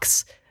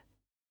box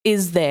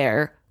is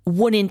there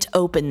wouldn't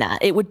open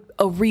that.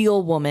 A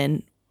real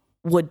woman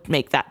would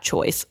make that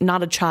choice,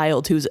 not a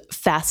child who's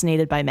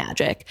fascinated by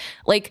magic.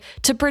 Like,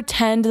 to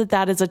pretend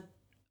that is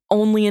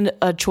only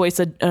a choice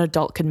an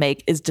adult could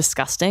make is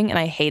disgusting, and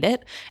I hate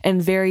it,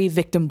 and very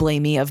victim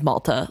blamey of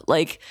Malta.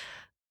 Like,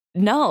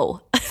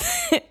 no.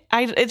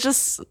 It's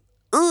just,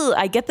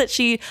 I get that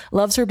she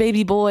loves her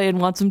baby boy and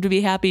wants him to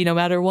be happy no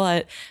matter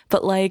what,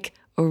 but like,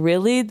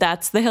 really?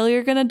 That's the hill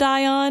you're gonna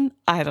die on?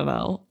 I don't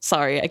know.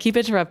 Sorry, I keep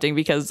interrupting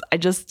because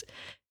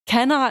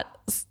cannot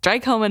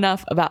strike home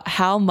enough about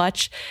how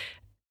much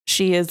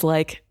she is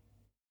like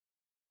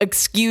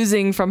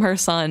excusing from her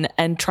son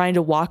and trying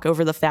to walk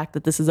over the fact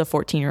that this is a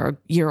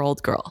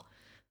 14-year-old girl.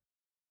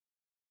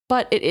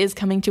 But it is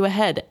coming to a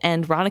head,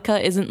 and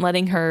Ronica isn't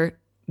letting her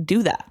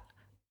do that.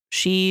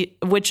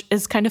 Which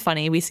is kind of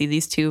funny. We see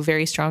these two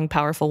very strong,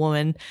 powerful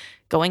women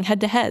going head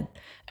to head.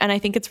 And I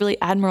think it's really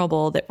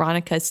admirable that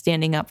Ronica is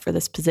standing up for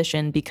this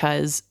position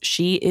because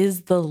she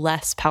is the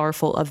less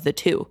powerful of the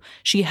two.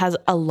 She has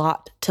a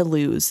lot to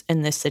lose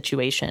in this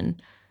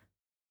situation.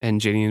 And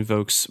Janie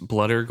invokes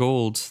blood or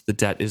gold. The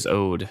debt is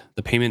owed.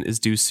 The payment is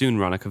due soon,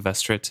 Ronica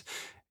Vestrit,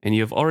 and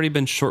you have already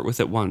been short with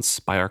it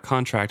once. By our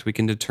contract, we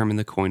can determine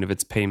the coin of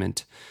its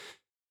payment.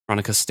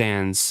 Ronica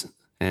stands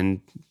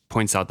and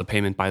points out the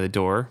payment by the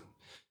door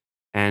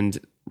and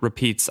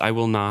repeats, I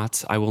will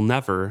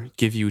never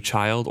give you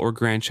child or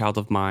grandchild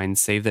of mine,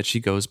 save that she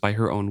goes by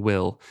her own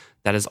will.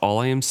 That is all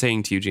I am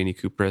saying to you, Janie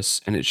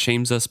Kupris, and it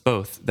shames us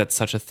both that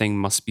such a thing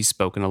must be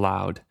spoken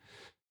aloud.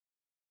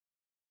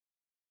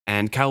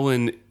 And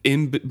Cowlin,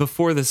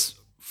 before this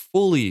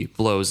fully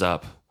blows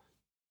up,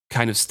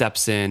 kind of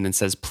steps in and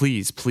says,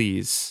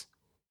 please,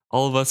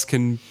 all of us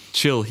can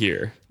chill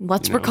here.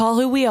 Let's recall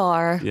who we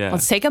are. Yeah.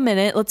 Let's take a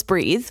minute. Let's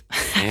breathe.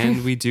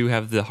 And we do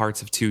have the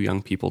hearts of two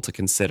young people to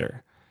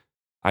consider.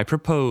 I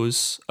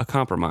propose a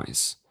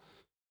compromise,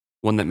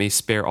 one that may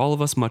spare all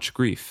of us much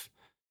grief.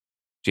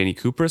 Janie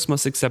Kupris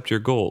must accept your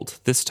gold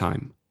this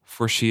time,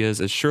 for she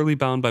is as surely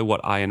bound by what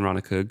I and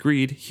Ronica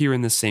agreed here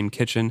in this same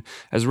kitchen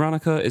as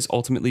Ronica is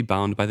ultimately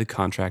bound by the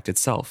contract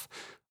itself.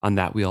 On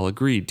that we all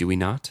agreed, do we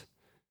not?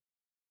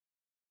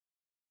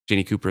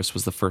 Janie Kupris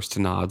was the first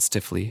to nod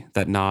stiffly.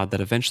 That nod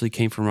that eventually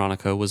came from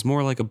Ronica was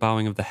more like a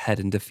bowing of the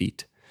head in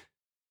defeat.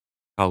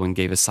 Alwyn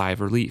gave a sigh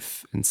of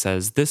relief and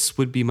says, this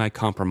would be my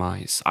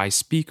compromise. I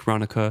speak,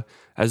 Ronica,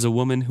 as a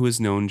woman who has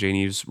known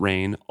Janie's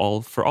reign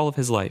for all of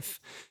his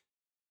life.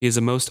 He is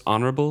a most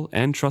honorable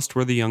and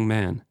trustworthy young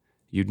man.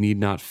 You need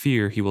not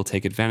fear he will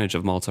take advantage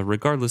of Malta,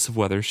 regardless of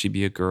whether she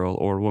be a girl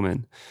or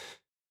woman.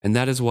 And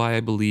that is why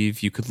I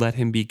believe you could let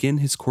him begin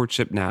his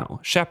courtship now,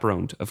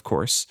 chaperoned, of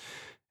course,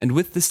 and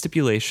with the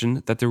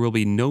stipulation that there will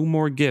be no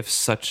more gifts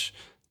such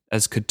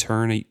as could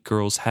turn a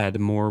girl's head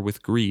more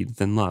with greed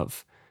than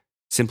love.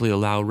 Simply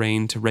allow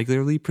Rain to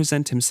regularly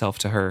present himself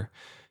to her.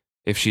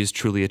 If she is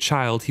truly a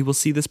child, he will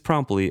see this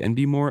promptly and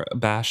be more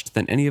abashed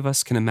than any of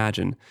us can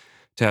imagine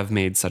to have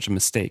made such a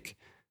mistake.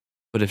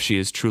 But if she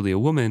is truly a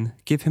woman,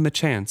 give him a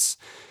chance,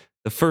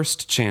 the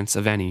first chance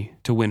of any,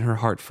 to win her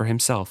heart for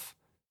himself.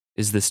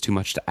 Is this too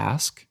much to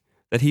ask?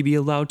 That he be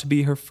allowed to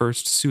be her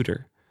first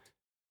suitor?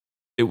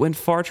 It went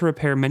far to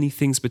repair many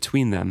things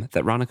between them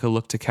that Ronica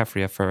looked to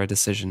Keffria for a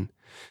decision.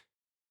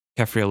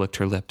 Keffria licked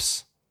her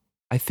lips.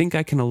 I think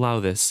I can allow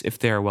this if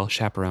they are well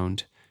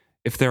chaperoned,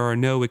 if there are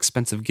no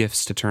expensive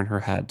gifts to turn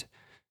her head.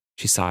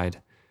 She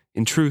sighed.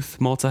 In truth,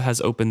 Malta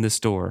has opened this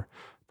door.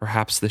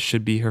 Perhaps this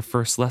should be her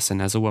first lesson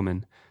as a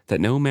woman,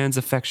 that no man's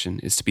affection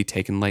is to be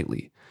taken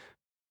lightly.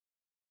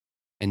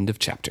 End of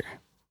chapter.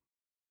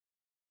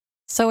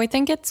 So I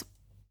think it's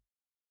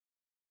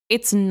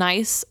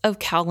nice of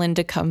Cowlin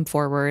to come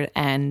forward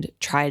and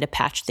try to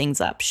patch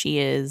things up. She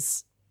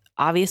is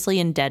obviously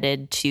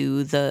indebted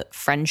to the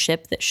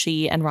friendship that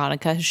she and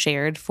Ronica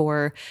shared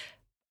for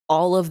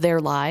all of their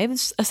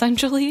lives,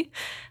 essentially.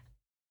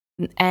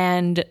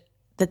 And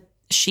that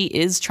she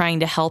is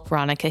trying to help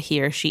Ronica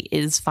here. She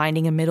is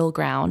finding a middle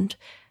ground,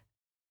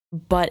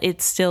 but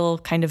it's still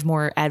kind of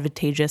more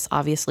advantageous,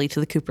 obviously, to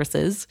the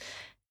Kuprises.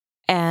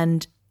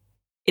 And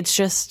it's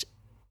just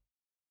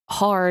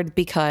hard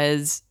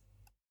because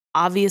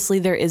obviously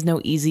there is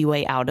no easy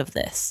way out of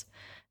this.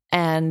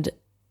 And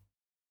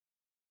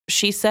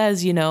she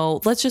says,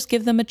 let's just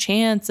give them a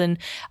chance. And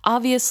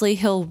obviously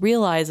he'll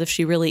realize if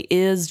she really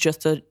is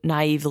just a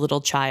naive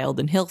little child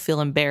and he'll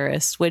feel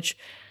embarrassed, which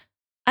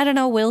I don't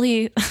know, will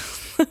he?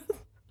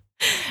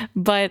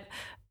 But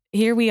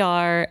here we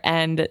are,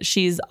 and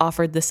she's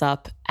offered this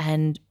up.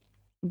 And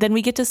then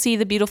we get to see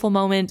the beautiful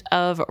moment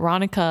of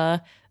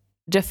Ronica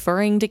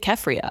deferring to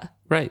Keffria.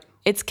 Right.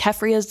 It's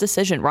Keffria's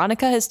decision.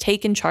 Ronica has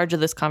taken charge of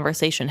this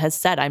conversation, has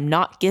said, I'm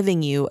not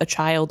giving you a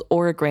child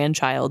or a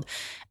grandchild,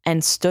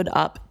 and stood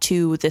up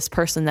to this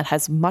person that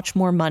has much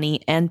more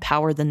money and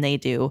power than they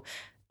do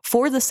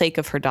for the sake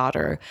of her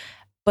daughter.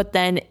 But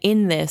then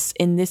in this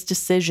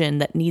decision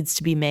that needs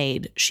to be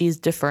made, she's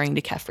deferring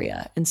to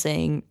Keffria and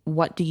saying,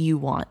 what do you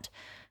want?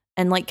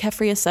 And like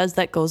Keffria says,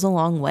 that goes a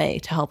long way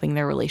to helping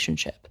their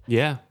relationship.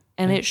 Yeah.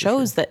 And it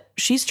shows that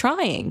she's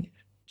trying.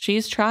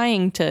 She's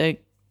trying to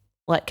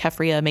let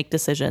Keffria make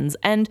decisions.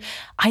 And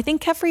I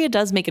think Keffria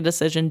does make a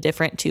decision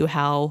different to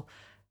how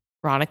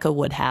Ronica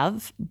would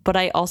have. But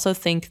I also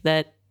think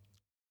that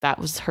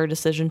was her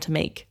decision to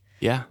make.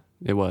 Yeah,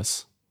 it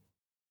was.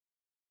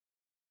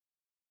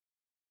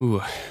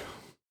 Ooh.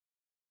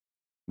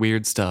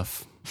 Weird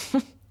stuff.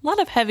 A lot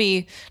of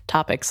heavy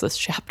topics this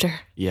chapter.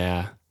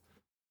 Yeah.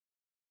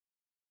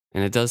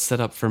 And it does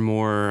set up for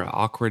more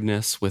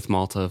awkwardness with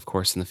Malta, of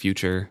course, in the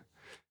future.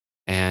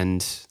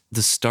 And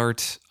the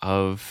start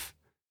of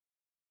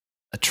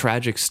a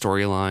tragic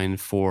storyline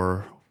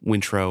for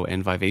Wintrow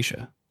and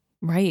Vivacia.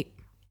 Right.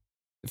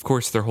 Of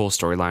course, their whole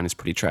storyline is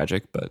pretty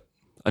tragic, but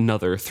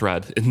another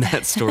thread in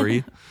that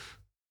story.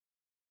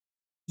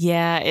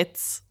 Yeah,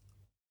 it's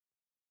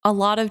a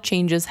lot of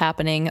changes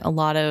happening, a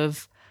lot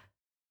of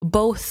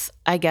both,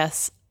 I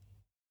guess,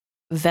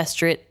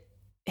 Vestrit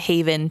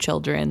Haven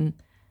children.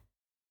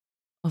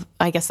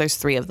 I guess there's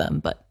 3 of them,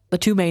 but the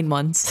 2 main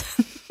ones.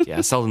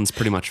 Yeah, Selden's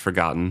pretty much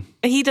forgotten.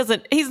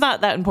 He's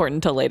not that important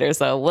until later,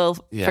 so we'll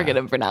forget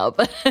him for now.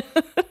 But I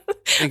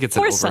think it's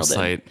an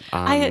oversight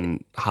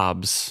on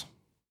Hobbs'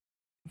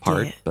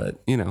 part, yeah.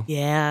 but you know.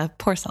 Yeah,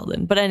 poor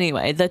Selden. But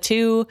anyway, the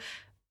 2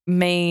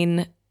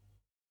 main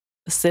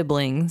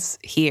siblings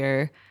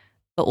here,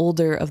 the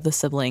older of the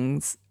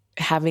siblings,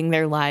 having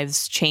their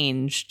lives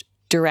changed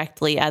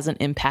directly as an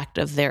impact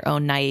of their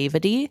own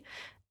naivety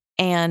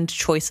and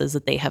choices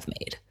that they have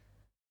made.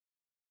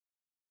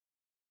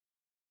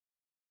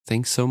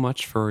 Thanks so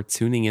much for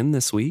tuning in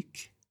this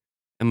week.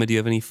 Emma, do you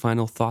have any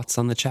final thoughts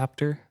on the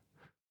chapter?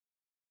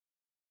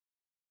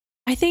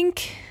 I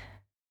think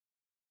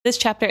this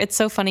chapter, it's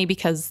so funny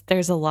because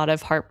there's a lot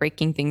of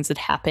heartbreaking things that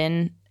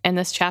happen in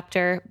this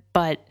chapter,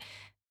 but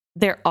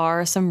there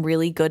are some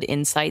really good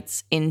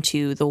insights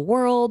into the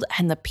world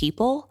and the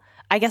people.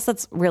 I guess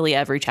that's really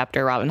every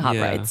chapter Robin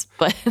Hobb writes,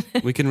 but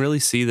we can really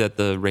see that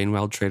the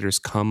Rainwild traders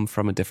come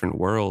from a different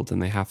world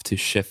and they have to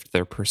shift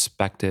their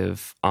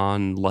perspective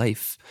on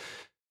life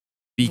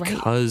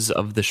because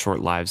of the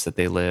short lives that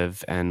they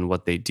live and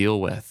what they deal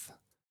with.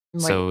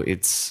 Right. So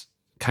it's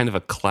kind of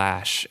a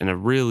clash and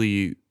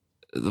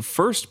the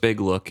first big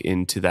look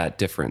into that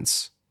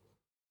difference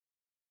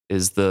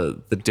is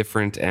the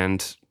different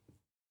and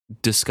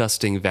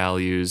disgusting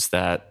values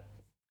that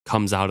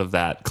comes out of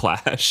that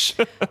clash.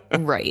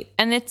 Right.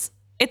 And it's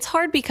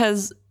hard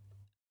because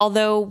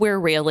although we're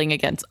railing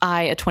against,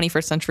 a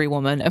 21st century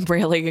woman, am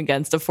railing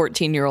against a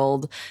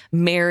 14-year-old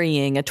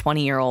marrying a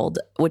 20-year-old,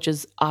 which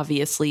is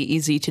obviously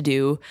easy to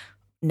do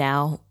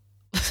now.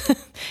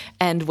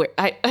 And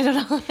I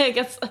don't know, I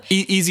guess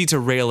easy to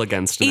rail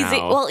against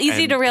now.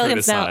 Easy to rail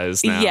against now.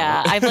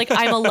 Yeah,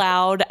 I'm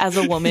allowed as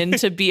a woman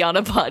to be on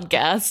a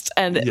podcast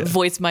and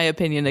voice my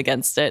opinion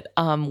against it.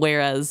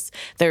 Whereas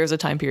there was a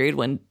time period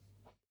when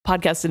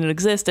podcasts didn't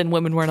exist and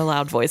women weren't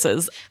allowed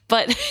voices.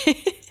 But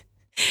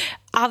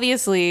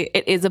obviously,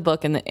 it is a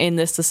book in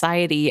this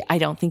society. I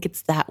don't think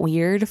it's that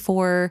weird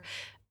for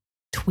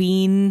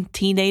tween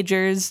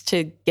teenagers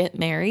to get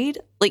married.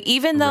 Like,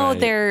 even though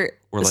they're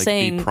or like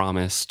saying be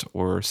promised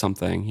or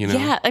something, you know?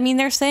 Yeah, I mean,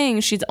 they're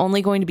saying she's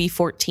only going to be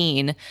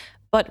 14,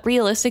 but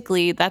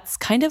realistically, that's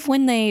kind of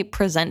when they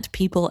present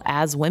people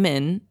as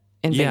women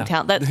in Big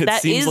Town.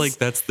 That seems like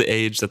that's the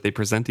age that they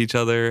present each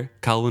other.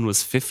 Calvin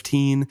was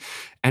 15,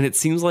 and it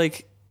seems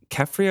like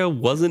Keffria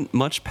wasn't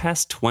much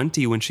past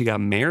 20 when she got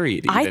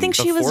married. I think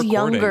she was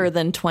younger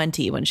than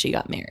 20 when she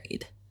got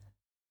married.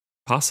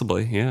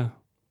 Possibly, yeah.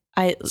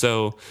 It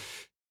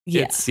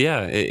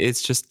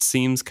just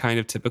seems kind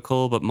of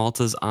typical, but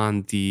Malta's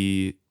on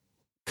the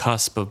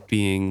cusp of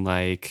being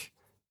like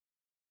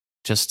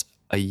just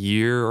a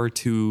year or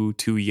two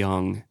too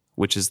young,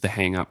 which is the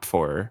hang up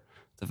for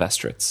the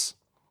Vestrits.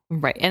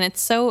 Right. And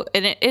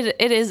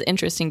it is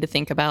interesting to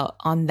think about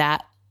on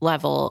that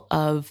level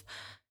of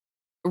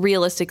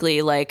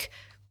realistically, like,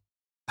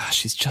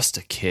 she's just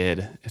a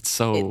kid. It's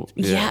so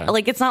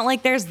like it's not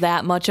like there's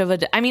that much of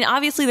I mean,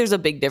 obviously there's a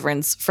big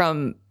difference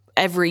from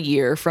every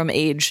year from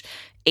age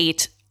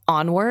 8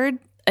 onward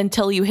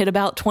until you hit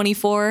about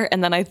 24.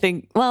 And then I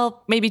think,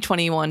 well, maybe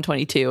 21,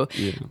 22,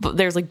 but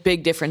there's like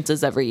big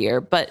differences every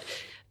year. But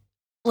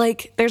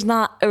like, there's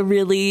not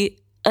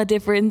a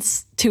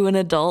difference to an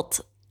adult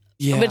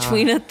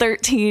between a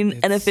 13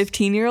 and a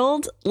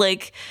 15-year-old.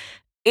 Like,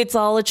 it's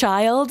all a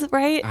child,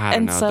 right? I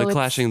don't know. So the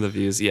clashing of the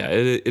views. Yeah,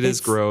 it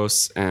is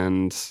gross.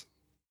 And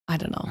I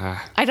don't know.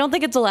 I don't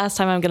think it's the last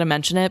time I'm going to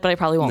mention it, but I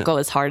probably won't go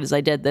as hard as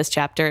I did this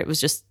chapter. It was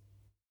just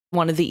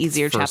one of the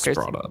easier chapters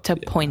to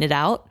point it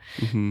out.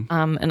 Mm-hmm.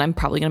 And I'm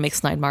probably going to make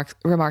snide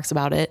remarks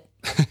about it.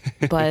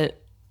 But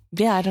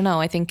yeah, I don't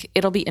know. I think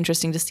it'll be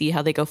interesting to see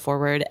how they go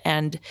forward.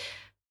 And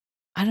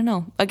I don't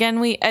know.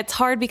 Again, it's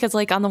hard because,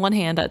 like, on the one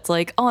hand, it's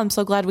like, oh, I'm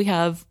so glad we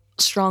have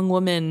strong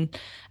women.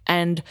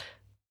 And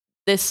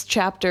this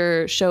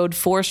chapter showed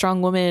 4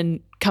 strong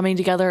women coming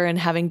together and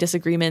having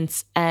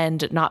disagreements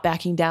and not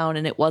backing down.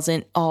 And it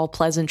wasn't all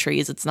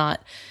pleasantries. It's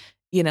not,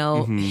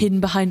 hidden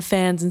behind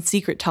fans and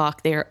secret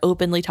talk. They're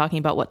openly talking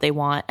about what they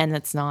want. And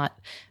it's not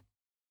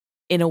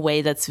in a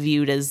way that's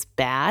viewed as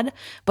bad.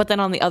 But then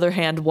on the other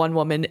hand, one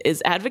woman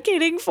is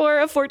advocating for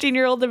a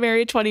 14-year-old to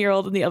marry a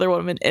 20-year-old and the other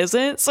woman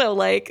isn't. So,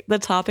 like, the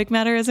topic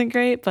matter isn't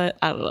great, but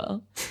I don't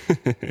know.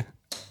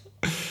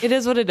 It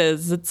is what it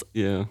is.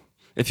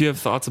 If you have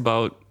thoughts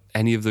about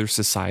any of their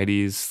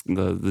societies,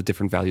 the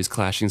different values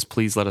clashings,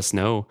 please let us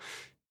know.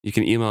 You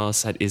can email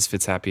us at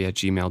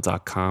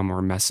isfitshappy@gmail.com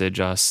or message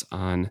us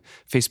on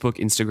Facebook,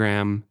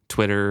 Instagram,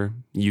 Twitter,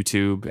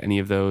 YouTube, any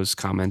of those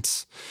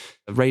comments.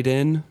 Write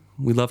in.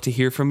 We love to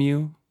hear from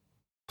you.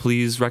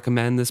 Please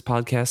recommend this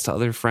podcast to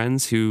other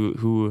friends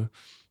who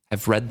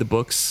have read the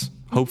books,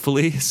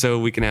 hopefully, so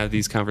we can have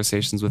these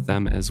conversations with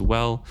them as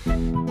well.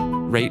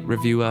 Rate,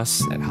 review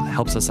us. It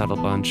helps us out a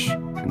bunch.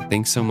 And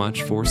thanks so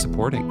much for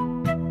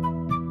supporting.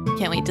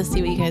 Can't wait to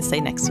see what you guys say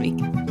next week.